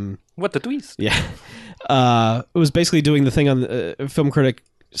 What the twist? Yeah, it was basically doing the thing on the film critic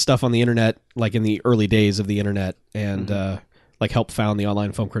stuff on the internet, like in the early days of the internet, and like helped found the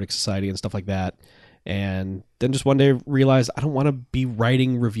Online Film Critics Society and stuff like that. And then just one day realized I don't want to be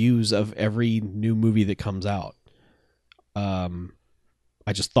writing reviews of every new movie that comes out.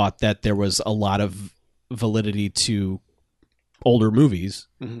 I just thought that there was a lot of validity to older movies,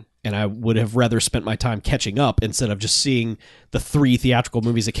 and I would have rather spent my time catching up instead of just seeing the 3 theatrical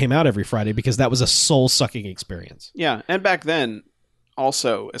movies that came out every Friday, because that was a soul-sucking experience. Yeah, and back then,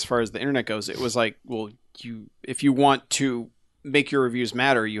 also as far as the internet goes, it was like, well, if you want to make your reviews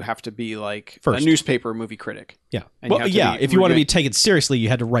matter, you have to be like First. a newspaper movie critic. Yeah. And you Well, have to yeah, be if you want to be reviewing- taken seriously, you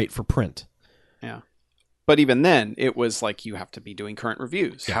had to write for print. Yeah, but even then, it was like you have to be doing current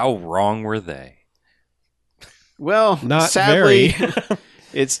reviews. How wrong were they? Well, Not sadly, very.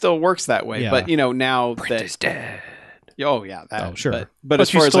 it still works that way. Yeah. But now Print is that dead. oh yeah, that Oh, sure. But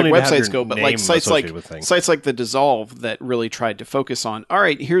as you far as still like need to have websites your go, but name like sites like associated with things. sites like the Dissolve that really tried to focus on. All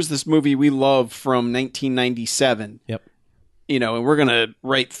right, here's this movie we love from 1997. Yep. And we're gonna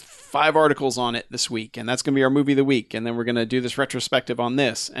write 5 articles on it this week, and that's gonna be our movie of the week, and then we're gonna do this retrospective on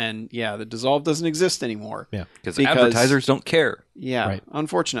this. And yeah, the Dissolve doesn't exist anymore. Yeah. Because advertisers don't care. Yeah, Right.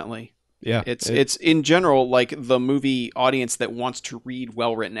 unfortunately. Yeah. It's in general like the movie audience that wants to read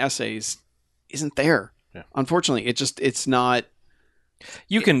well-written essays isn't there. Yeah. Unfortunately, it's not.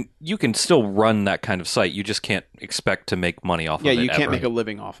 You can still run that kind of site. You just can't expect to make money off Yeah, of it. you can't ever. make a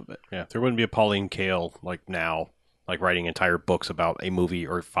living off of it. Yeah, there wouldn't be a Pauline Kael like now, like writing entire books about a movie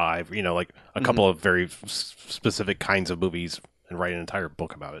or 5, like a couple of very specific kinds of movies and write an entire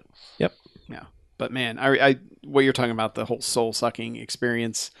book about it. Yep. Yeah, but man, I what you're talking about, the whole soul sucking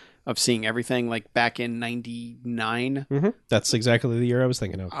experience of seeing everything, like back in '99. That's exactly the year I was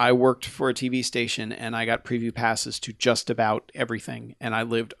thinking of. I worked for a TV station and I got preview passes to just about everything. And I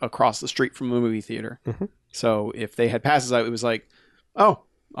lived across the street from a movie theater. So if they had passes out, it was like, oh,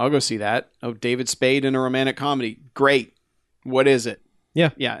 I'll go see that. Oh, David Spade in a romantic comedy. Great. What is it?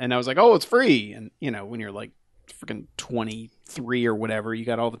 Yeah. Yeah. And I was like, oh, it's free. And, when you're like freaking 23 or whatever, you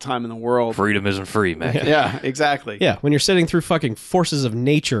got all the time in the world. Freedom isn't free, man. Yeah, exactly. Yeah, when you're sitting through fucking Forces of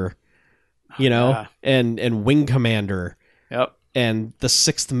Nature, Yeah. and Wing Commander Yep. and The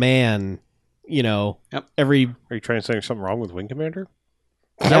Sixth Man, every Are you trying to say there's something wrong with Wing Commander?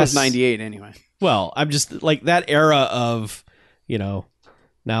 That was Yes. 98 anyway. Well, I'm just like that era of,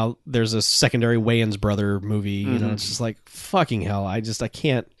 now there's a secondary Wayans brother movie, it's just like fucking hell. I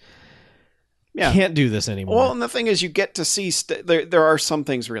can't Yeah. can't do this anymore. Well, and the thing is, you get to see there are some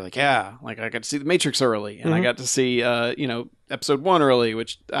things where you're like, yeah, like I got to see The Matrix early, and I got to see episode 1 early,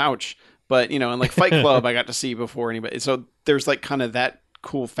 which ouch. But and like Fight Club, I got to see before anybody. So there's like kind of that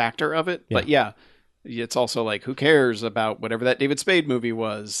cool factor of it. But yeah, it's also like, who cares about whatever that David Spade movie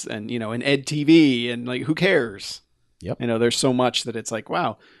was, and and Ed TV, and like who cares? Yep. There's so much that it's like,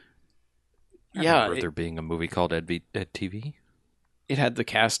 wow. I Yeah, remember there being a movie called Ed TV. it had the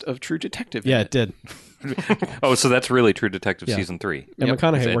cast of True Detective. yeah, in it did. Oh, so that's really True Detective Yeah. season 3. And Yep.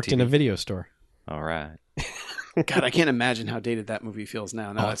 McConaughey It's worked in a NTV. video store. All right. God, I can't imagine how dated that movie feels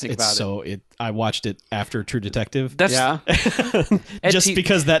now. Now that I think about it. I watched it after True Detective. That's Yeah. just T-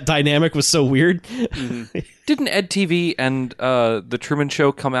 because that dynamic was so weird. Didn't Ed TV and the Truman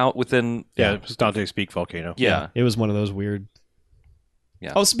Show come out within? Yeah, it was Dante Speak Volcano. Yeah. It was one of those weird.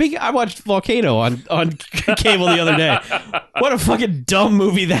 Yeah. Oh, I watched Volcano on cable the other day. What a fucking dumb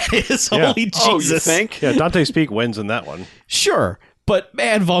movie that is. Yeah. Holy Jesus. Oh, you think? Yeah, Dante Speak wins in that one. Sure. But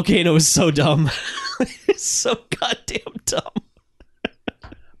man, Volcano is so dumb. It's so goddamn dumb.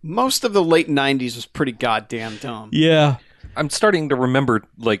 Most of the late 90s was pretty goddamn dumb. Yeah. I'm starting to remember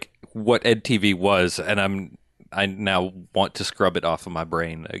like what Ed TV was, and I now want to scrub it off of my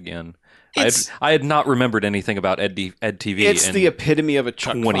brain again. I had not remembered anything about Ed TV. It's in the epitome of a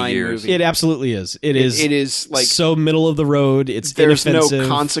Chuck 20 Klein years. movie. It absolutely is. It is like so middle of the road. It's there's inoffensive. no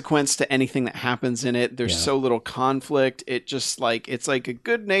consequence to anything that happens in it. There's Yeah. so little conflict. It just like it's like a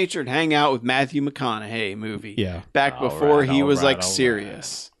good natured hangout with Matthew McConaughey movie. Yeah. Back All before right, he all was right, like all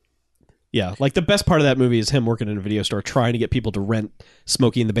serious. Yeah, like the best part of that movie is him working in a video store trying to get people to rent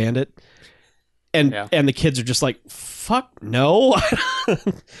Smokey and the Bandit. And Yeah. and the kids are just like, fuck no.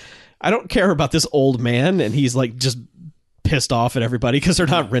 I don't care about this old man. And he's like just pissed off at everybody because they're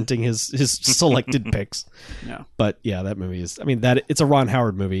not renting his selected picks. Yeah. But yeah, that movie is, I mean, that it's a Ron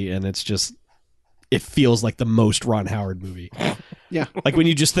Howard movie, and it's just, it feels like the most Ron Howard movie. Yeah. Like when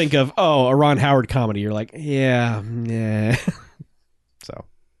you just think of, oh, a Ron Howard comedy, you're like, yeah. So.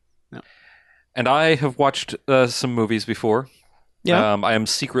 And I have watched some movies before. Yeah. I am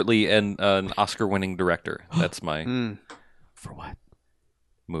secretly an Oscar-winning director. That's my Mm. For what?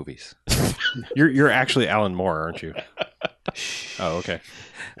 movies. You're actually Alan Moore, aren't you? Oh, okay.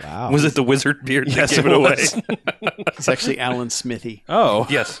 Wow. Was it the wizard beard that Yes, gave it it away? was. It's actually Alan Smithy. Oh,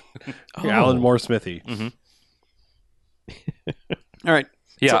 Yes. you're Alan Moore Smithy. All right.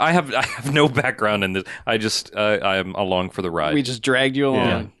 Yeah, I have no background in this. I just I am along for the ride. We just dragged you along.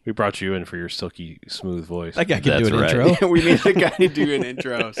 Yeah, we brought you in for your silky, smooth voice. That guy can That's do an right. intro. We made the guy do an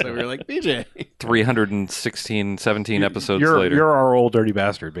intro, so we were like, BJ. 316, 17 episodes you're, later. You're our old dirty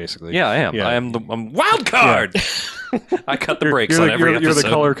bastard, basically. Yeah, I am. Yeah. I'm wild card. I cut the brakes You're on the, every you're the episode.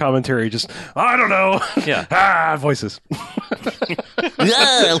 color commentary. Just I don't know. Yeah. Voices.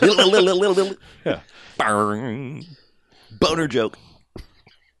 Burn. Boner joke.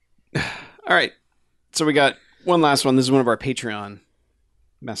 All right. So we got one last one. This is one of our Patreon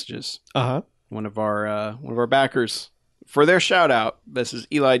messages. Uh-huh. One of our backers for their shout out. This is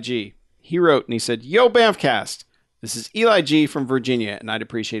Eli G. He wrote and he said, "Yo Bamfcast, this is Eli G from Virginia, and I'd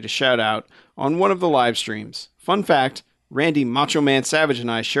appreciate a shout out on one of the live streams. Fun fact: Randy Macho Man Savage and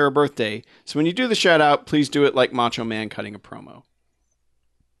I share a birthday, so when you do the shout out, please do it like Macho Man cutting a promo."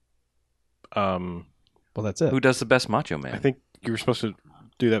 Well, that's it. Who does the best Macho I Man? think you were supposed to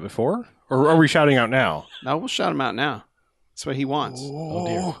do that before, or are we shouting out now? No, we'll shout him out now. That's what he wants.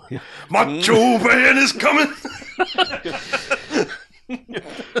 Oh dear. Macho Man is coming.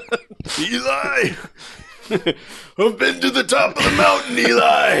 Eli, I've been to the top of the mountain,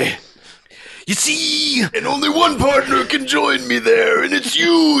 Eli. You see, And only one partner can join me there, and it's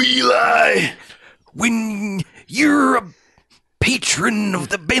you, Eli. When you're a patron of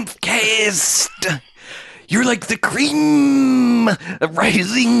the Bamfcast, you're like the cream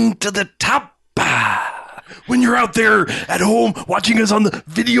rising to the top. When you're out there at home watching us on the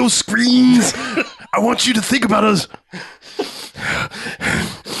video screens, I want you to think about us.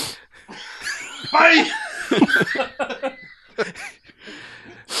 Bye.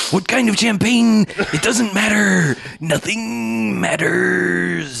 What kind of champagne? It doesn't matter. Nothing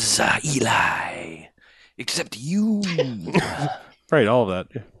matters, Eli. Except you. Right, all of that.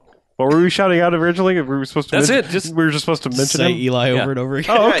 Yeah. What were we shouting out originally? We were supposed to. That's men- it, just we were just supposed to mention Say him. Eli Yeah. over and over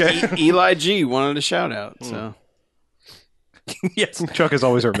again. Oh, Yeah, okay. Eli G wanted a shout out. So yes. Chuck is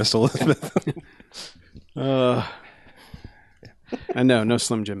always our Miss Elizabeth. I know, no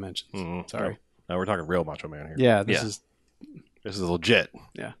Slim Jim mentions. Sorry. No, we're talking real Macho Man here. Yeah, this Yeah. is This is legit.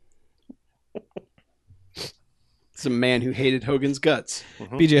 it's a man who hated Hogan's guts.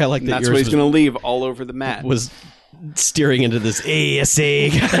 BJ, I like And that that's yours what he's was, going to leave all over the mat. was steering into this ASA.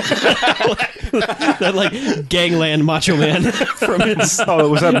 that like gangland Macho Man from his. Oh,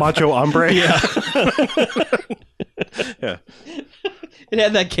 was that Macho Hombre? Yeah. Yeah. It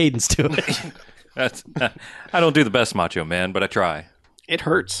had that cadence to it. That's, I don't do the best Macho Man, but I try. It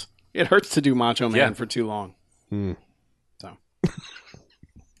hurts. It hurts to do Macho Man Yeah. for too long. So,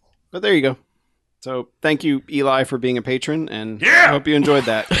 but there you go. So thank you, Eli, for being a patron, and I hope you enjoyed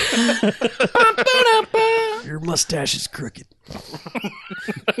that. Your mustache is crooked.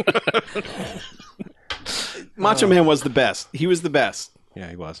 Macho Man was the best. He was the best. Yeah,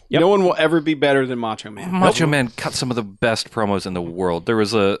 he was. No one will ever be better than Macho Man. Macho Man cut some of the best promos in the world. There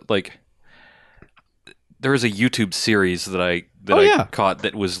was a YouTube series that I caught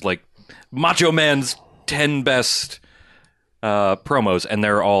that was like Macho Man's 10 best promos, and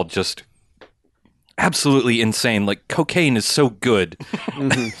they're all just absolutely insane. Like cocaine is so good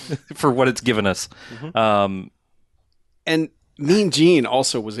for what it's given us. And Mean Gene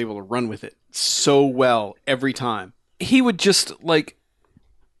also was able to run with it so well every time. He would just like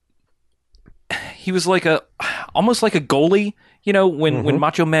he was like almost like a goalie. You know, when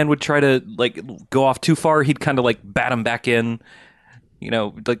Macho Man would try to like go off too far, he'd kind of like bat him back in. You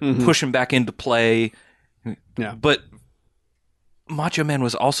know, like push him back into play. Yeah. But Macho Man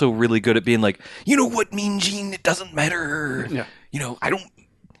was also really good at being like, you know what, Mean Gene, it doesn't matter. Yeah. You know, I'm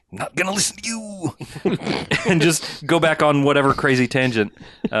not gonna listen to you, and just go back on whatever crazy tangent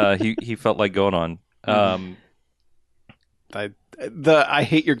he felt like going on. I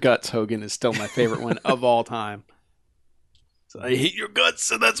hate your guts, Hogan, is still my favorite one of all time. So, I hate your guts,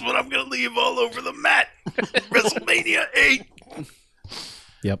 so that's what I'm going to leave all over the mat. WrestleMania 8.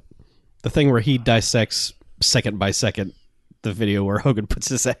 Yep. The thing where he dissects second by second the video where Hogan puts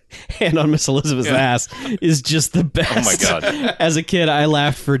his hand on Miss Elizabeth's ass is just the best. Oh my God. As a kid, I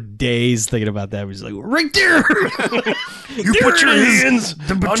laughed for days thinking about that. It was like, right there! You put your hands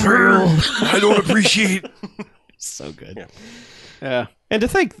on her. I don't appreciate. So good. Yeah. And to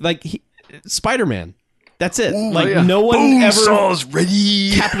think, like, Spider-Man. That's it. Ooh, like, yeah. no one Boom ever saw's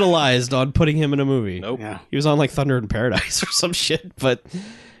ready. capitalized on putting him in a movie. Nope. Yeah. He was on, like, Thunder in Paradise or some shit, but,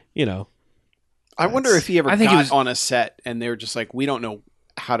 you know. I wonder if he ever I think got it was- on a set and they were just like, we don't know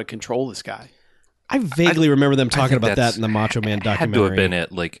how to control this guy. I vaguely remember them talking think about that's- that in the Macho Man Had to documentary. have been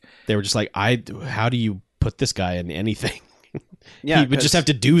it. Like, They were just like, how do you put this guy in anything? Yeah, He would just have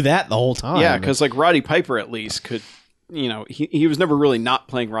to do that the whole time. Yeah, because like Roddy Piper at least could, you know, he was never really not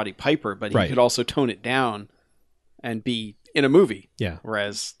playing Roddy Piper, but he Right. could also tone it down and be in a movie. Yeah.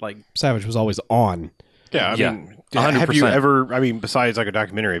 Whereas like, Savage was always on. Yeah, I Yeah, mean, 100%. have you ever? I mean, besides like a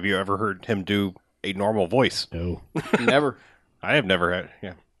documentary, have you ever heard him do a normal voice? No. never, I have never had.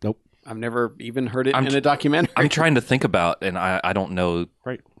 Yeah, I've never even heard it I'm- in a documentary. I'm trying to think about, and I don't know.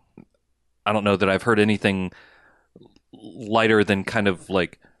 Right. I don't know that I've heard anything lighter than kind of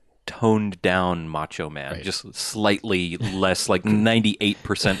like toned down Macho Man, Right. just slightly less, like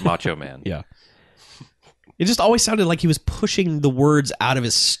 98% Macho Man. Yeah. It just always sounded like he was pushing the words out of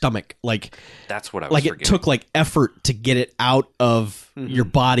his stomach. Like That's what I was like it forgetting. took like effort to get it out of your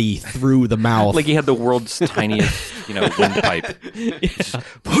body through the mouth. Like he had the world's tiniest, windpipe.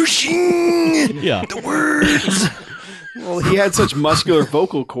 Pushing yeah. the words. Well, he had such muscular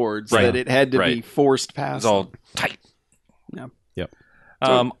vocal cords Right. that it had to be Right. forced It past. was all tight. Yeah. Yep.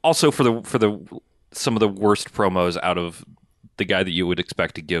 Also, for the some of the worst promos out of the guy that you would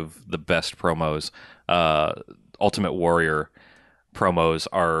expect to give the best promos, Ultimate Warrior promos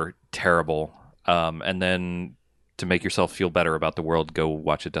are terrible. And then to make yourself feel better about the world, go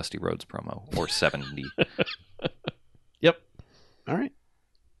watch a Dusty Rhodes promo or 70. Yep. All right.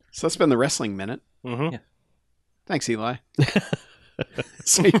 So that's been the wrestling minute. mm-hmm. Yeah. Thanks, Eli.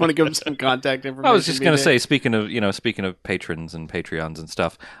 So you want to give him some contact information? I was just going to BJ? say, speaking of patrons and Patreons and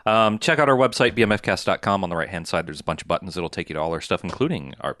stuff, check out our website, bmfcast.com. On the right-hand side, there's a bunch of buttons that'll take you to all our stuff,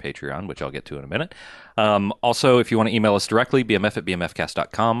 including our Patreon, which I'll get to in a minute. Also, if you want to email us directly,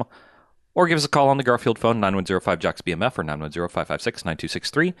 bmf@bmfcast.com, or give us a call on the Garfield phone, 9105-JOCKS-BMF or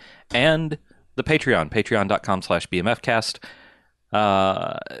 910-556-9263, and the Patreon, patreon.com/bmfcast.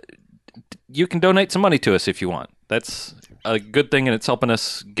 You can donate some money to us if you want. That's a good thing, and it's helping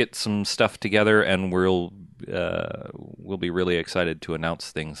us get some stuff together, and we'll be really excited to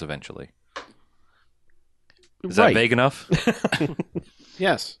announce things eventually. Is that Right. vague enough?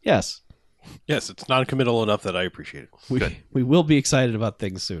 Yes. Yes. Yes, it's non-committal enough that I appreciate it. We will be excited about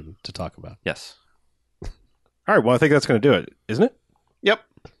things soon to talk about. Yes. All right, well, I think that's going to do it, isn't it? Yep.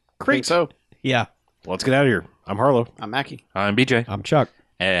 Great. Think so. Yeah. Well, let's get out of here. I'm Harlow. I'm Mackie. I'm BJ, I'm Chuck.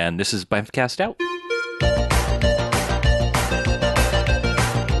 and this is Bamfcast out.